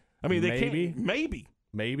 9? I mean, they can't – maybe.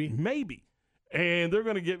 And they're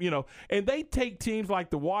going to get, and they take teams like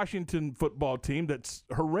the Washington football team that's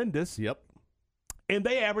horrendous. Yep. And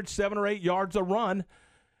they average 7 or 8 yards a run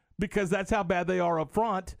because that's how bad they are up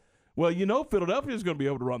front. Well, Philadelphia is going to be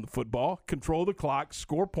able to run the football, control the clock,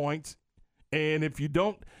 score points. And if you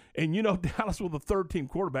don't – and Dallas with a third-team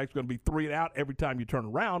quarterback is going to be 3 and out every time you turn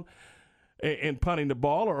around and punting the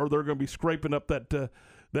ball, or they're going to be scraping up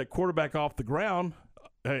that quarterback off the ground.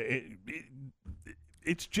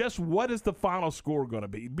 It's just, what is the final score going to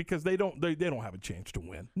be? Because they don't have a chance to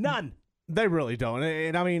win. None. They really don't.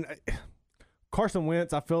 And I mean, Carson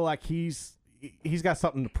Wentz, I feel like he's got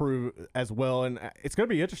something to prove as well. And it's going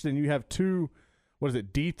to be interesting. You have two,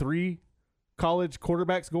 D3 college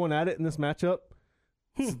quarterbacks going at it in this matchup.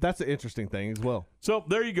 So that's an interesting thing as well. So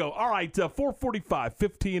there you go. All right, 4:45,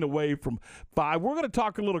 15 away from 5. We're going to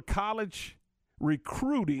talk a little college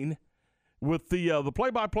recruiting with the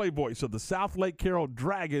play-by-play voice of the South Lake Carroll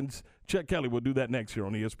Dragons. Chet Kelly will do that next here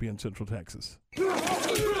on ESPN Central Texas.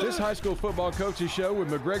 This high school football coaches show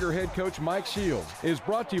with McGregor head coach Mike Shields is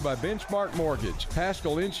brought to you by Benchmark Mortgage,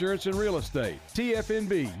 Haskell Insurance and Real Estate,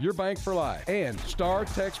 TFNB, your bank for life, and Star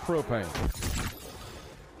Tex Propane.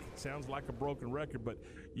 Sounds like a broken record, but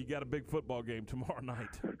you got a big football game tomorrow night.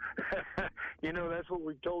 That's what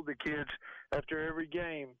we've told the kids after every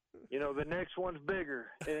game. The next one's bigger,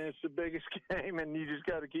 and it's the biggest game, and you just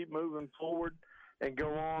got to keep moving forward and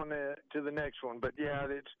go on to the next one. But, yeah,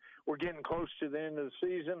 we're getting close to the end of the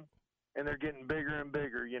season, and they're getting bigger and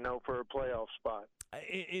bigger, for a playoff spot.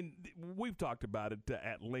 And we've talked about it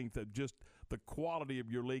at length, of just the quality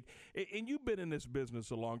of your league. And you've been in this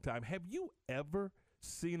business a long time. Have you ever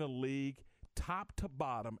seen a league top to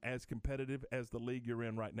bottom as competitive as the league you're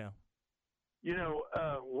in right now? You know,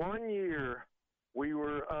 one year we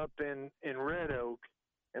were up in Red Oak,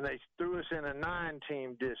 and they threw us in a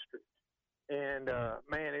 9-team district. And,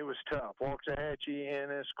 man, it was tough. Waxahachie,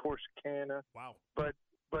 Ennis, Corsicana. Wow. But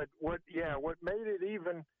what made it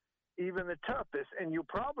even the toughest, and you'll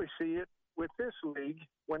probably see it with this league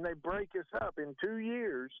when they break us up in 2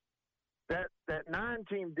 years, that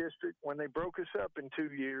 9-team district, when they broke us up in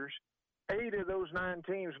 2 years, 8 of those 9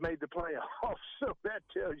 teams made the playoffs. So that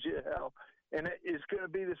tells you how. And it's going to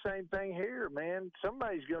be the same thing here, man.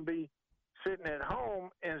 Somebody's going to be sitting at home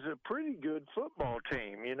as a pretty good football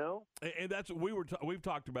team, you know? And that's what we've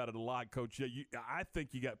talked about it a lot, Coach. I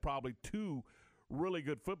think you got probably 2 really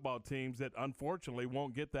good football teams that unfortunately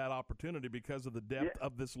won't get that opportunity because of the depth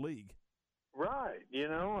of this league. Right. You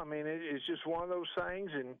know, I mean, it's just one of those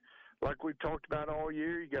things. And like we've talked about all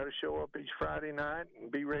year, you got to show up each Friday night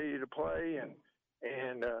and be ready to play and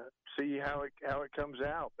see how it comes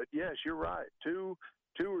out. But yes, you're right. Two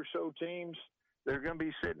or so teams that are going to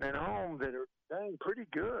be sitting at home that are dang pretty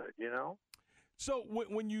good, you know. So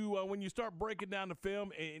when you start breaking down the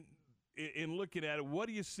film and looking at it, what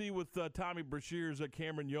do you see with Tommy Brashear's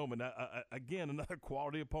Cameron Yeoman? Again, another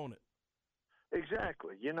quality opponent.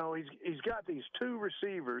 Exactly. You know, he's got these 2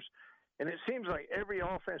 receivers, and it seems like every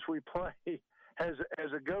offense we play has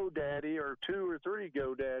a GoDaddy or 2 or 3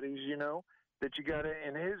 GoDaddies, you know, that you got to,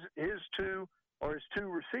 and his 2 are his 2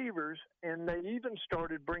 receivers, and they even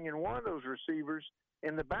started bringing one of those receivers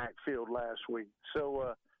in the backfield last week.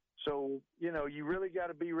 So you know, you really got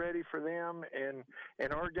to be ready for them, and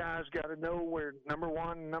our guys got to know where number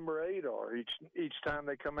 1 and number 8 are each time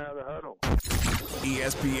they come out of the huddle.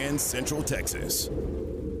 ESPN Central Texas.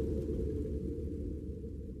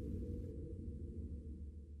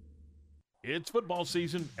 It's football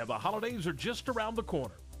season, and the holidays are just around the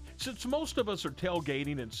corner. Since most of us are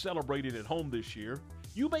tailgating and celebrating at home this year,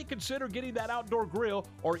 you may consider getting that outdoor grill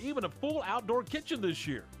or even a full outdoor kitchen this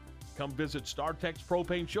year. Come visit StarTex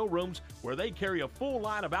Propane Showrooms, where they carry a full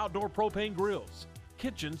line of outdoor propane grills,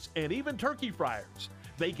 kitchens, and even turkey fryers.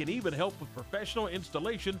 They can even help with professional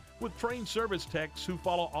installation with trained service techs who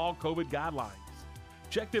follow all COVID guidelines.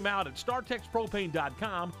 Check them out at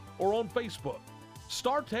StarTexPropane.com or on Facebook.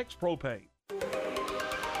 StarTex Propane.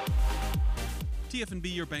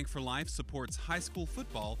 TFNB Your Bank for Life supports high school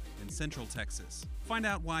football in Central Texas. Find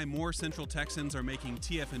out why more Central Texans are making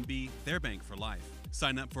TFNB their bank for life.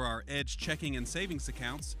 Sign up for our Edge checking and savings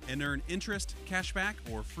accounts and earn interest, cashback,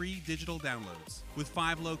 or free digital downloads. With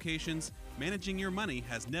 5 locations, managing your money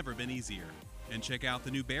has never been easier. And check out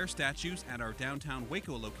the new bear statues at our downtown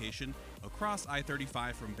Waco location across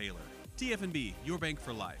I-35 from Baylor. TFNB, Your Bank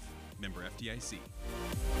for Life. Member FDIC.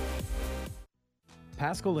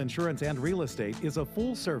 Pascal Insurance and Real Estate is a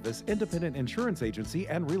full-service independent insurance agency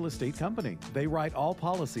and real estate company. They write all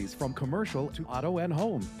policies from commercial to auto and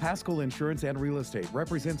home. Pascal Insurance and Real Estate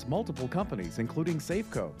represents multiple companies including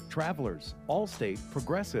Safeco, Travelers, Allstate,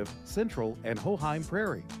 Progressive, Central, and Hoheim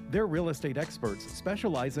Prairie. Their real estate experts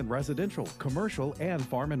specialize in residential, commercial, and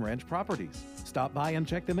farm and ranch properties. Stop by and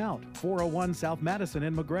check them out. 401 South Madison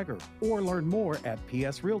in McGregor, or learn more at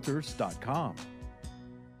psrealtors.com.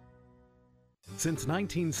 Since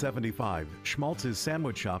 1975, Schmaltz's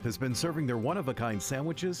Sandwich Shop has been serving their one-of-a-kind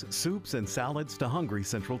sandwiches, soups, and salads to hungry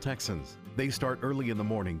Central Texans. They start early in the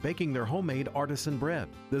morning baking their homemade artisan bread.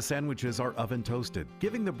 The sandwiches are oven toasted,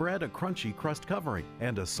 giving the bread a crunchy crust covering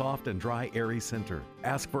and a soft and dry, airy center.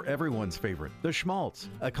 Ask for everyone's favorite, the Schmaltz,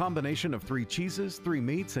 a combination of 3 cheeses, 3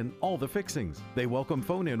 meats, and all the fixings. They welcome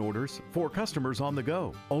phone-in orders for customers on the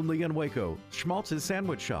go. Only in Waco, Schmaltz's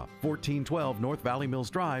Sandwich Shop, 1412 North Valley Mills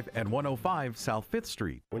Drive and 105 South 5th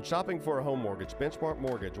Street. When shopping for a home mortgage, Benchmark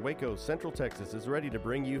Mortgage, Waco, Central Texas is ready to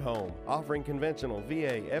bring you home, offering conventional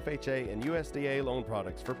VA, FHA, and USDA loan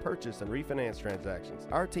products for purchase and refinance transactions.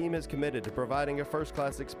 Our team is committed to providing a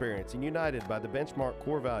first-class experience and united by the Benchmark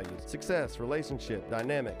core values: success, relationship,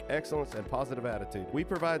 dynamic, excellence, and positive attitude. We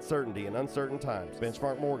provide certainty in uncertain times.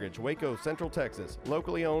 Benchmark Mortgage, Waco, Central Texas,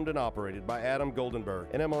 locally owned and operated by Adam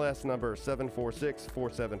Goldenberg, NMLS number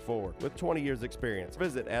 746474, with 20 years experience.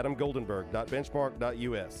 Visit adamgoldenberg.benchmark.us.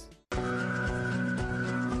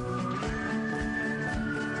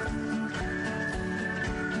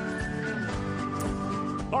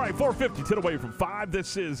 All right, 4:50, 10 away from 5.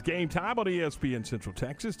 This is Game Time on ESPN Central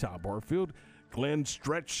Texas. Tom Barfield, Glenn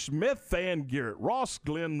Stretch Smith, and Garrett Ross.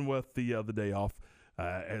 Glenn with the other day off.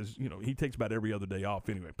 As you know, he takes about every other day off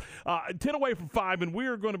anyway. 10 away from 5, and we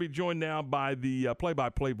are going to be joined now by the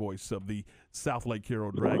play-by-play voice of the South Lake Hero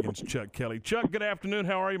Dragons, Chuck Kelly. Chuck, good afternoon.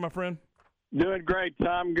 How are you, my friend? Doing great,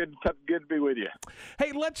 Tom. Good to be with you.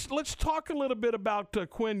 Hey, let's talk a little bit about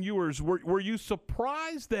Quinn Ewers. Were you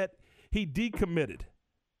surprised that he decommitted?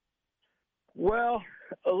 Well,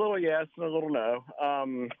 a little yes and a little no.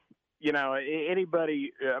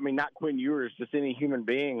 Anybody, not Quinn Ewers, just any human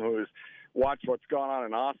being who has watched what's going on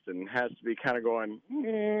in Austin has to be kind of going,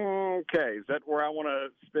 okay, is that where I want to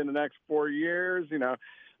spend the next 4 years?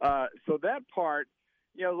 So that part,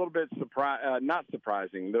 a little bit not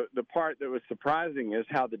surprising. The part that was surprising is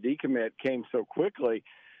how the decommit came so quickly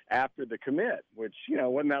after the commit, which,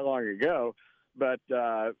 wasn't that long ago. But,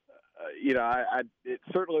 it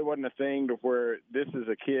certainly wasn't a thing to where this is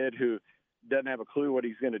a kid who doesn't have a clue what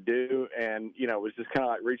he's going to do and, was just kind of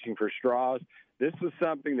like reaching for straws. This was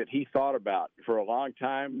something that he thought about for a long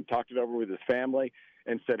time, talked it over with his family,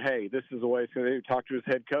 and said, hey, this is the way it's going to do. Talk to his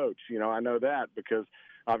head coach. I know that because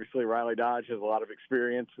obviously Riley Dodge has a lot of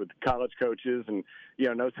experience with college coaches and,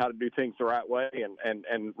 knows how to do things the right way.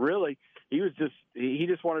 And really, he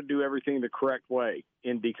just wanted to do everything the correct way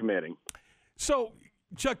in decommitting. So,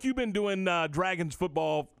 Chuck, you've been doing Dragons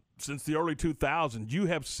football since the early 2000s. You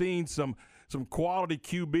have seen some quality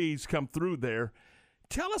QBs come through there.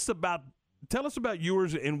 Tell us about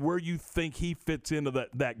Ewers and where you think he fits into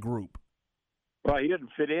that group. Well, he didn't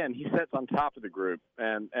fit in. He sits on top of the group,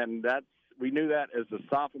 and that's we knew that as a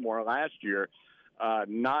sophomore last year.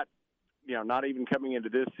 Not even coming into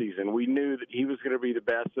this season, we knew that he was going to be the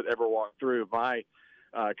best that ever walked through. My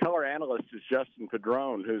color analyst is Justin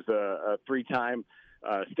Padron, who's a three-time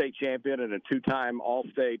state champion and a two-time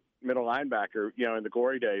All-State middle linebacker, in the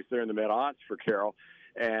glory days there in the mid-aughts for Carroll.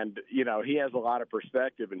 And, he has a lot of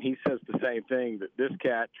perspective, and he says the same thing, that this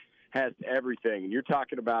cat has everything. And you're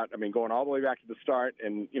talking about, going all the way back to the start,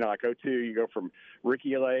 and, like 02, you go from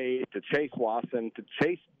Ricky Lay to Chase Wasson to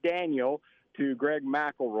Chase Daniel to Greg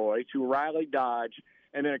McElroy to Riley Dodge,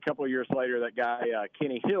 and then a couple of years later, that guy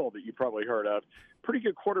Kenny Hill that you probably heard of. Pretty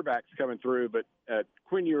good quarterbacks coming through, but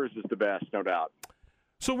Quinn Ewers is the best, no doubt.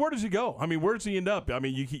 So where does he go? Where does he end up?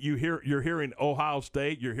 You're hearing Ohio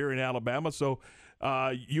State, you're hearing Alabama. So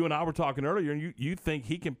you and I were talking earlier, and you think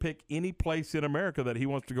he can pick any place in America that he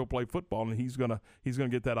wants to go play football, and he's gonna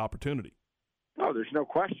get that opportunity. Oh, there's no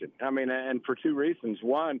question. And for two reasons.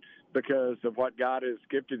 One, because of what God has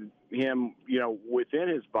gifted him, within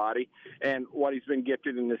his body, and what he's been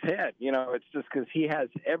gifted in his head. It's just because he has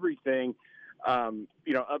everything.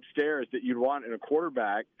 Upstairs that you'd want in a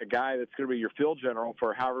quarterback, a guy that's going to be your field general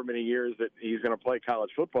for however many years that he's going to play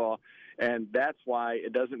college football. And that's why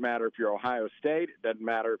it doesn't matter if you're Ohio State. It doesn't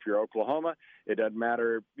matter if you're Oklahoma. It doesn't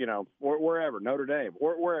matter, wherever, Notre Dame,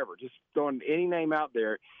 wherever. Just throwing any name out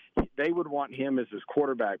there, they would want him as his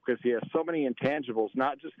quarterback because he has so many intangibles,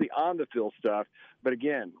 not just the on-the-field stuff, but,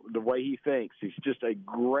 again, the way he thinks. He's just a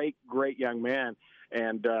great, great young man.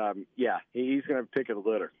 And, he's going to pick of the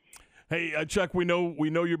litter. Hey, Chuck, we know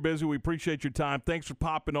you're busy. We appreciate your time. Thanks for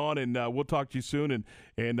popping on, and we'll talk to you soon,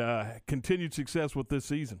 and continued success with this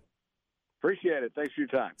season. Appreciate it. Thanks for your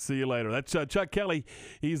time. See you later. That's Chuck Kelly.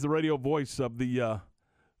 He's the radio voice of the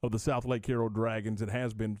South Lake Hero Dragons and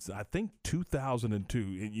has been, I think, 2002.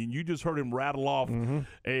 And you just heard him rattle off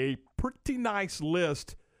a pretty nice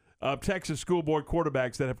list of Texas school board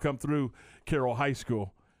quarterbacks that have come through Carroll High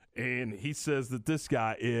School. And he says that this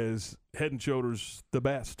guy is head and shoulders the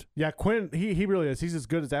best. Yeah, Quinn, he really is. He's as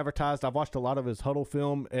good as advertised. I've watched a lot of his huddle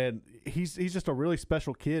film, and he's just a really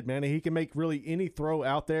special kid, man. And he can make really any throw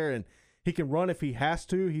out there, and he can run if he has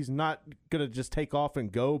to. He's not going to just take off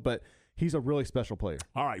and go, but he's a really special player.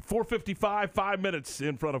 All right, 4:55, 5 minutes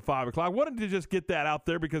in front of 5 o'clock. I wanted to just get that out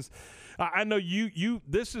there because I know you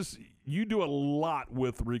do a lot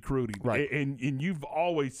with recruiting, right? And you've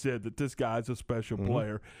always said that this guy's a special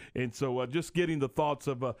player, and so just getting the thoughts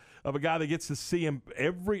of a guy that gets to see him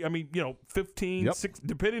 15, 6,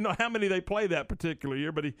 depending on how many they play that particular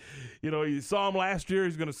year. But he saw him last year.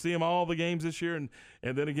 He's going to see him all the games this year, and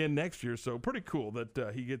then again next year. So pretty cool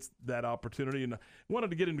that he gets that opportunity. And I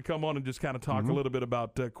wanted to get him to come on and just kind of talk a little bit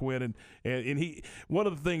about Quinn and he. One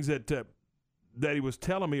of the things that he was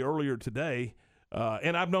telling me earlier today.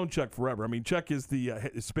 And I've known Chuck forever. Chuck is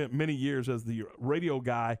spent many years as the radio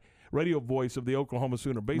voice of the Oklahoma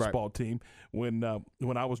Sooner baseball team when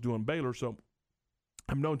I was doing Baylor. So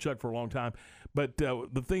I've known Chuck for a long time. But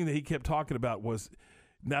the thing that he kept talking about was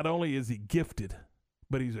not only is he gifted,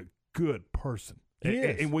 but he's a good person. He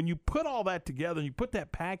is. And when you put all that together, and you put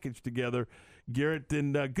that package together, Garrett,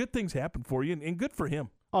 then good things happen for you, and good for him.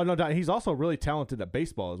 Oh, no doubt. He's also really talented at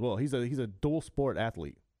baseball as well. He's a dual sport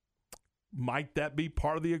athlete. Might that be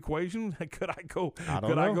part of the equation? Could I go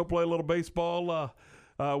know. Play a little baseball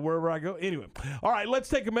wherever I go. Anyway, all right, let's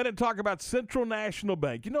take a minute and talk about Central National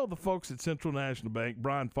Bank. You know the folks at Central National Bank,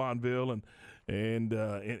 Brian Fonville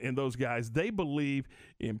and those guys, they believe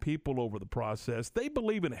in people over the process. They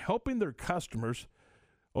believe in helping their customers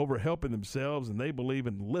over helping themselves, and they believe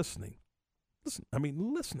in listening.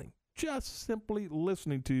 Listening. Just simply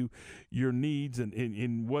listening to your needs and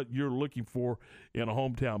in what you're looking for in a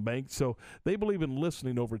hometown bank. So they believe in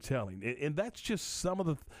listening over telling. And that's just some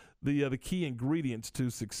of the key ingredients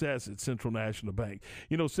to success at Central National Bank.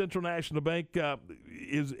 You know, Central National Bank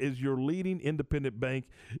is your leading independent bank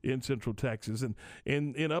in Central Texas and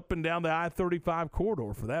in up and down the I-35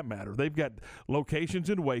 corridor, for that matter. They've got locations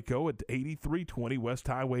in Waco at 8320 West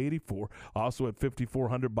Highway 84, also at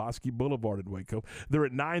 5400 Bosque Boulevard in Waco. They're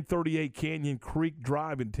at 938 Canyon Creek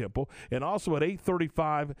Drive in Temple, and also at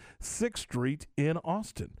 835 6th Street in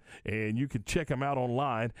Austin. And you can check them out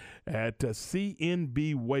online at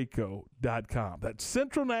CNBWaco.com. That's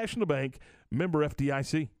Central National Bank, member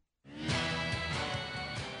FDIC.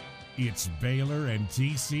 It's Baylor and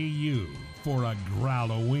TCU for a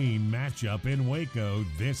Growloween matchup in Waco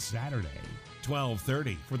this Saturday.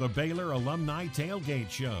 12:30 for the Baylor Alumni Tailgate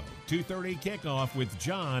Show. 2:30 kickoff with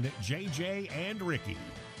John, JJ, and Ricky.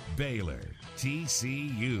 Baylor,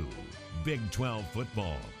 TCU, Big 12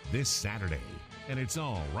 football this Saturday. And it's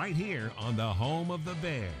all right here on the home of the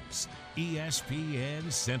Bears,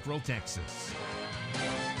 ESPN Central Texas.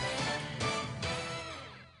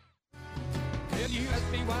 You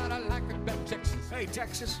ask me what I like about Texas. Hey,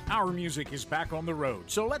 Texas, our music is back on the road,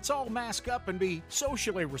 so let's all mask up and be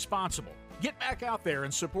socially responsible. Get back out there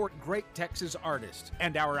and support great Texas artists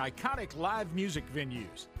and our iconic live music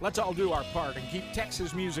venues. Let's all do our part and keep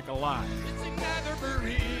Texas music alive. It's another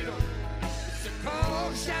burrito. It's a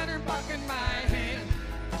cold Shatterbock in my hand.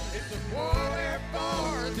 It's a war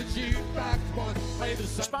for the jukebox boys play the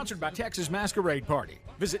song. Sponsored by Texas Masquerade Party.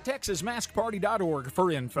 Visit TexasMaskParty.org for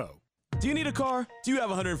info. Do you need a car? Do you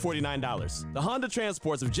have $149? The Honda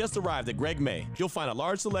Transports have just arrived at Greg May. You'll find a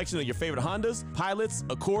large selection of your favorite Hondas, Pilots,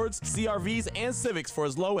 Accords, CRVs, and Civics for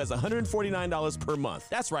as low as $149 per month.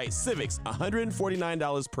 That's right, Civics,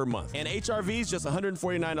 $149 per month. And HRVs, just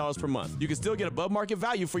 $149 per month. You can still get above market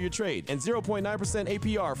value for your trade, and 0.9%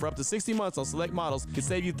 APR for up to 60 months on select models can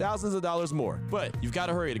save you thousands of dollars more. But you've got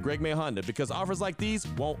to hurry to Greg May Honda because offers like these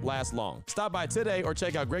won't last long. Stop by today or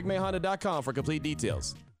check out GregMayHonda.com for complete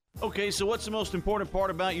details. Okay, so what's the most important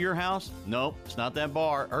part about your house? Nope, it's not that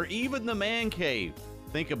bar or even the man cave.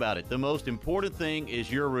 Think about it. The most important thing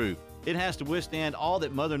is your roof. It has to withstand all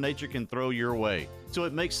that Mother Nature can throw your way. So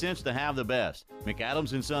it makes sense to have the best.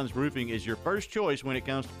 McAdams & Sons Roofing is your first choice when it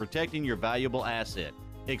comes to protecting your valuable asset.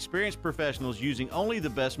 Experienced professionals using only the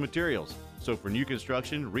best materials. So for new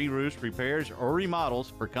construction, re-roofs, repairs, or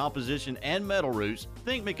remodels for composition and metal roofs,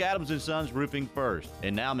 think McAdams & Sons Roofing first.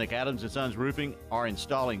 And now McAdams & Sons Roofing are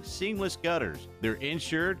installing seamless gutters. They're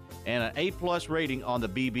insured and an A+ rating on the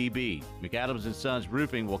BBB. McAdams & Sons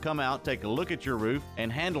Roofing will come out, take a look at your roof,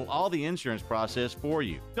 and handle all the insurance process for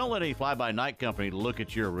you. Don't let any fly-by-night company look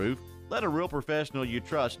at your roof. Let a real professional you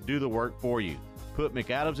trust do the work for you. Put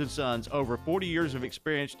McAdams & Sons over 40 years of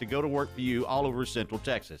experience to go to work for you all over Central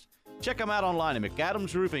Texas. Check them out online at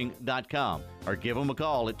McAdamsRoofing.com or give them a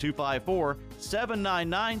call at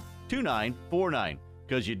 254-799-2949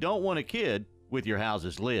 because you don't want a kid with your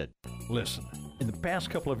house's lid. Listen, in the past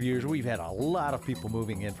couple of years, we've had a lot of people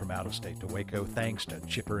moving in from out of state to Waco thanks to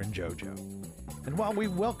Chipper and JoJo. And while we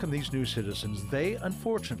welcome these new citizens, they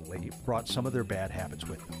unfortunately brought some of their bad habits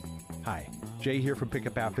with them. Hi, Jay here from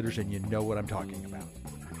Pickup Outfitters, and you know what I'm talking about.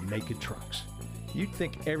 Naked trucks. You'd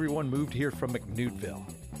think everyone moved here from McNewtville.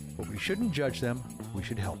 But we shouldn't judge them, we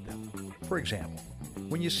should help them. For example,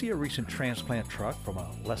 when you see a recent transplant truck from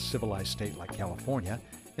a less civilized state like California,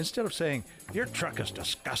 instead of saying, "Your truck is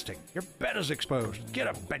disgusting, your bed is exposed, get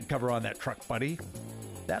a bed cover on that truck, buddy,"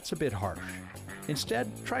 that's a bit harsh.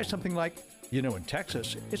 Instead, try something like, "You know, in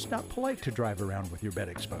Texas, it's not polite to drive around with your bed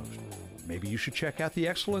exposed. Maybe you should check out the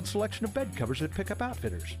excellent selection of bed covers at Pickup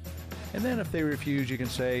Outfitters." And then if they refuse, you can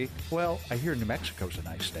say, "Well, I hear New Mexico's a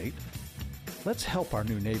nice state." Let's help our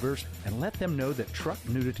new neighbors and let them know that truck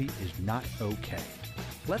nudity is not okay.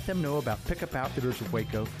 Let them know about Pickup Outfitters of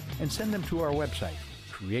Waco and send them to our website,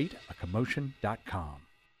 createacommotion.com.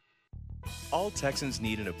 All Texans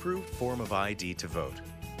need an approved form of ID to vote.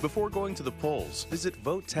 Before going to the polls, visit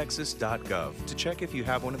votetexas.gov to check if you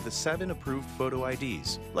have one of the 7 approved photo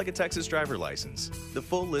IDs, like a Texas driver license. The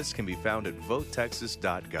full list can be found at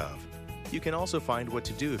votetexas.gov. You can also find what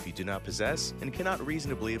to do if you do not possess and cannot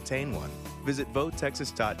reasonably obtain one. Visit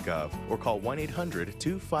votetexas.gov or call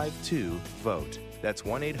 1-800-252-VOTE. That's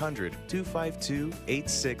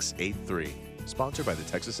 1-800-252-8683. Sponsored by the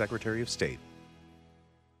Texas Secretary of State.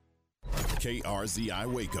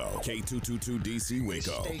 KRZI Waco, K222DC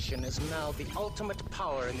Waco, Station is now the ultimate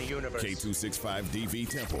power in the universe. K265DV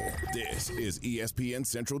Temple. This is ESPN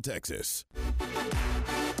Central Texas.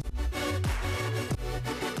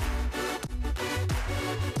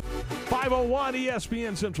 501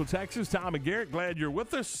 ESPN Central Texas. Tom and Garrett, glad you're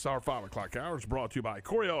with us. Our 5 o'clock hour is brought to you by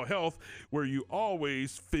Coryell Health, where you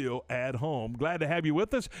always feel at home. Glad to have you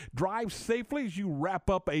with us. Drive safely as you wrap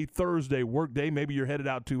up a Thursday work day. Maybe you're headed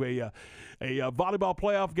out to a volleyball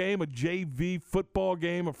playoff game, a JV football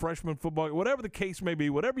game, a freshman football, whatever the case may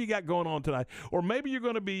be, whatever you got going on tonight. Or maybe you're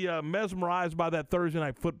going to be mesmerized by that Thursday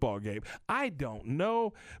night football game. I don't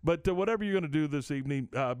know, but whatever you're going to do this evening,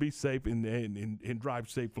 be safe and drive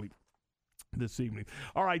safely this evening.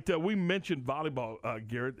 All right, we mentioned volleyball,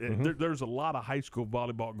 Garrett. There's a lot of high school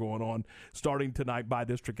volleyball going on starting tonight by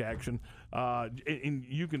district action. And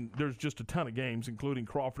you can. There's just a ton of games, including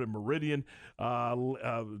Crawford and Meridian.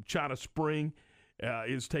 China Spring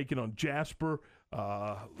is taking on Jasper.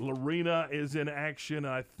 Lorena is in action.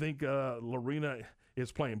 I think Lorena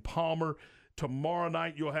is playing Palmer. Tomorrow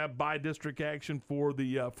night you'll have by-district action for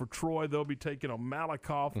Troy. They'll be taking on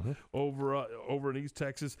Malakoff over in East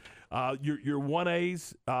Texas. Your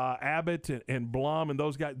 1As, Abbott and Blum and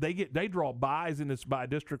those guys, they draw byes in this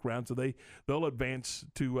by-district round, so they'll advance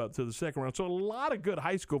to the second round. So a lot of good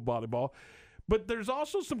high school volleyball. But there's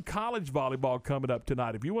also some college volleyball coming up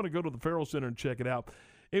tonight. If you want to go to the Farrell Center and check it out,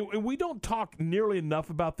 and we don't talk nearly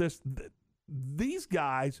enough about this. These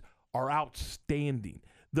guys are outstanding.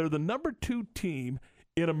 They're the number 2 team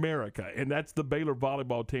in America, and that's the Baylor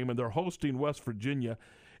volleyball team, and they're hosting West Virginia.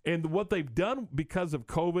 And what they've done because of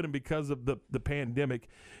COVID and because of the pandemic,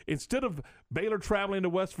 instead of Baylor traveling to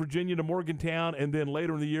West Virginia to Morgantown and then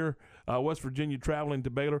later in the year West Virginia traveling to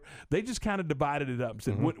Baylor, they just kind of divided it up and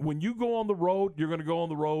said, when you go on the road, you're going to go on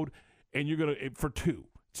the road, and you're going to for 2.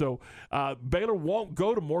 So Baylor won't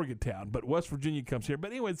go to Morgantown, but West Virginia comes here.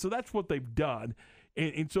 But anyway, so that's what they've done.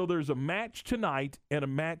 And so there's a match tonight and a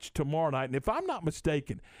match tomorrow night. And if I'm not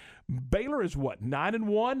mistaken, Baylor is what,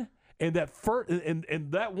 9-1, and that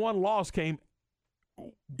and that one loss came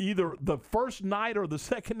either the first night or the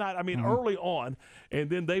second night. I mean, early on, and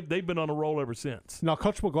then they've been on a roll ever since. Now,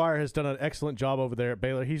 Coach McGuire has done an excellent job over there at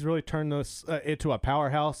Baylor. He's really turned this into a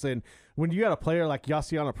powerhouse. And when you got a player like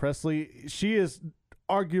Yaciana Presley, she is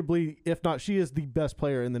arguably, if not, she is the best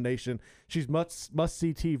player in the nation. She's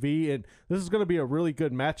must-see TV, and this is going to be a really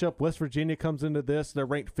good matchup. West Virginia comes into this. They're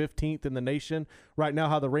ranked 15th in the nation. Right now,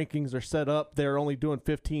 how the rankings are set up, they're only doing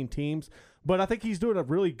 15 teams. But I think he's doing a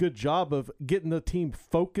really good job of getting the team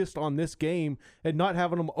focused on this game and not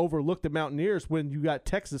having them overlook the Mountaineers when you got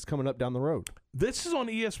Texas coming up down the road. This is on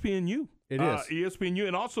ESPNU. It is ESPNU,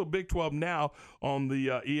 and also Big 12 Now on the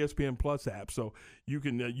ESPN Plus app. So you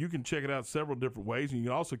can check it out several different ways, and you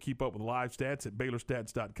can also keep up with live stats at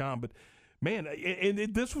BaylorStats.com. But man, and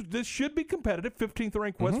this should be competitive. 15th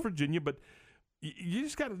ranked West Virginia, but you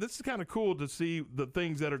just this is kind of cool to see the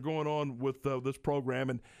things that are going on with this program.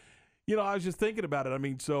 And I was just thinking about it. I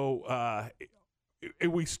mean, so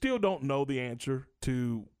we still don't know the answer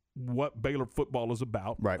to what Baylor football is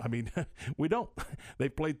about. Right. I mean, we don't.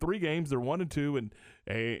 They've played 3 games. They're 1-2,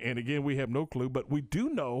 and again, we have no clue. But we do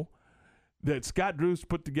know that Scott Drew's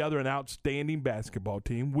put together an outstanding basketball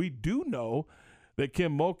team. We do know that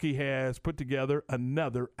Kim Mulkey has put together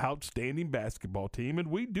another outstanding basketball team, and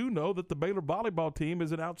we do know that the Baylor volleyball team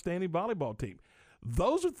is an outstanding volleyball team.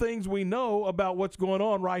 Those are things we know about what's going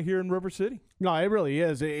on right here in River City. No, it really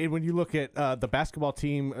is. And when you look at the basketball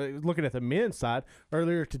team, looking at the men's side,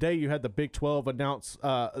 earlier today you had the Big 12 announce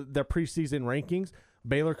their preseason rankings.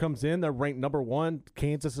 Baylor comes in, they're ranked number 1.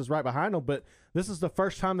 Kansas is right behind them, but this is the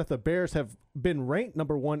first time that the Bears have been ranked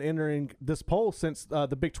number 1 entering this poll since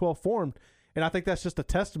the Big 12 formed. And I think that's just a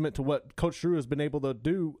testament to what Coach Drew has been able to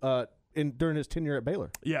do during his tenure at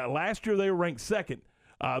Baylor. Yeah, last year they were ranked 2nd.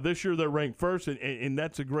 This year they're ranked 1st, and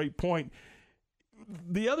that's a great point.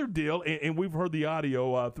 The other deal, and we've heard the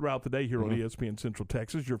audio throughout the day here on ESPN Central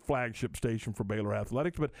Texas, your flagship station for Baylor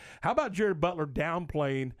Athletics, but how about Jared Butler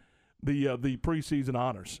downplaying the preseason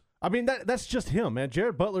honors? I mean, that's just him, man.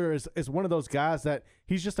 Jared Butler is one of those guys that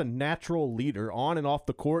he's just a natural leader on and off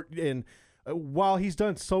the court, and while he's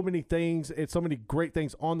done so many things and so many great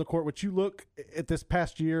things on the court, but you look at this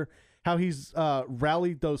past year, how he's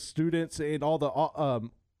rallied those students and all the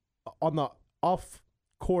on the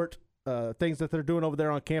off-court things that they're doing over there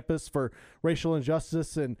on campus for racial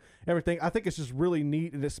injustice and everything. I think it's just really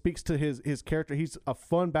neat, and it speaks to his character. He's a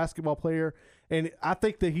fun basketball player, and I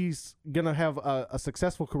think that he's going to have a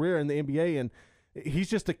successful career in the NBA, and he's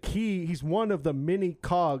just a key. He's one of the many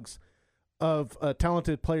cogs of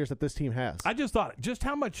talented players that this team has. I just thought, just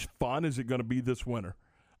how much fun is it going to be this winter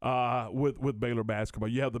with Baylor basketball?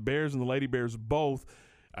 You have the Bears and the Lady Bears both,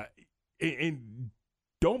 and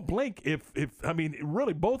don't blink if I mean,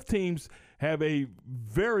 really, both teams have a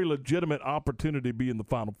very legitimate opportunity to be in the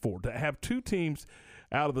Final Four. To have two teams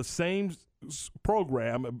out of the same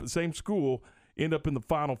program, same school, end up in the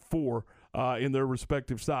Final Four in their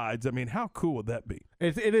respective sides. I mean, how cool would that be?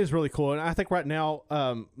 It is really cool. And I think right now,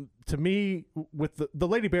 to me, with the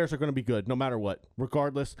Lady Bears are going to be good no matter what,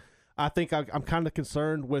 regardless. I think I'm kind of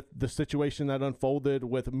concerned with the situation that unfolded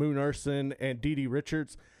with Moon Urson and Dee Dee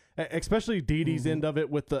Richards, especially Dee Dee's end of it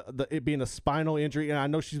with it being a spinal injury. And I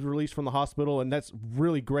know she's released from the hospital, and that's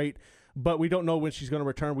really great. But we don't know when she's going to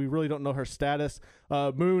return. We really don't know her status.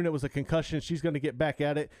 Moon, it was a concussion. She's going to get back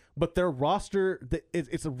at it. But their roster,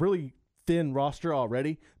 it's a really thin roster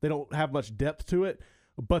already. They don't have much depth to it.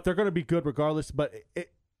 But they're going to be good regardless. But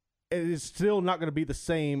it is still not going to be the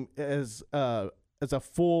same as a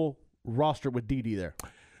full roster with Dee Dee there.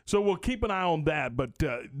 So we'll keep an eye on that, but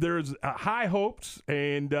there's high hopes,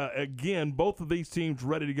 and again, both of these teams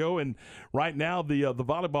ready to go. And right now, the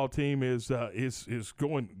volleyball team is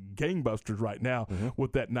going gangbusters right now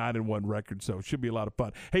with that 9-1 record. So it should be a lot of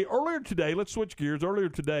fun. Hey, earlier today, let's switch gears. Earlier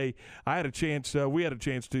today, we had a chance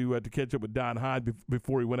to catch up with Don Hyde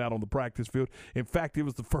before he went out on the practice field. In fact, it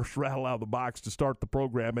was the first rattle out of the box to start the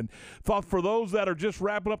program, and thought for those that are just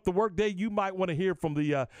wrapping up the workday, you might want to hear from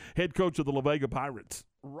the head coach of the La Vega Pirates.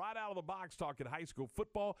 Right out of the box, talking high school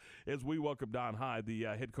football as we welcome Don Hyde, the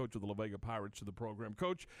head coach of the La Vega Pirates, to the program.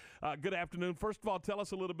 Coach, good afternoon. First of all, tell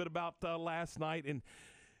us a little bit about last night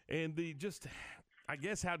and the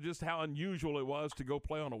how unusual it was to go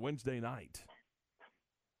play on a Wednesday night.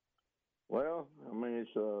 Well, I mean,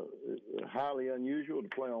 it's highly unusual to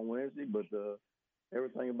play on Wednesday, but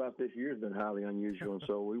everything about this year has been highly unusual, and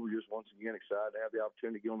so we were just once again excited to have the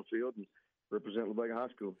opportunity to get on the field and represent La Vega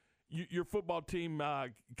High School. Your football team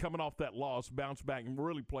coming off that loss bounced back and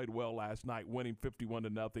really played well last night, winning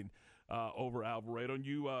 51-0 over Alvarado. And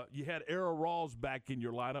you had Era Rawls back in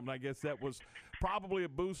your lineup, and I guess that was probably a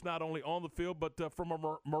boost not only on the field but from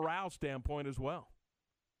a morale standpoint as well.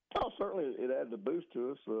 Oh, certainly it added a boost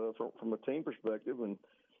to us from a team perspective, and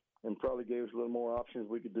probably gave us a little more options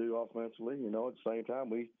we could do offensively. You know, at the same time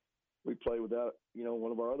we played without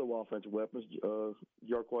one of our other offensive weapons,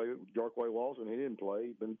 Jarquay Walls, and he didn't play.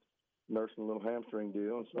 He'd been nursing a little hamstring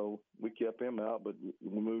deal, and so we kept him out. But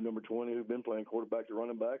we moved number 20, who'd been playing quarterback, to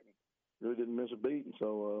running back, and really didn't miss a beat. And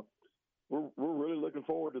so we're really looking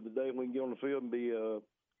forward to the day when we can get on the field and be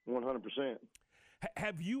 100%.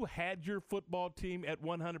 Have you had your football team at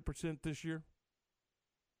 100% this year?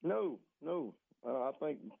 No. I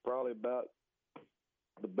think probably about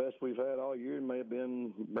the best we've had all year may have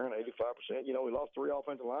been around 85%. You know, we lost 3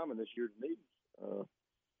 offensive linemen this year to need.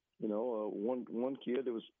 One kid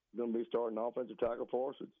that was going to be starting offensive tackle for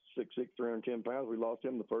us at 6'6", 310 pounds. We lost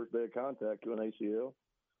him the first day of contact to an ACL.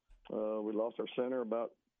 We lost our center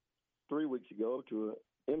about 3 weeks ago to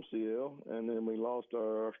an MCL, and then we lost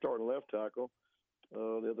our starting left tackle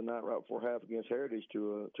the other night right before half against Heritage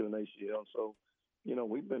to an ACL. So,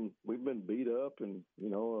 we've been beat up, and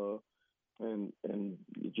and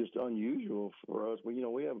just unusual for us. We've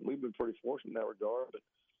been pretty fortunate in that regard, but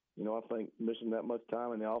I think missing that much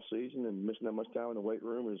time in the off season and missing that much time in the weight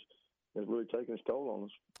room has really taken its toll on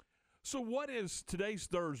us. So today's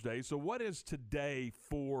Thursday, so what is today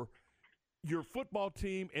for your football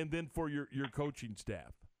team and then for your coaching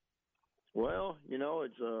staff? Well,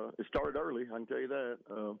 it started early, I can tell you that.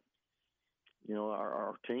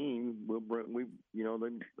 Our team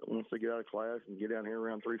once they get out of class and get down here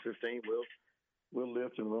around 3:15, we'll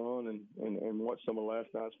lift and run and watch some of last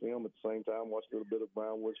night's film. At the same time, watch a little bit of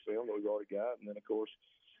Brownwood's film that we've already got. And then, of course,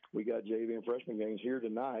 we got JV and freshman games here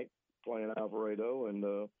tonight playing Alvarado, and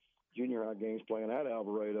junior high games playing at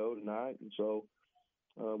Alvarado tonight. And so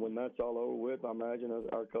when that's all over with, I imagine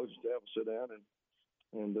our coaching staff will sit down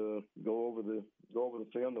and go over the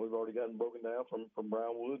film that we've already gotten broken down from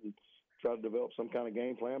Brownwood and try to develop some kind of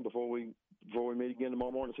game plan before we meet again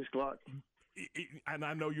tomorrow morning at 6 o'clock. And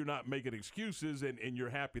I know you're not making excuses and you're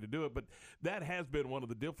happy to do it, but that has been one of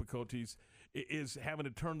the difficulties, is having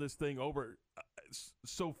to turn this thing over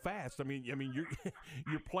so fast. I mean,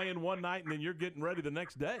 you're playing one night and then you're getting ready the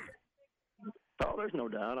next day. Oh, there's no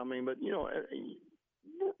doubt. I mean, but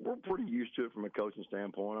we're pretty used to it from a coaching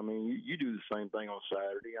standpoint. I mean, you do the same thing on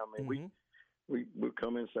Saturday. I mean, we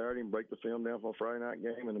come in Saturday and break the film down for a Friday night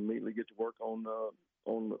game and immediately get to work on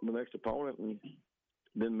the next opponent, and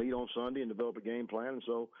then meet on Sunday and develop a game plan. And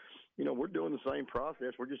so, we're doing the same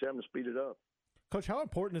process. We're just having to speed it up. Coach, how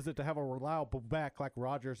important is it to have a reliable back like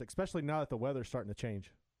Rodgers, especially now that the weather's starting to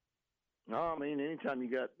change? No, I mean, anytime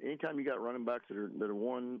you got running backs that are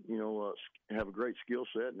one, have a great skill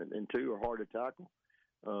set, and two are hard to tackle,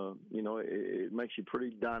 it makes you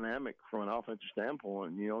pretty dynamic from an offensive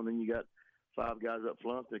standpoint. And then you got 5 guys up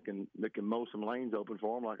front that can mow some lanes open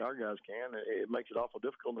for them like our guys can. It makes it awful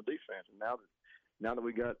difficult in the defense. And now that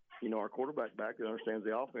we got our quarterback back that understands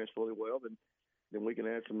the offense fully well, then we can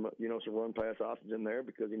add some some run pass options in there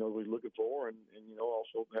because we're looking for and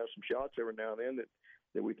also have some shots every now and then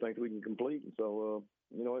that we think we can complete. And so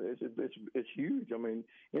it's huge. I mean,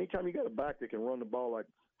 anytime you got a back that can run the ball like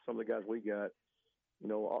some of the guys we got,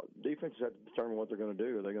 defenses have to determine what they're going to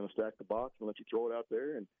do. Are they going to stack the box and let you throw it out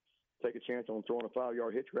there and take a chance on throwing a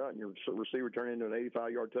 5-yard hitch route and your receiver turn into an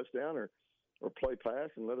 85-yard touchdown, or play pass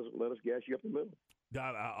and let us gas you up the middle?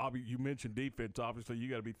 Don, you mentioned defense. Obviously, you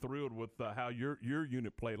got to be thrilled with how your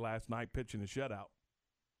unit played last night, pitching a shutout.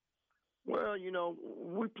 Well,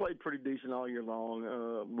 we played pretty decent all year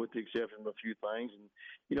long, with the exception of a few things.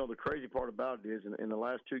 And the crazy part about it is, in the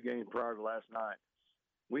last 2 games prior to last night,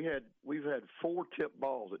 we've had 4 tipped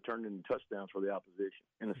balls that turned into touchdowns for the opposition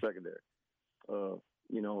in the secondary. 2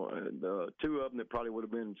 of them that probably would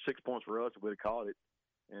have been 6 points for us if we'd have caught it,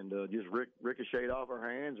 and just ricocheted off our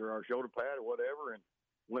hands or our shoulder pad or whatever, and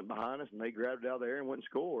went behind us, and they grabbed it out of the air and went and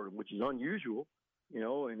scored, which is unusual,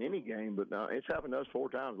 in any game. But it's happened to us 4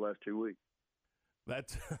 times the last 2 weeks.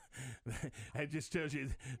 That just tells you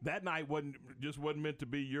that night wasn't meant to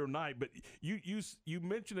be your night. But you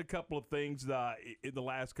mentioned a couple of things in the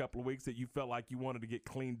last couple of weeks that you felt like you wanted to get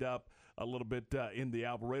cleaned up a little bit in the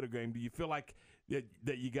Alvarado game. Do you feel like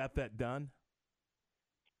that you got that done?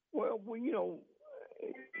 Well,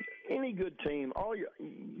 any good team,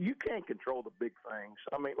 you can't control the big things.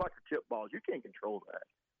 I mean, like the tip balls, you can't control that,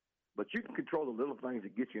 but you can control the little things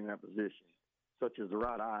that get you in that position, such as the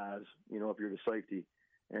right eyes, if you're the safety,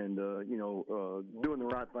 and doing the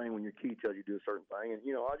right thing when your key tells you to do a certain thing. And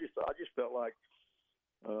I just felt like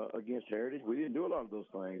against Heritage, we didn't do a lot of those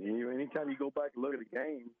things. And anytime you go back and look at a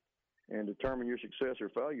game and determine your success or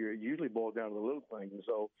failure, it usually boils down to the little things. And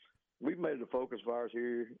so we've made it a focus of ours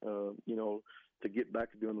here, to get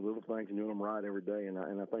back to doing the little things and doing them right every day. And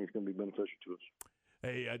I think it's going to be beneficial to us.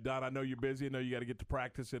 Hey, Don, I know you're busy. I know you got to get to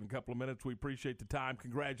practice in a couple of minutes. We appreciate the time.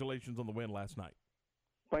 Congratulations on the win last night.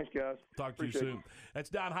 Thanks, guys. Talk to you soon. That's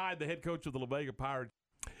Don Hyde, the head coach of the La Vega Pirates.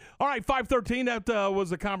 All right, 5:13. That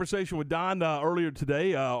was a conversation with Don earlier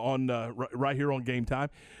today on right here on Game Time,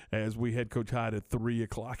 as we had Coach Hyde at 3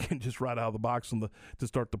 o'clock and just right out of the box to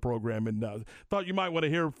start the program. And thought you might want to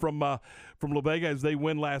hear from La Vega as they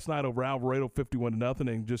win last night over Alvarado 51-0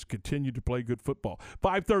 and just continue to play good football.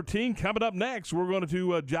 5:13 coming up next. We're going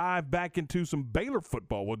to dive back into some Baylor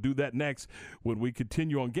football. We'll do that next when we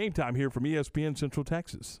continue on Game Time here from ESPN Central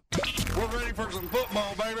Texas. We're ready for some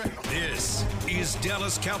football, baby. This is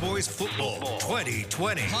Dallas Cowboys football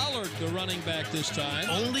 2020. Pollard, the running back this time.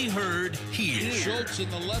 Only heard here. Schultz in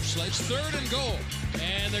the left side. It's 3rd and goal.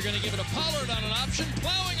 And they're going to give it to Pollard on an option.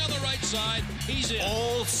 Plowing on the right side. He's in.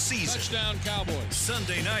 All season. Touchdown Cowboys.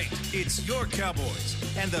 Sunday night, it's your Cowboys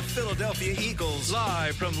and the Philadelphia Eagles.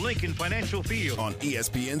 Live from Lincoln Financial Field on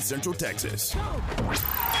ESPN Central Texas.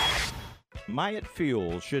 Myatt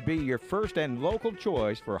Fuels should be your first and local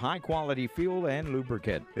choice for high-quality fuel and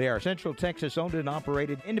lubricant. They are Central Texas-owned and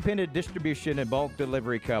operated independent distribution and bulk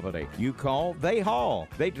delivery company. You call, they haul.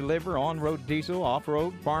 They deliver on-road diesel,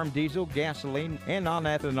 off-road, farm diesel, gasoline, and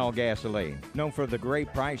non-ethanol gasoline. Known for the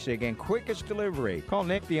great pricing and quickest delivery. Call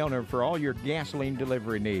Nick, the owner, for all your gasoline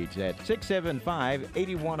delivery needs at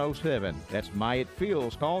 675-8107. That's Myatt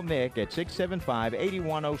Fuels. Call Nick at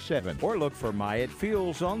 675-8107 or look for Myatt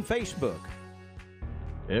Fuels on Facebook.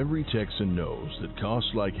 Every Texan knows that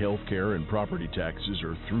costs like healthcare and property taxes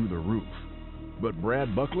are through the roof. But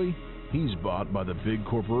Brad Buckley, he's bought by the big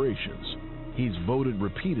corporations. He's voted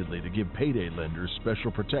repeatedly to give payday lenders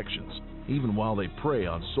special protections, even while they prey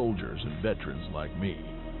on soldiers and veterans like me.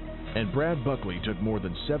 And Brad Buckley took more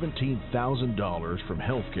than $17,000 from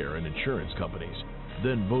healthcare and insurance companies,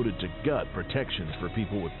 then voted to gut protections for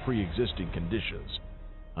people with pre-existing conditions.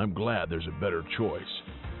 I'm glad there's a better choice.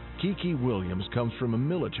 Kiki Williams comes from a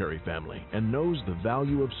military family and knows the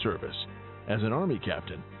value of service. As an Army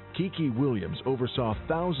captain, Kiki Williams oversaw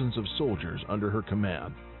thousands of soldiers under her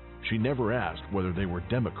command. She never asked whether they were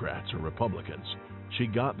Democrats or Republicans. She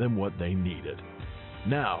got them what they needed.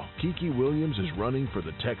 Now, Kiki Williams is running for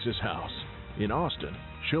the Texas House. In Austin,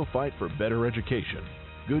 she'll fight for better education,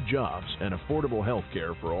 good jobs, and affordable health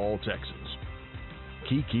care for all Texans.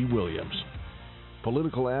 Kiki Williams.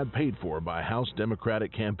 Political ad paid for by House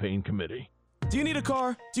Democratic Campaign Committee. Do you need a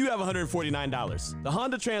car? Do you have $149? The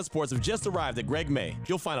Honda Transports have just arrived at Greg May.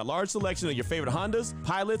 You'll find a large selection of your favorite Hondas,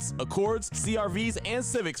 Pilots, Accords, CRVs, and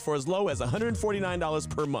Civics for as low as $149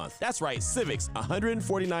 per month. That's right, Civics,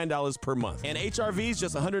 $149 per month. And HRVs,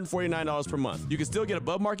 just $149 per month. You can still get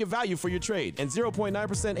above market value for your trade, and 0.9%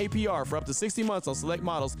 APR for up to 60 months on select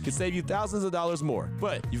models can save you thousands of dollars more.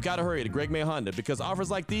 But you've got to hurry to Greg May Honda because offers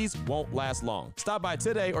like these won't last long. Stop by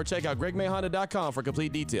today or check out GregMayHonda.com for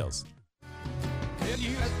complete details.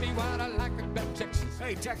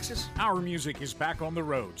 Hey, Texas, our music is back on the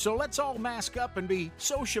road, so let's all mask up and be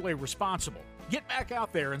socially responsible. Get back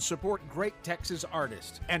out there and support great Texas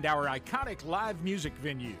artists and our iconic live music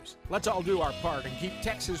venues. Let's all do our part and keep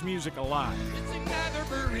Texas music alive. It's another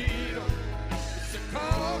burrito. It's a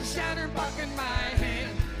cold Shatterbock in my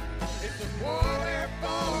hand. It's a war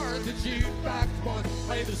for the jukebox boys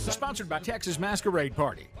play the song. Sponsored by Texas Masquerade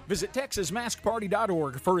Party. Visit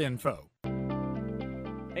TexasMaskParty.org for info.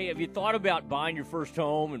 Hey, have you thought about buying your first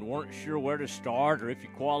home and weren't sure where to start or if you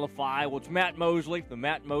qualify? Well, it's Matt Mosley, the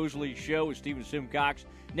Matt Mosley Show with Stephen Simcox.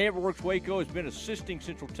 NeighborWorks Waco has been assisting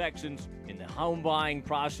Central Texans in the home buying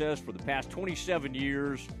process for the past 27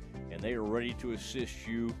 years, and they are ready to assist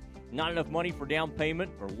you. Not enough money for down payment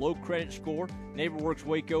or low credit score? NeighborWorks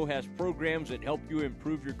Waco has programs that help you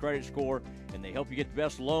improve your credit score, and they help you get the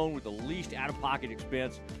best loan with the least out-of-pocket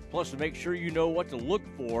expense. Plus, to make sure you know what to look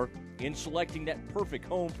for in selecting that perfect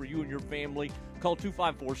home for you and your family, call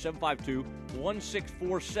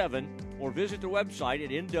 254-752-1647 or visit their website at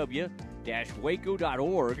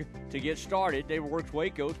nw-waco.org to get started. NeighborWorks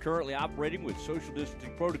Waco is currently operating with social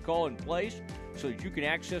distancing protocol in place so that you can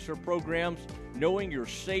access their programs knowing your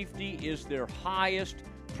safety is their highest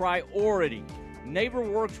priority.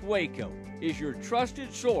 NeighborWorks Waco is your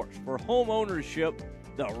trusted source for home ownership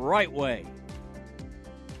the right way.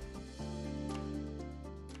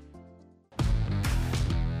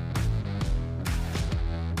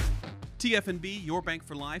 TFNB, your bank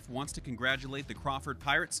for life, wants to congratulate the Crawford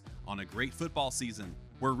Pirates on a great football season.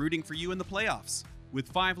 We're rooting for you in the playoffs. With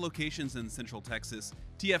 5 locations in Central Texas,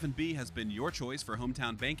 TFNB has been your choice for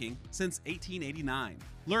hometown banking since 1889.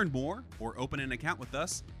 Learn more or open an account with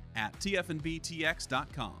us at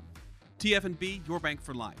tfnbtx.com. TFNB, your bank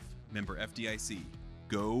for life. Member FDIC.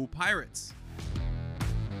 Go Pirates!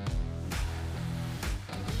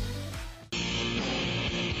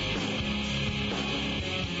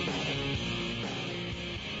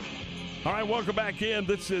 All right, welcome back in.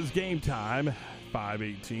 This is Game Time,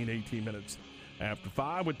 5:18, 18 minutes after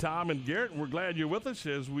 5 with Tom and Garrett. We're glad you're with us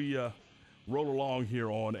as we roll along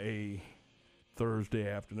here on a Thursday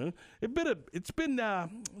afternoon. It's been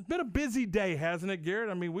a busy day, hasn't it,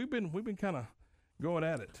 Garrett? I mean, we've been kind of going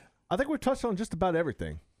at it. I think we've touched on just about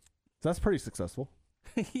everything. So that's pretty successful.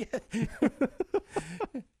 Yeah.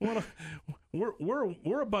 We're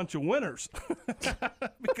a bunch of winners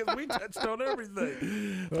because we touched on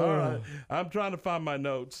everything. All right, I'm trying to find my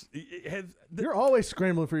notes. You're always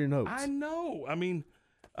scrambling for your notes. I know. I mean,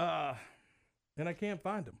 and I can't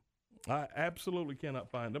find them. I absolutely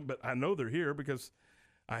cannot find them, but I know they're here because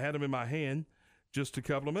I had them in my hand just a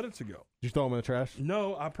couple of minutes ago. Did you throw them in the trash?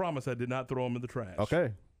 No, I promise I did not throw them in the trash.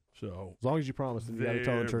 Okay. So as long as you promise, you got to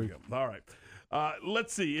tell the truth. All right.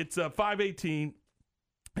 Let's see. It's 5:18.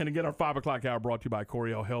 And again, our 5 o'clock hour brought to you by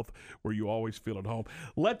Coryell Health, where you always feel at home.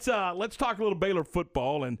 Let's talk a little Baylor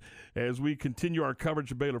football. And as we continue our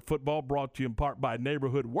coverage of Baylor football, brought to you in part by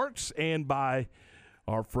Neighborhood Works and by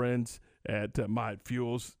our friends at Myatt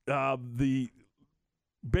Fuels. The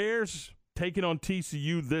Bears taking on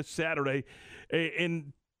TCU this Saturday.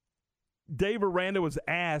 And Dave Aranda was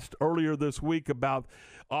asked earlier this week about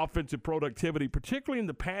offensive productivity, particularly in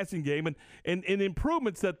the passing game, and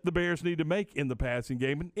improvements that the Bears need to make in the passing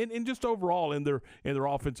game and just overall in their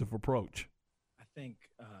offensive approach. I think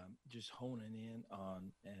just honing in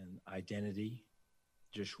on an identity,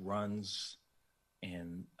 just runs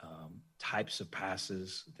and types of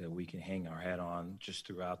passes that we can hang our hat on just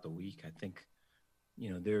throughout the week. I think,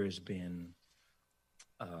 there has been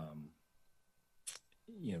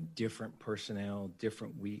different personnel,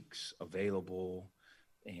 different weeks available.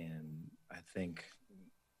 And I think,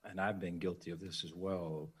 and I've been guilty of this as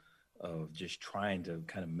well, of just trying to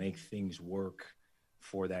kind of make things work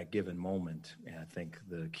for that given moment. And I think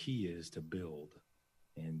the key is to build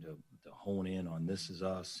and to hone in on this is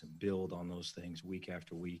us and build on those things week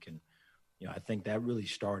after week. And, I think that really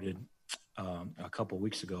started a couple of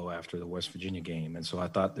weeks ago after the West Virginia game. And so I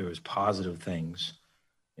thought there was positive things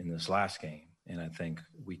in this last game. And I think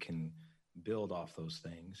we can build off those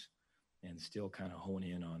things and still kind of hone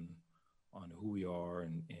in on who we are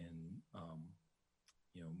and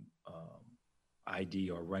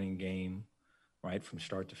ID our running game, right, from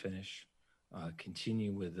start to finish.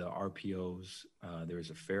 Continue with the RPOs. There's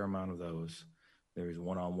a fair amount of those. There's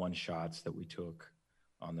one-on-one shots that we took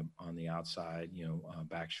on the outside,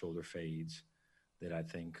 back shoulder fades that I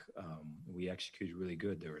think we executed really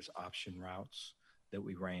good. There was option routes that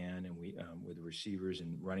we ran, and we with the receivers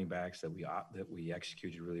and running backs that we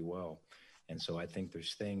executed really well. And so I think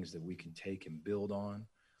there's things that we can take and build on.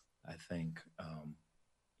 I think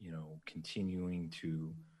continuing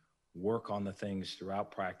to work on the things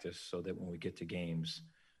throughout practice so that when we get to games,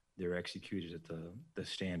 they're executed at the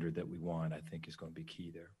standard that we want, I think is going to be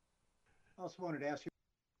key there. I also wanted to ask you.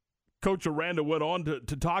 Coach Aranda went on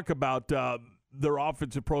to talk about their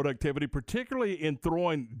offensive productivity, particularly in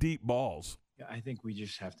throwing deep balls. Yeah, I think we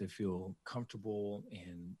just have to feel comfortable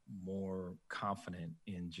and more confident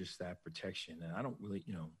in just that protection. And I don't really,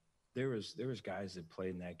 there was guys that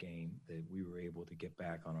played in that game that we were able to get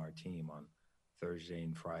back on our team on Thursday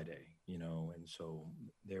and Friday, and so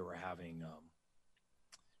they were having,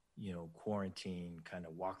 quarantine kind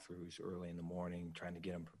of walkthroughs early in the morning, trying to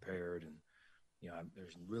get them prepared. And,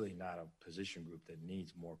 there's really not a position group that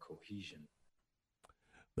needs more cohesion.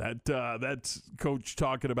 That's Coach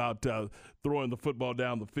talking about throwing the football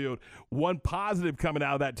down the field. One positive coming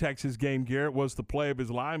out of that Texas game, Garrett, was the play of his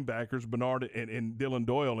linebackers, Bernard and Dylan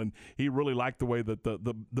Doyle, and he really liked the way that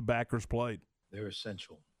the backers played. They're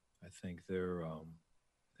essential. I think there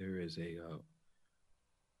is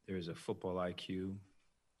a football IQ.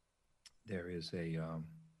 There is a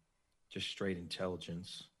just straight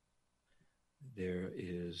intelligence. There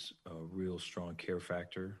is a real strong care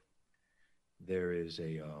factor. There is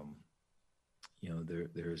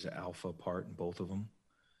there's an alpha part in both of them.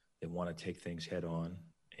 They want to take things head on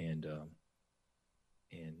and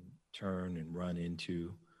turn and run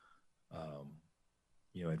into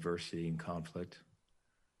adversity and conflict.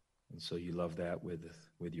 And so you love that with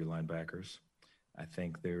your linebackers. I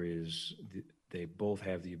think they both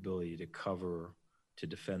have the ability to cover, to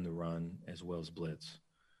defend the run as well as blitz.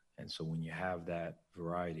 And so when you have that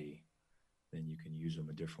variety, then you can use them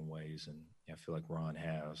in different ways. And I feel like Ron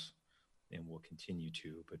has and will continue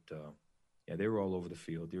to. But, they were all over the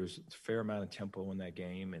field. There was a fair amount of tempo in that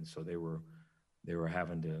game, and so they were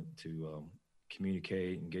having to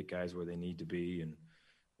communicate and get guys where they need to be. And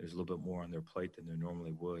there's a little bit more on their plate than they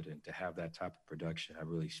normally would. And to have that type of production, that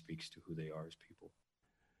really speaks to who they are as people.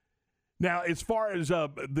 Now, as far as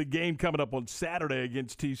the game coming up on Saturday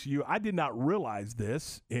against TCU, I did not realize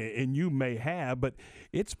this, and you may have, but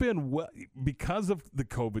it's been because of the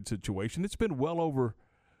COVID situation, it's been well over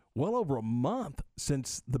a month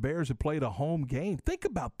since the Bears have played a home game. Think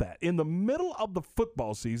about that. In the middle of the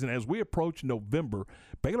football season, as we approach November,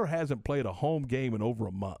 Baylor hasn't played a home game in over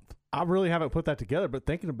a month. I really haven't put that together, but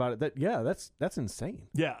thinking about it, that's insane.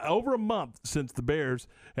 Yeah, over a month since the Bears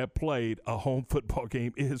have played a home football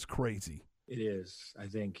game is crazy. It is. I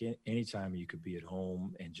think anytime you could be at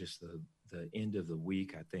home, and just the end of the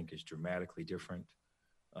week, I think, is dramatically different.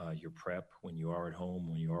 Your prep when you are at home,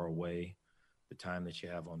 when you are away, the time that you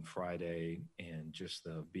have on Friday, and just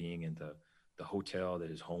the being in the hotel that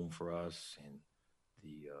is home for us, and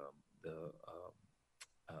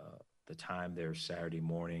the time there Saturday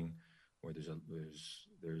morning, where there's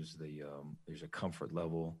a comfort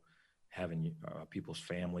level, having people's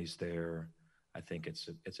families there. I think it's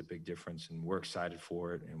a big difference, and we're excited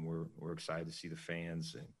for it, and we're excited to see the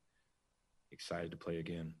fans and excited to play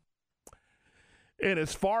again. And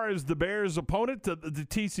as far as the Bears' opponent, the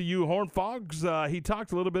TCU Horned Frogs, he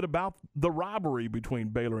talked a little bit about the rivalry between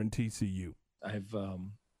Baylor and TCU.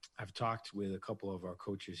 I've talked with a couple of our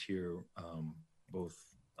coaches here, both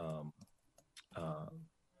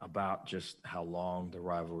about just how long the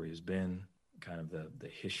rivalry has been, kind of the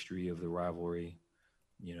history of the rivalry.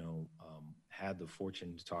 Had the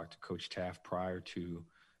fortune to talk to Coach Taft prior to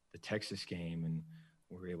the Texas game, and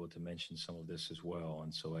we were able to mention some of this as well.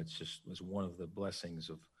 And so it was one of the blessings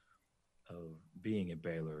of being at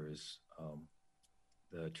Baylor is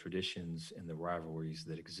the traditions and the rivalries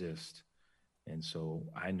that exist. And so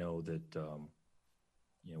I know that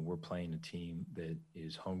we're playing a team that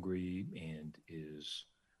is hungry and is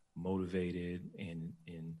motivated, and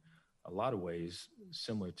in a lot of ways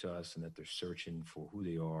similar to us, in that they're searching for who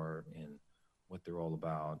they are and what they're all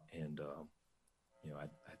about. And I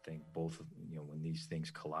think both when these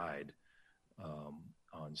things collide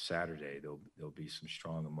on Saturday, there'll be some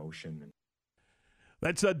strong emotion.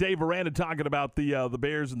 That's Dave Aranda talking about the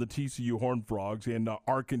Bears and the TCU Horned Frogs, and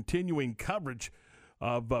our continuing coverage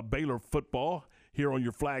of Baylor football here on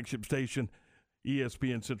your flagship station,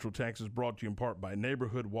 ESPN Central Texas, brought to you in part by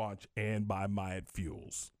Neighborhood Watch and by Myatt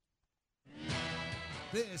Fuels.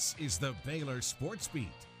 This is the Baylor Sports Beat,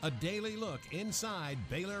 a daily look inside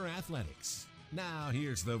Baylor athletics. Now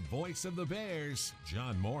here's the voice of the Bears,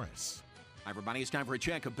 John Morris. Hi, everybody. It's time for a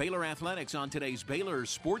check of Baylor athletics on today's Baylor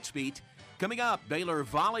Sports Beat. Coming up, Baylor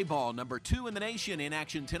volleyball, number 2 in the nation, in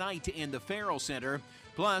action tonight in the Farrell Center.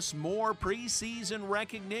 Plus, more preseason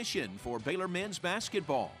recognition for Baylor men's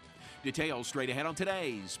basketball. Details straight ahead on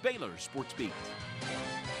today's Baylor Sports Beat.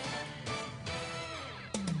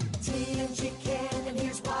 TNG can, and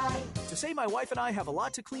here's why. To say my wife and I have a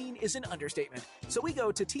lot to clean is an understatement. So we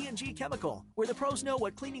go to TNG Chemical, where the pros know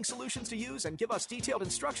what cleaning solutions to use and give us detailed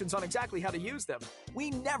instructions on exactly how to use them.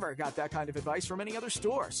 We never got that kind of advice from any other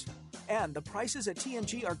stores. And the prices at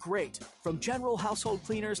TNG are great. From general household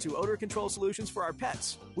cleaners to odor control solutions for our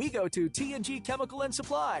pets. We go to TNG Chemical and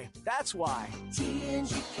Supply. That's why.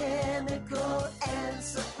 TNG Chemical and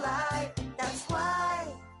Supply. That's why.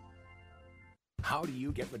 How do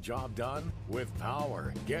you get the job done? With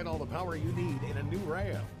power. Get all the power you need in a new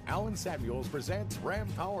Ram. Allen Samuels presents Ram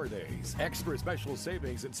Power Days. Extra special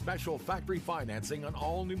savings and special factory financing on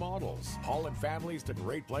all new models. Hauling families to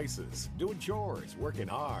great places. Doing chores, working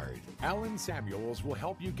hard. Allen Samuels will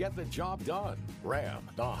help you get the job done. Ram,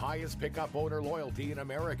 the highest pickup owner loyalty in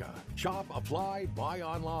America. Shop, apply, buy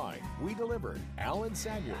online. We deliver. Allen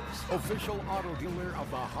Samuels, official auto dealer of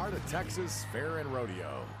the Heart of Texas Fair and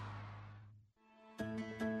Rodeo.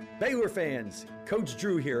 Baylor fans, Coach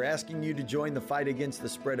Drew here asking you to join the fight against the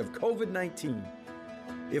spread of COVID-19.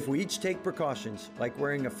 If we each take precautions like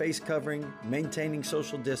wearing a face covering, maintaining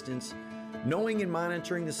social distance, knowing and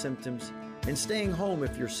monitoring the symptoms, and staying home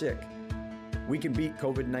if you're sick, we can beat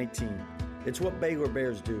COVID-19. It's what Baylor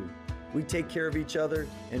Bears do. We take care of each other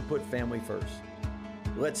and put family first.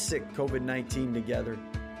 Let's sick COVID-19 together.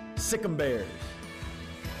 Sick 'em Bears.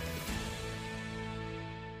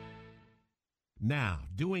 Now,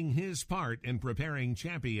 doing his part in preparing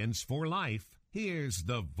champions for life, here's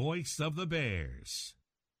the voice of the Bears.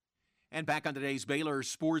 And back on today's Baylor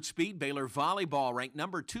Sports Beat, Baylor volleyball ranked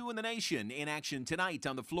number 2 in the nation, in action tonight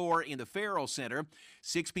on the floor in the Farrell Center.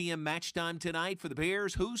 6 p.m. match time tonight for the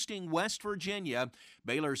Bears hosting West Virginia.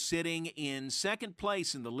 Baylor sitting in second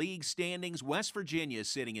place in the league standings. West Virginia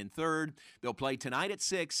sitting in third. They'll play tonight at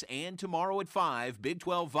 6 and tomorrow at 5. Big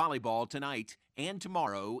 12 volleyball tonight and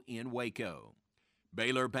tomorrow in Waco.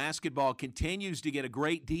 Baylor basketball continues to get a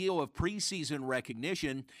great deal of preseason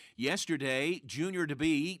recognition. Yesterday,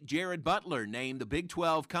 junior-to-be Jared Butler named the Big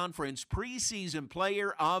 12 Conference Preseason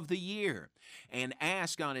Player of the Year. And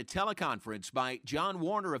asked on a teleconference by John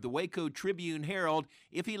Warner of the Waco Tribune-Herald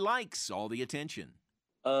if he likes all the attention.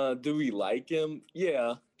 Do we like him?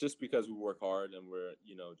 Yeah, just because we work hard and we're,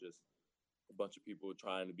 just a bunch of people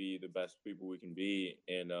trying to be the best people we can be.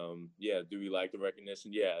 And, do we like the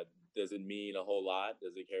recognition? Yeah. Does it mean a whole lot?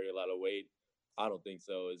 Does it carry a lot of weight? I don't think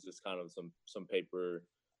so. It's just kind of some paper,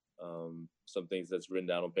 some things that's written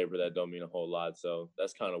down on paper that don't mean a whole lot. So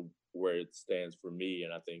that's kind of where it stands for me,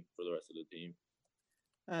 and I think for the rest of the team.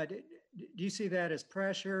 Do you see that as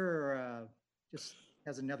pressure or just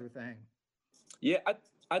as another thing? Yeah,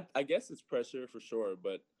 I guess it's pressure for sure.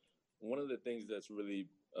 But one of the things that's really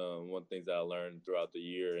one thing that I learned throughout the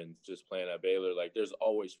year and just playing at Baylor, like there's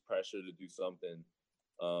always pressure to do something.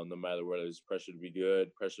 No matter whether it's pressure to be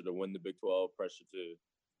good, pressure to win the Big 12, pressure to,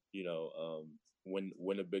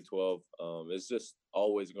 win a Big 12. It's just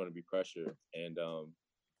always going to be pressure. And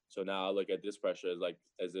so now I look at this pressure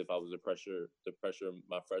as if I was the pressure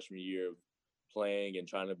my freshman year of playing and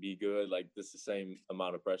trying to be good. Like this is the same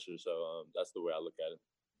amount of pressure. So that's the way I look at it.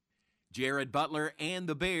 Jared Butler and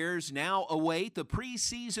the Bears now await the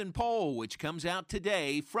preseason poll, which comes out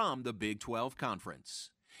today from the Big 12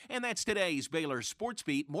 Conference. And that's today's Baylor Sports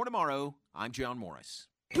Beat. More tomorrow. I'm John Morris.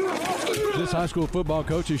 This high school football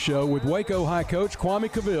coaches show with Waco High coach Kwame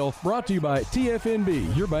Cavill, brought to you by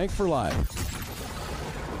TFNB, your bank for life.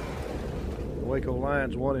 Waco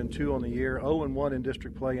Lions 1-2 on the year, 0-1 in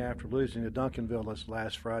district play after losing to Duncanville this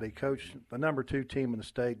last Friday. Coach, the number 2 team in the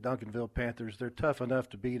state, Duncanville Panthers, they're tough enough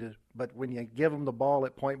to beat it, but when you give them the ball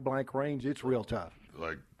at point-blank range, it's real tough.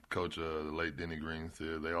 Like Coach the late Denny Green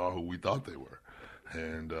said, they are who we thought they were.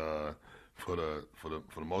 And for the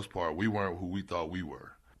most part, we weren't who we thought we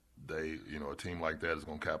were. They, a team like that is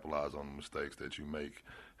going to capitalize on the mistakes that you make.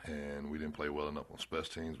 And we didn't play well enough on special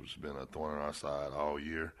teams, which has been a thorn in our side all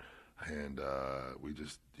year. And we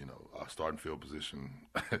just, our starting field position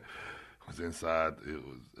was inside.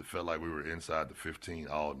 It felt like we were inside the 15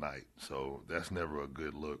 all night. So that's never a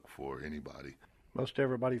good look for anybody. Most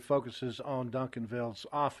everybody focuses on Duncanville's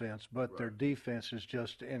offense, but their defense is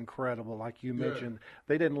just incredible. Like you mentioned,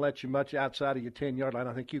 they didn't let you much outside of your 10-yard line.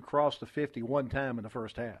 I think you crossed the 50 one time in the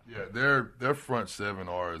first half. Yeah, their front seven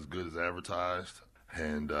are as good as advertised,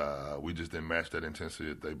 and we just didn't match that intensity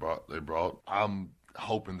that they brought. I'm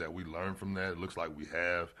hoping that we learn from that. It looks like we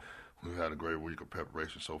have. We've had a great week of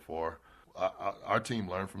preparation so far. Our team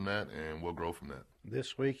learned from that, and we'll grow from that.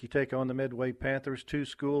 This week you take on the Midway Panthers, two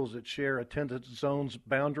schools that share attendance zones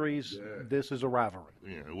boundaries. Yeah. This is a rivalry.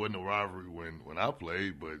 Yeah, it wasn't a rivalry when I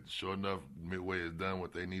played, but sure enough, Midway has done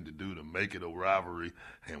what they need to do to make it a rivalry,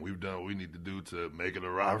 and we've done what we need to do to make it a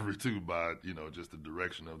rivalry too by, just the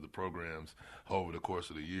direction of the programs over the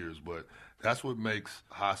course of the years. But that's what makes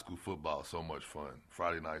high school football so much fun,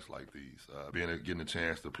 Friday nights like these, getting a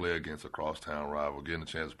chance to play against a crosstown rival, getting a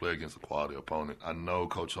chance to play against a quality opponent. I know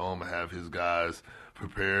Coach Holm will have his guys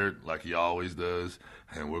prepared like he always does,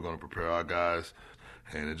 and we're going to prepare our guys,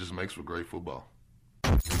 and it just makes for great football.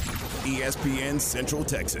 ESPN Central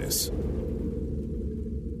Texas.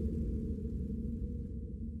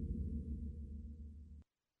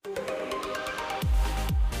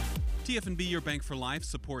 TFNB Your Bank for Life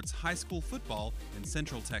supports high school football in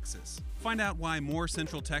Central Texas. Find out why more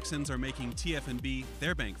Central Texans are making TFNB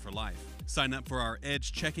their bank for life. Sign up for our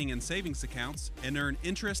Edge checking and savings accounts and earn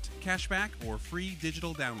interest, cashback, or free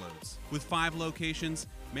digital downloads. With 5 locations,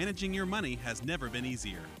 managing your money has never been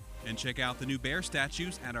easier. And check out the new bear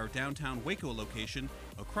statues at our downtown Waco location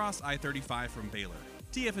across I-35 from Baylor.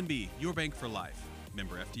 TFNB, Your Bank for Life.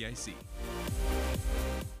 Member FDIC.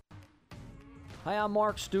 Hi, I'm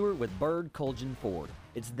Mark Stewart with Bird Kultgen Ford.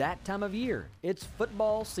 It's that time of year. It's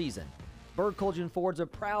football season. Bird Kultgen Ford's a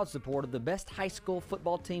proud supporter of the best high school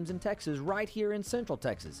football teams in Texas right here in Central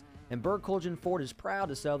Texas. And Bird Kultgen Ford is proud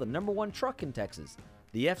to sell the #1 truck in Texas,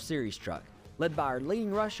 the F-Series truck, led by our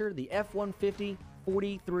leading rusher, the F-150,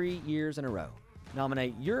 43 years in a row.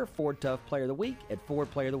 Nominate your Ford Tough Player of the Week at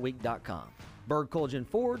FordPlayerOfTheWeek.com. Bird Kultgen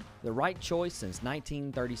Ford, the right choice since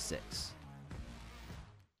 1936.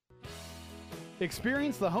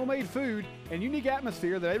 Experience the homemade food and unique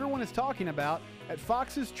atmosphere that everyone is talking about at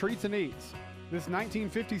Fox's Treats and Eats. This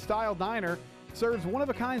 1950s-style diner serves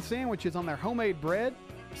one-of-a-kind sandwiches on their homemade bread,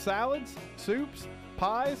 salads, soups,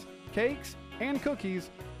 pies, cakes, and cookies,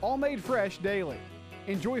 all made fresh daily.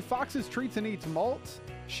 Enjoy Fox's Treats and Eats malts,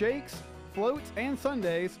 shakes, floats, and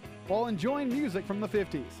sundaes while enjoying music from the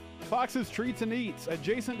 50s. Fox's Treats and Eats,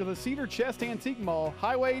 adjacent to the Cedar Chest Antique Mall,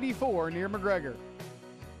 Highway 84 near McGregor.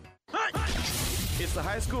 It's the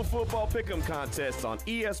high school football pick'em contest on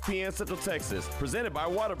ESPN Central Texas, presented by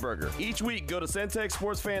Whataburger. Each week, go to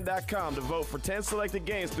CentexSportsFan.com to vote for 10 selected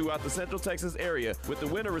games throughout the Central Texas area, with the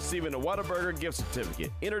winner receiving a Whataburger gift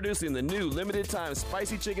certificate. Introducing the new limited-time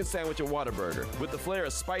spicy chicken sandwich at Whataburger. With the flair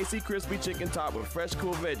of spicy, crispy chicken topped with fresh,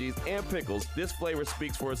 cool veggies and pickles, this flavor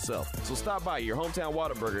speaks for itself. So stop by your hometown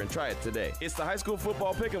Whataburger and try it today. It's the high school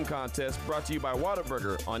football pick'em contest, brought to you by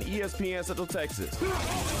Whataburger on ESPN Central Texas.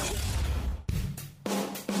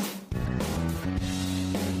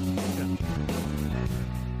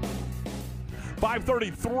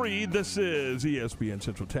 5:33. This is ESPN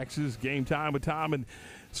Central Texas. Game time with Tom and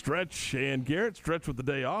Stretch and Garrett. Stretch with the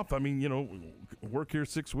day off. I mean, work here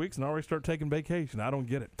 6 weeks and already start taking vacation. I don't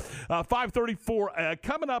get it. 5:34.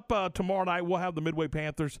 Coming up tomorrow night, we'll have the Midway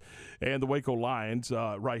Panthers and the Waco Lions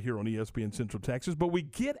right here on ESPN Central Texas. But we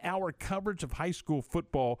get our coverage of high school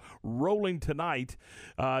football rolling tonight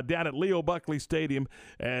down at Leo Buckley Stadium,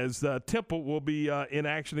 as Temple will be in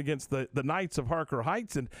action against the Knights of Harker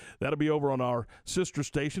Heights, and that'll be over on our sister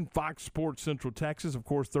station, Fox Sports Central Texas, of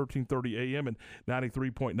course, 1330 AM and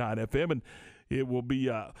 93.9 FM. And it will be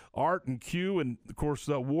Art and Q, and of course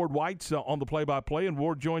Ward White's on the play-by-play. And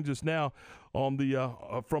Ward joins us now on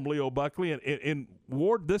the from Leo Buckley. And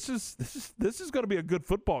Ward, this is going to be a good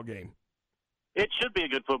football game. It should be a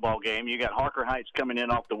good football game. You got Harker Heights coming in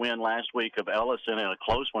off the win last week of Ellison in a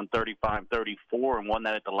close one, 35-34, and won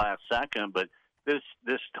that at the last second. But this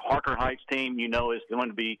Harker Heights team, is going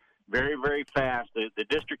to be very, very fast. The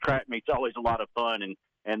district track meet's always a lot of fun,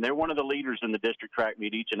 and they're one of the leaders in the district track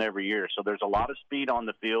meet each and every year. So there's a lot of speed on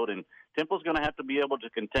the field, and Temple's going to have to be able to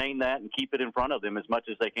contain that and keep it in front of them as much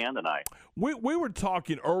as they can tonight. We were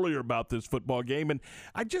talking earlier about this football game, and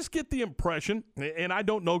I just get the impression, and I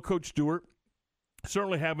don't know Coach Stewart,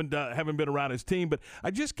 certainly haven't been around his team, but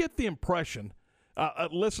I just get the impression,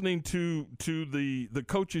 listening to the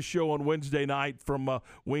coaches show on Wednesday night from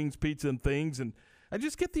Wings, Pizza, and Things, and I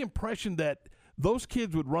just get the impression that those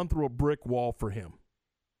kids would run through a brick wall for him.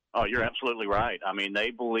 Oh, you're absolutely right. I mean,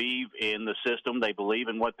 they believe in the system. They believe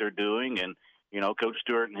in what they're doing. And, Coach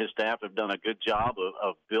Stewart and his staff have done a good job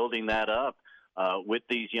of building that up. with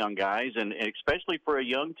these young guys, and especially for a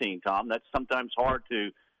young team, Tom. That's sometimes hard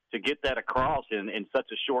to get that across in such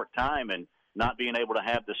a short time, and not being able to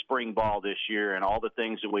have the spring ball this year and all the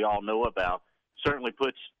things that we all know about certainly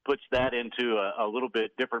puts that into a little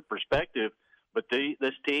bit different perspective. But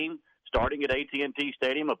this team, starting at AT&T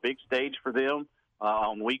Stadium, a big stage for them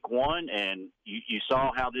on week one, and you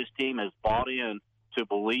saw how this team has bought in to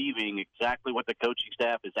believing exactly what the coaching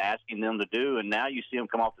staff is asking them to do, and now you see them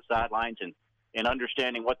come off the sidelines and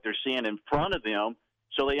understanding what they're seeing in front of them,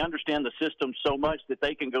 so they understand the system so much that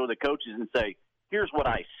they can go to the coaches and say, here's what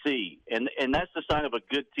I see. And that's the sign of a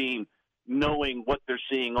good team, knowing what they're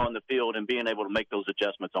seeing on the field and being able to make those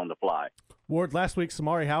adjustments on the fly. Ward, last week,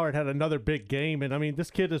 Samari Howard had another big game. And, I mean,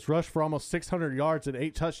 this kid has rushed for almost 600 yards and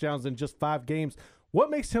 8 touchdowns in just 5 games. What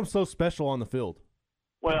makes him so special on the field?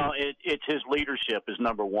 Well, it's his leadership is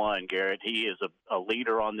number one, Garrett. He is a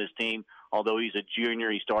leader on this team. Although he's a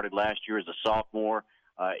junior, he started last year as a sophomore.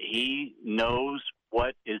 He knows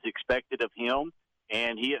what is expected of him,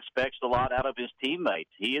 and he expects a lot out of his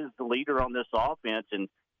teammates. He is the leader on this offense, and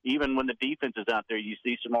even when the defense is out there, you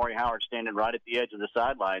see Samari Howard standing right at the edge of the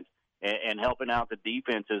sidelines and helping out the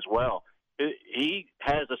defense as well. He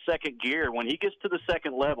has a second gear. When he gets to the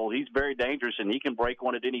second level, he's very dangerous, and he can break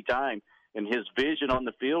one at any time, and his vision on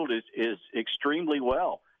the field is extremely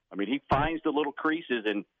well. I mean, he finds the little creases,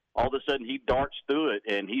 and all of a sudden he darts through it,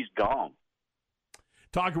 and he's gone.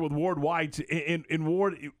 Talking with Ward White, in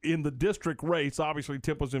Ward, in the district race, obviously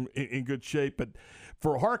Temple's in good shape, but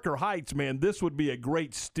for Harker Heights, man, this would be a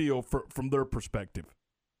great steal from their perspective.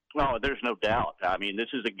 No, there's no doubt. I mean, this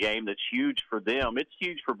is a game that's huge for them. It's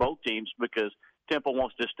huge for both teams because Temple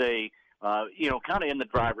wants to stay, kind of in the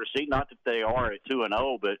driver's seat. Not that they are at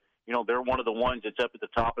 2-0, but, they're one of the ones that's up at the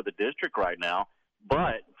top of the district right now.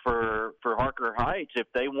 But for Harker Heights, if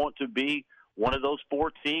they want to be one of those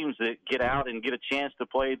 4 teams that get out and get a chance to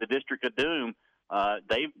play the District of Doom,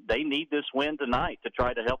 they need this win tonight to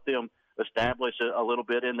try to help them establish a little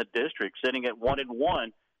bit in the district. Sitting at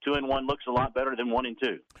 1-1, 2-1 looks a lot better than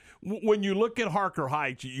 1-2. When you look at Harker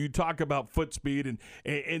Heights, you talk about foot speed,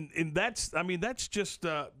 and that's just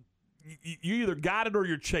you either got it or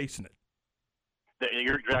you're chasing it.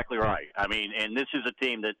 You're exactly right. I mean, and this is a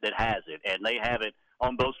team that has it, and they have it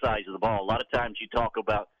on both sides of the ball. A lot of times you talk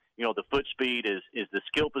about, the foot speed is the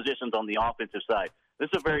skill positions on the offensive side. This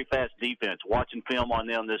is a very fast defense. Watching film on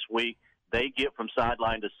them this week, they get from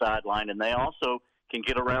sideline to sideline, and they also can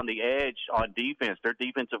get around the edge on defense. Their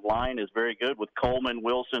defensive line is very good with Coleman,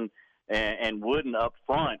 Wilson, and Wooden up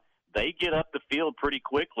front. They get up the field pretty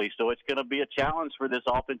quickly, so it's going to be a challenge for this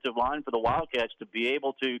offensive line for the Wildcats to be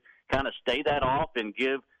able to kind of stay that off and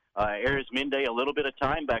give Arizmendi a little bit of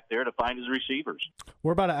time back there to find his receivers.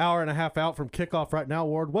 We're about an hour and a half out from kickoff right now,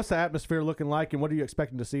 Ward. What's the atmosphere looking like, and what are you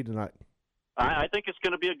expecting to see tonight? I think it's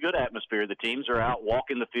going to be a good atmosphere. The teams are out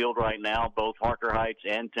walking the field right now, both Harker Heights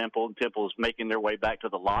and Temple. Temple is making their way back to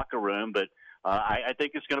the locker room, but I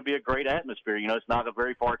think it's going to be a great atmosphere. It's not a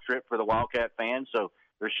very far trip for the Wildcat fans, so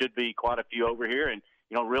there should be quite a few over here. And,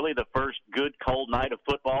 really the first good cold night of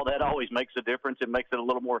football, that always makes a difference. It makes it a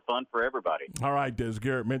little more fun for everybody. All right, as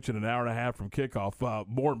Garrett mentioned, an hour and a half from kickoff.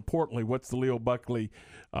 More importantly, what's the Leo Buckley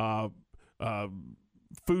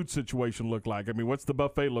food situation look like? I mean, what's the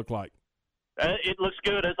buffet look like? It looks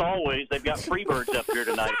good, as always. They've got Freebirds up here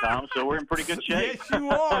tonight, Tom, so we're in pretty good shape. Yes, you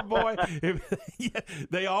are, boy.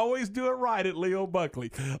 They always do it right at Leo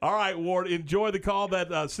Buckley. All right, Ward, enjoy the call. That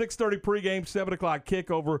 6:30 pregame, 7 o'clock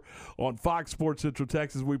kickover on Fox Sports Central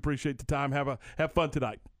Texas. We appreciate the time. Have fun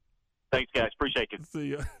tonight. Thanks, guys. Appreciate you.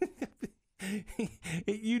 See ya.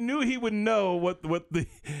 You knew he would know what the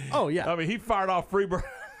 – Oh, yeah. I mean, he fired off Freebird.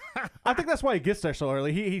 I think that's why he gets there so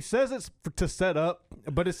early. He says it's to set up,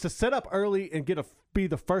 but it's to set up early and be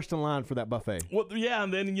the first in line for that buffet. Well, yeah,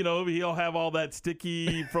 and then he'll have all that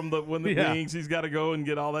sticky from the wings. He's got to go and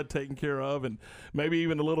get all that taken care of, and maybe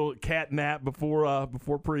even a little cat nap before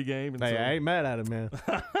pregame. And I ain't mad at him, man.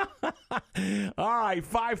 All right,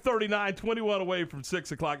 5:39, 21 away from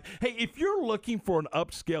 6 o'clock. Hey, if you're looking for an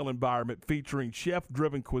upscale environment featuring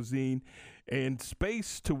chef-driven cuisine and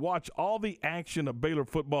space to watch all the action of Baylor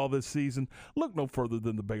football this season, look no further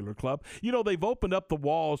than the Baylor Club. They've opened up the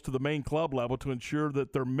walls to the main club level to ensure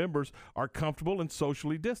that their members are comfortable and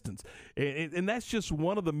socially distanced. And that's just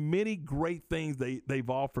one of the many great things they've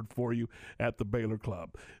offered for you at the Baylor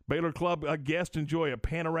Club. Baylor Club guests enjoy a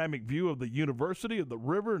panoramic view of the university, of the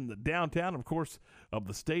river, and the downtown, of course, of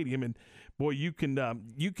the stadium. And boy, you can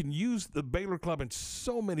use the Baylor Club in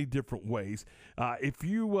so many different ways. If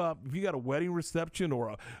you got a wedding wedding reception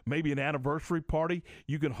or maybe an anniversary party,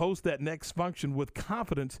 you can host that next function with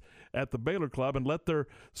confidence at the Baylor Club and let their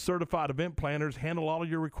certified event planners handle all of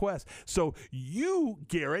your requests. So you,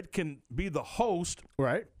 Garrett, can be the host.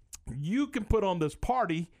 Right. You can put on this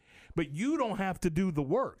party, but you don't have to do the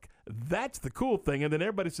work. That's the cool thing. And then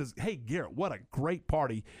everybody says, hey, Garrett, what a great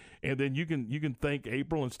party. And then you can thank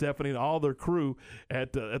April and Stephanie and all their crew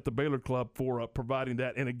at the Baylor Club for providing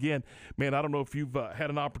that. And again, man, I don't know if you've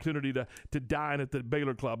had an opportunity to dine at the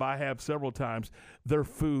Baylor Club. I have several times. Their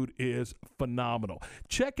food is phenomenal.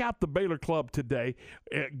 Check out the Baylor Club today.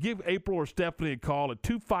 Give April or Stephanie a call at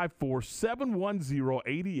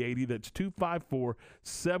 254-710-8080. That's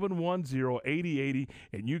 254-710-8080.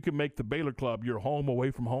 And you can make the Baylor Club your home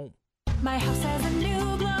away from home. My house has a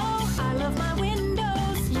new glow. I love my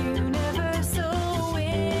windows. Universal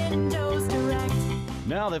Windows Direct.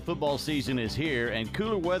 Now that football season is here and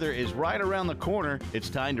cooler weather is right around the corner, it's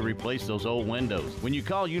time to replace those old windows. When you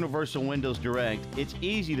call Universal Windows Direct, it's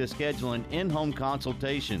easy to schedule an in-home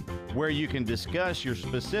consultation where you can discuss your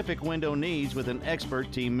specific window needs with an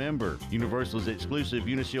expert team member. Universal's exclusive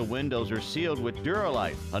Uniseal windows are sealed with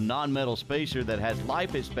Duralife, a non-metal spacer that has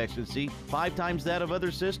life expectancy 5 times that of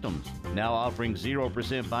other systems. Now offering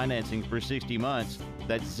 0% financing for 60 months.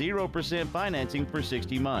 That's 0% financing for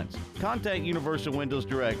 60 months. Contact Universal Windows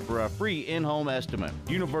Direct for a free in-home estimate.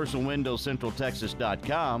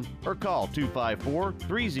 UniversalWindowsCentralTexas.com or call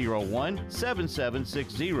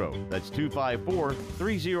 254-301-7760. That's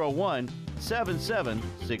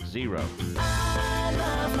 254-301-7760. I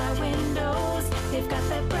love my windows. They've got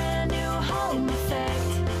that brand new home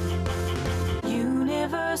effect.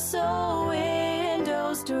 Universal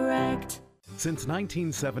Windows Direct. Since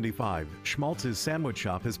 1975, Schmaltz's Sandwich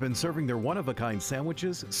Shop has been serving their one-of-a-kind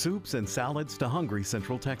sandwiches, soups, and salads to hungry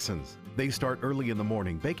Central Texans. They start early in the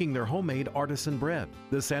morning baking their homemade artisan bread.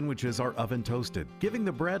 The sandwiches are oven toasted, giving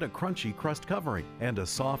the bread a crunchy crust covering and a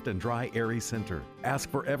soft and dry, airy center.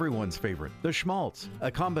 Ask for everyone's favorite, the Schmaltz,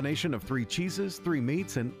 a combination of 3 cheeses, 3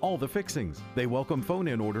 meats, and all the fixings. They welcome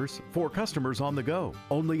phone-in orders for customers on the go.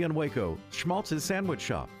 Only in Waco, Schmaltz's Sandwich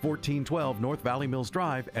Shop, 1412 North Valley Mills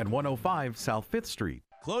Drive and 105 South 5th Street.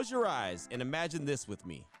 Close your eyes and imagine this with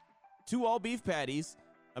me. 2 all-beef patties,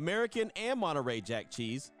 American and Monterey Jack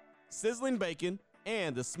cheese, sizzling bacon,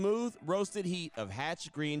 and the smooth roasted heat of Hatch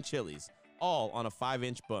green chilies, all on a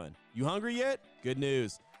 5-inch bun. You hungry yet? Good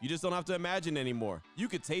news. You just don't have to imagine anymore. You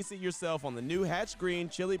could taste it yourself on the new Hatch Green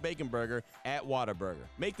Chili Bacon Burger at Whataburger.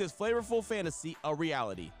 Make this flavorful fantasy a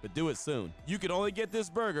reality, but do it soon. You can only get this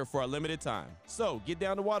burger for a limited time. So get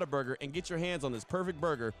down to Whataburger and get your hands on this perfect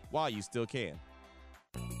burger while you still can.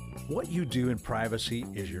 What you do in privacy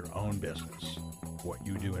is your own business. What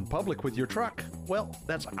you do in public with your truck, well,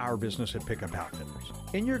 that's our business at Pickup Outfitters.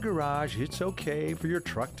 In your garage, it's okay for your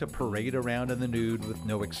truck to parade around in the nude with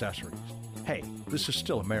no accessories. Hey, this is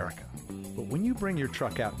still America. But when you bring your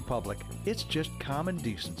truck out in public, it's just common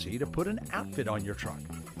decency to put an outfit on your truck.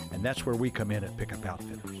 And that's where we come in at Pickup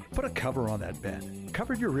Outfitters. Put a cover on that bed.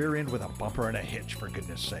 Cover your rear end with a bumper and a hitch, for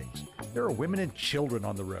goodness sakes. There are women and children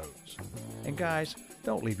on the roads. And guys,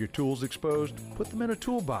 don't leave your tools exposed. Put them in a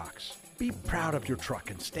toolbox. Be proud of your truck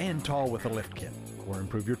and stand tall with a lift kit. Or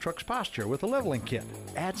improve your truck's posture with a leveling kit.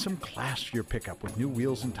 Add some class to your pickup with new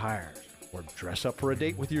wheels and tires. Or dress up for a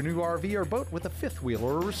date with your new RV or boat with a 5th wheel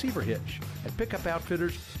or a receiver hitch. At Pickup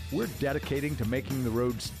Outfitters, we're dedicating to making the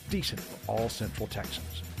roads decent for all Central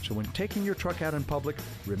Texans. So when taking your truck out in public,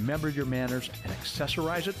 remember your manners and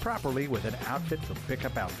accessorize it properly with an outfit from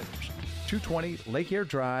Pickup Outfitters. 220 Lake Air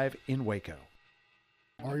Drive in Waco.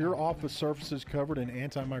 Are your office surfaces covered in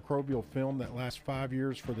antimicrobial film that lasts 5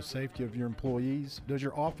 years for the safety of your employees? Does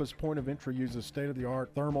your office point of entry use a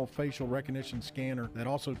state-of-the-art thermal facial recognition scanner that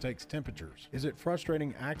also takes temperatures? Is it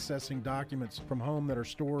frustrating accessing documents from home that are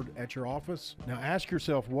stored at your office? Now ask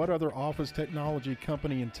yourself, what other office technology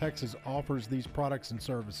company in Texas offers these products and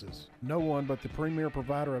services? No one but the premier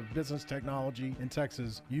provider of business technology in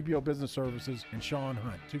Texas, UBEO Business Services, and Sean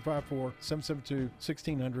Hunt.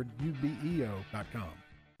 254-772-1600, ubeo.com.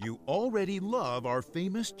 You already love our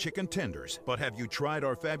famous chicken tenders, but have you tried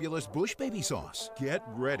our fabulous Bush Baby sauce? Get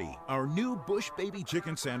ready. Our new Bush Baby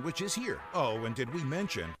chicken sandwich is here. Oh, and did we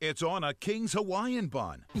mention it's on a King's Hawaiian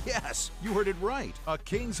bun? Yes, you heard it right. A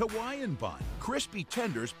King's Hawaiian bun. Crispy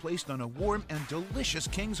tenders placed on a warm and delicious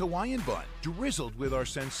King's Hawaiian bun, drizzled with our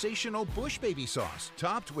sensational Bush Baby sauce,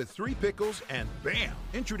 topped with 3 pickles, and bam!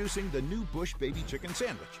 Introducing the new Bush Baby chicken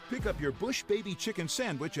sandwich. Pick up your Bush Baby chicken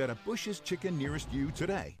sandwich at a Bush's Chicken nearest you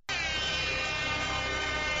today.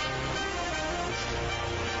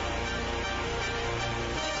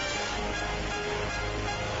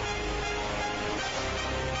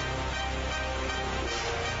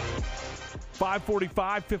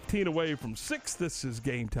 5:45, 15 away from 6. This is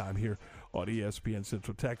Game Time here on ESPN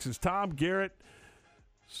Central Texas. Tom, Garrett,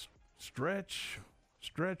 Stretch.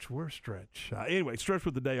 Where's Stretch? Anyway, Stretch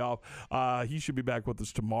with the day off. He should be back with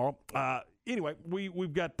us tomorrow. Anyway,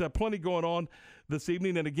 we've got plenty going on this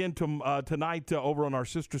evening, and again tonight over on our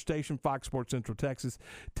sister station, Fox Sports Central Texas,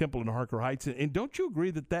 Temple and Harker Heights. And don't you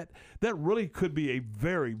agree that really could be a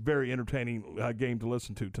very, very entertaining game to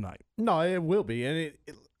listen to tonight? No, it will be, and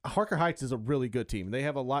Harker Heights is a really good team. They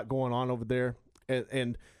have a lot going on over there,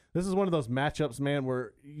 and this is one of those matchups, man,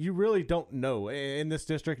 where you really don't know in this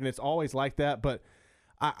district, and it's always like that. But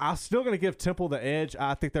I'm still going to give Temple the edge.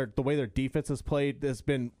 I think the way their defense has played has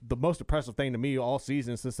been the most impressive thing to me all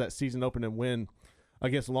season since that season opening win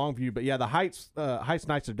against Longview. But, yeah, the Heights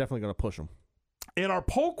Knights are definitely going to push them. And our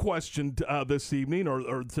poll question this evening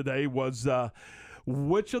or today was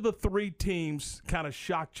which of the three teams kind of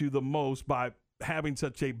shocked you the most by having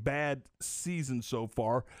such a bad season so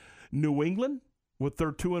far? New England with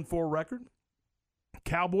their 2-4 record,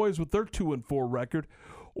 Cowboys with their 2-4 record,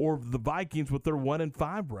 or the Vikings with their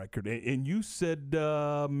 1-5 record. And you said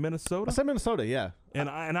Minnesota? I said Minnesota, yeah. And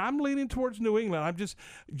I'm leaning towards New England. I'm just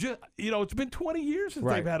it's been 20 years since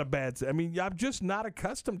they've had a bad season. I mean, I'm just not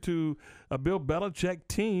accustomed to a Bill Belichick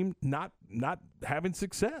team not having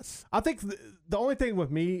success. I think the only thing with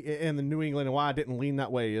me and the New England and why I didn't lean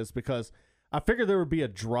that way is because I figured there would be a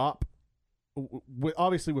drop,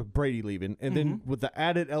 obviously with Brady leaving, and then with the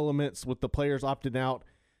added elements with the players opting out,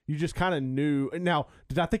 you just kind of knew. Now,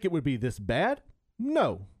 did I think it would be this bad?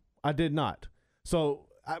 No, I did not. So,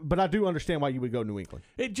 but I do understand why you would go New England.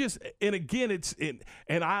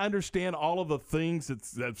 And I understand all of the things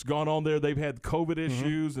that's gone on there. They've had COVID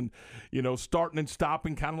issues and, starting and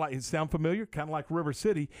stopping, kind of like, it sound familiar? Kind of like River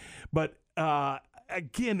City. But,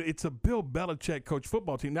 again, it's a Bill Belichick coach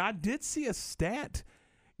football team. Now, I did see a stat,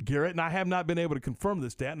 Garrett, and I have not been able to confirm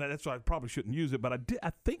this stat, and that's why I probably shouldn't use it, but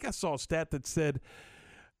I think I saw a stat that said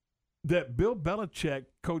that Bill Belichick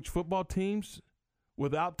coach football teams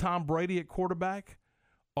without Tom Brady at quarterback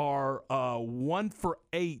are 1 for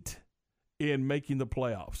 8 in making the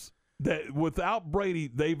playoffs. That without Brady,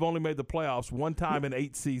 they've only made the playoffs one time in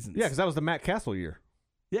 8 seasons. Yeah, because that was the Matt Castle year.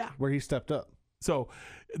 Yeah, where he stepped up. So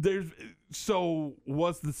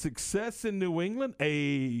was the success in New England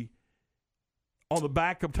on the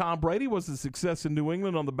back of Tom Brady? Was the success in New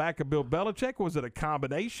England on the back of Bill Belichick? Was it a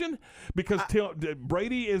combination? Because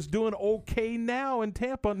Brady is doing okay now in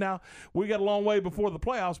Tampa. Now, we got a long way before the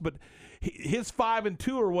playoffs, but his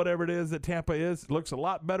 5-2 or whatever it is that Tampa is looks a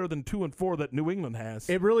lot better than 2-4 that New England has.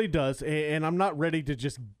 It really does, and I'm not ready to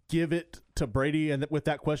just give it to Brady. And with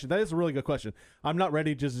that question, that is a really good question. I'm not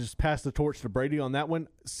ready to just pass the torch to Brady on that one,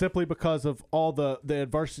 simply because of all the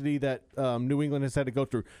adversity that New England has had to go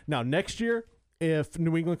through. Now, next year, if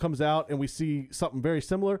New England comes out and we see something very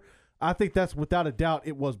similar, I think that's without a doubt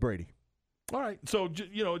it was Brady. All right, so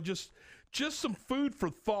just some food for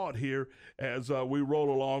thought here as we roll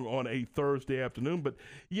along on a Thursday afternoon. But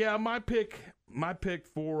yeah, my pick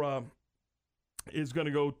for is going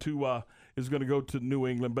to go to New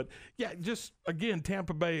England. But yeah, just again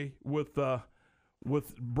Tampa Bay with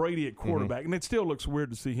Brady at quarterback, and it still looks weird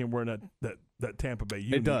to see him wearing that Tampa Bay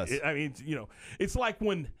uniform. It does. I mean, it's like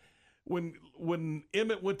when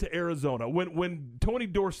Emmett went to Arizona, when Tony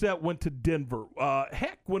Dorsett went to Denver,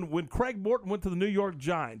 heck, when Craig Morton went to the New York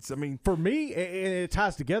Giants. I mean, for me, and it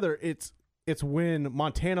ties together. It's when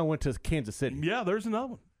Montana went to Kansas City. Yeah, there's another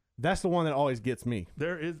one. That's the one that always gets me.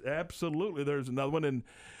 There's another one, and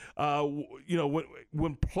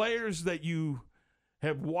when players that you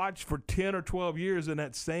have watched for 10 or 12 years in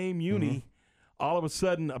that same uni, all of a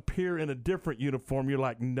sudden appear in a different uniform, you're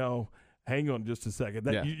like, no. Hang on just a second.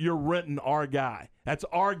 You're renting our guy. That's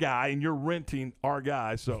our guy, and you're renting our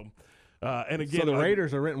guy. So, and again, so the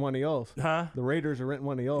Raiders are renting one of y'all's. Huh? The Raiders are renting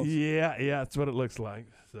one of y'all's. Yeah, that's what it looks like.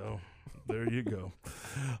 So, there you go.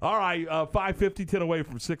 All right, 5:50, 10 away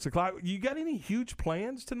from 6 o'clock. You got any huge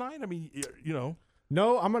plans tonight? I mean,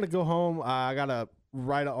 No, I'm gonna go home. I gotta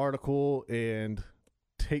write an article and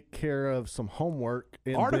take care of some homework.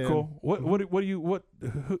 And article? What?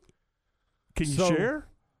 Can you share?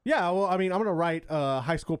 Yeah, well, I mean, I'm going to write a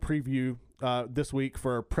high school preview this week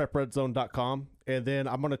for PrepRedZone.com, and then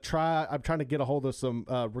I'm trying to get a hold of some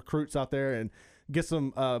recruits out there and get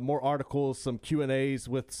some more articles, some Q&As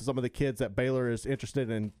with some of the kids that Baylor is interested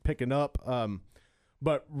in picking up.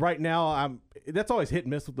 But right now, that's always hit and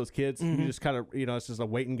miss with those kids. You just kind of, it's just a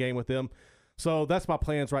waiting game with them. So that's my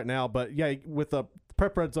plans right now. But, yeah, with the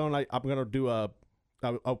Prep Red Zone, I'm going to do a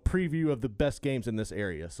preview of the best games in this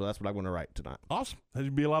area. So that's what I'm going to write tonight. Awesome. That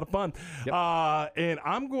should be a lot of fun. Yep. And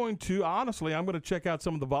I'm going to check out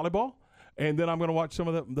some of the volleyball And then I'm going to watch some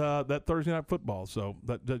of that Thursday night football. So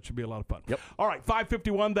that should be a lot of fun. Yep. All right,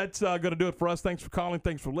 5:51. That's going to do it for us. Thanks for calling.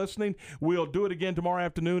 Thanks for listening. We'll do it again tomorrow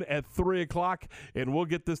afternoon at 3 o'clock, and we'll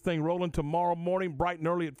get this thing rolling tomorrow morning, bright and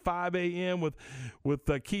early at 5 a.m. with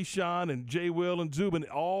Keyshawn and Jay Will and Zubin,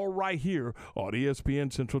 all right here on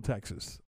ESPN Central Texas.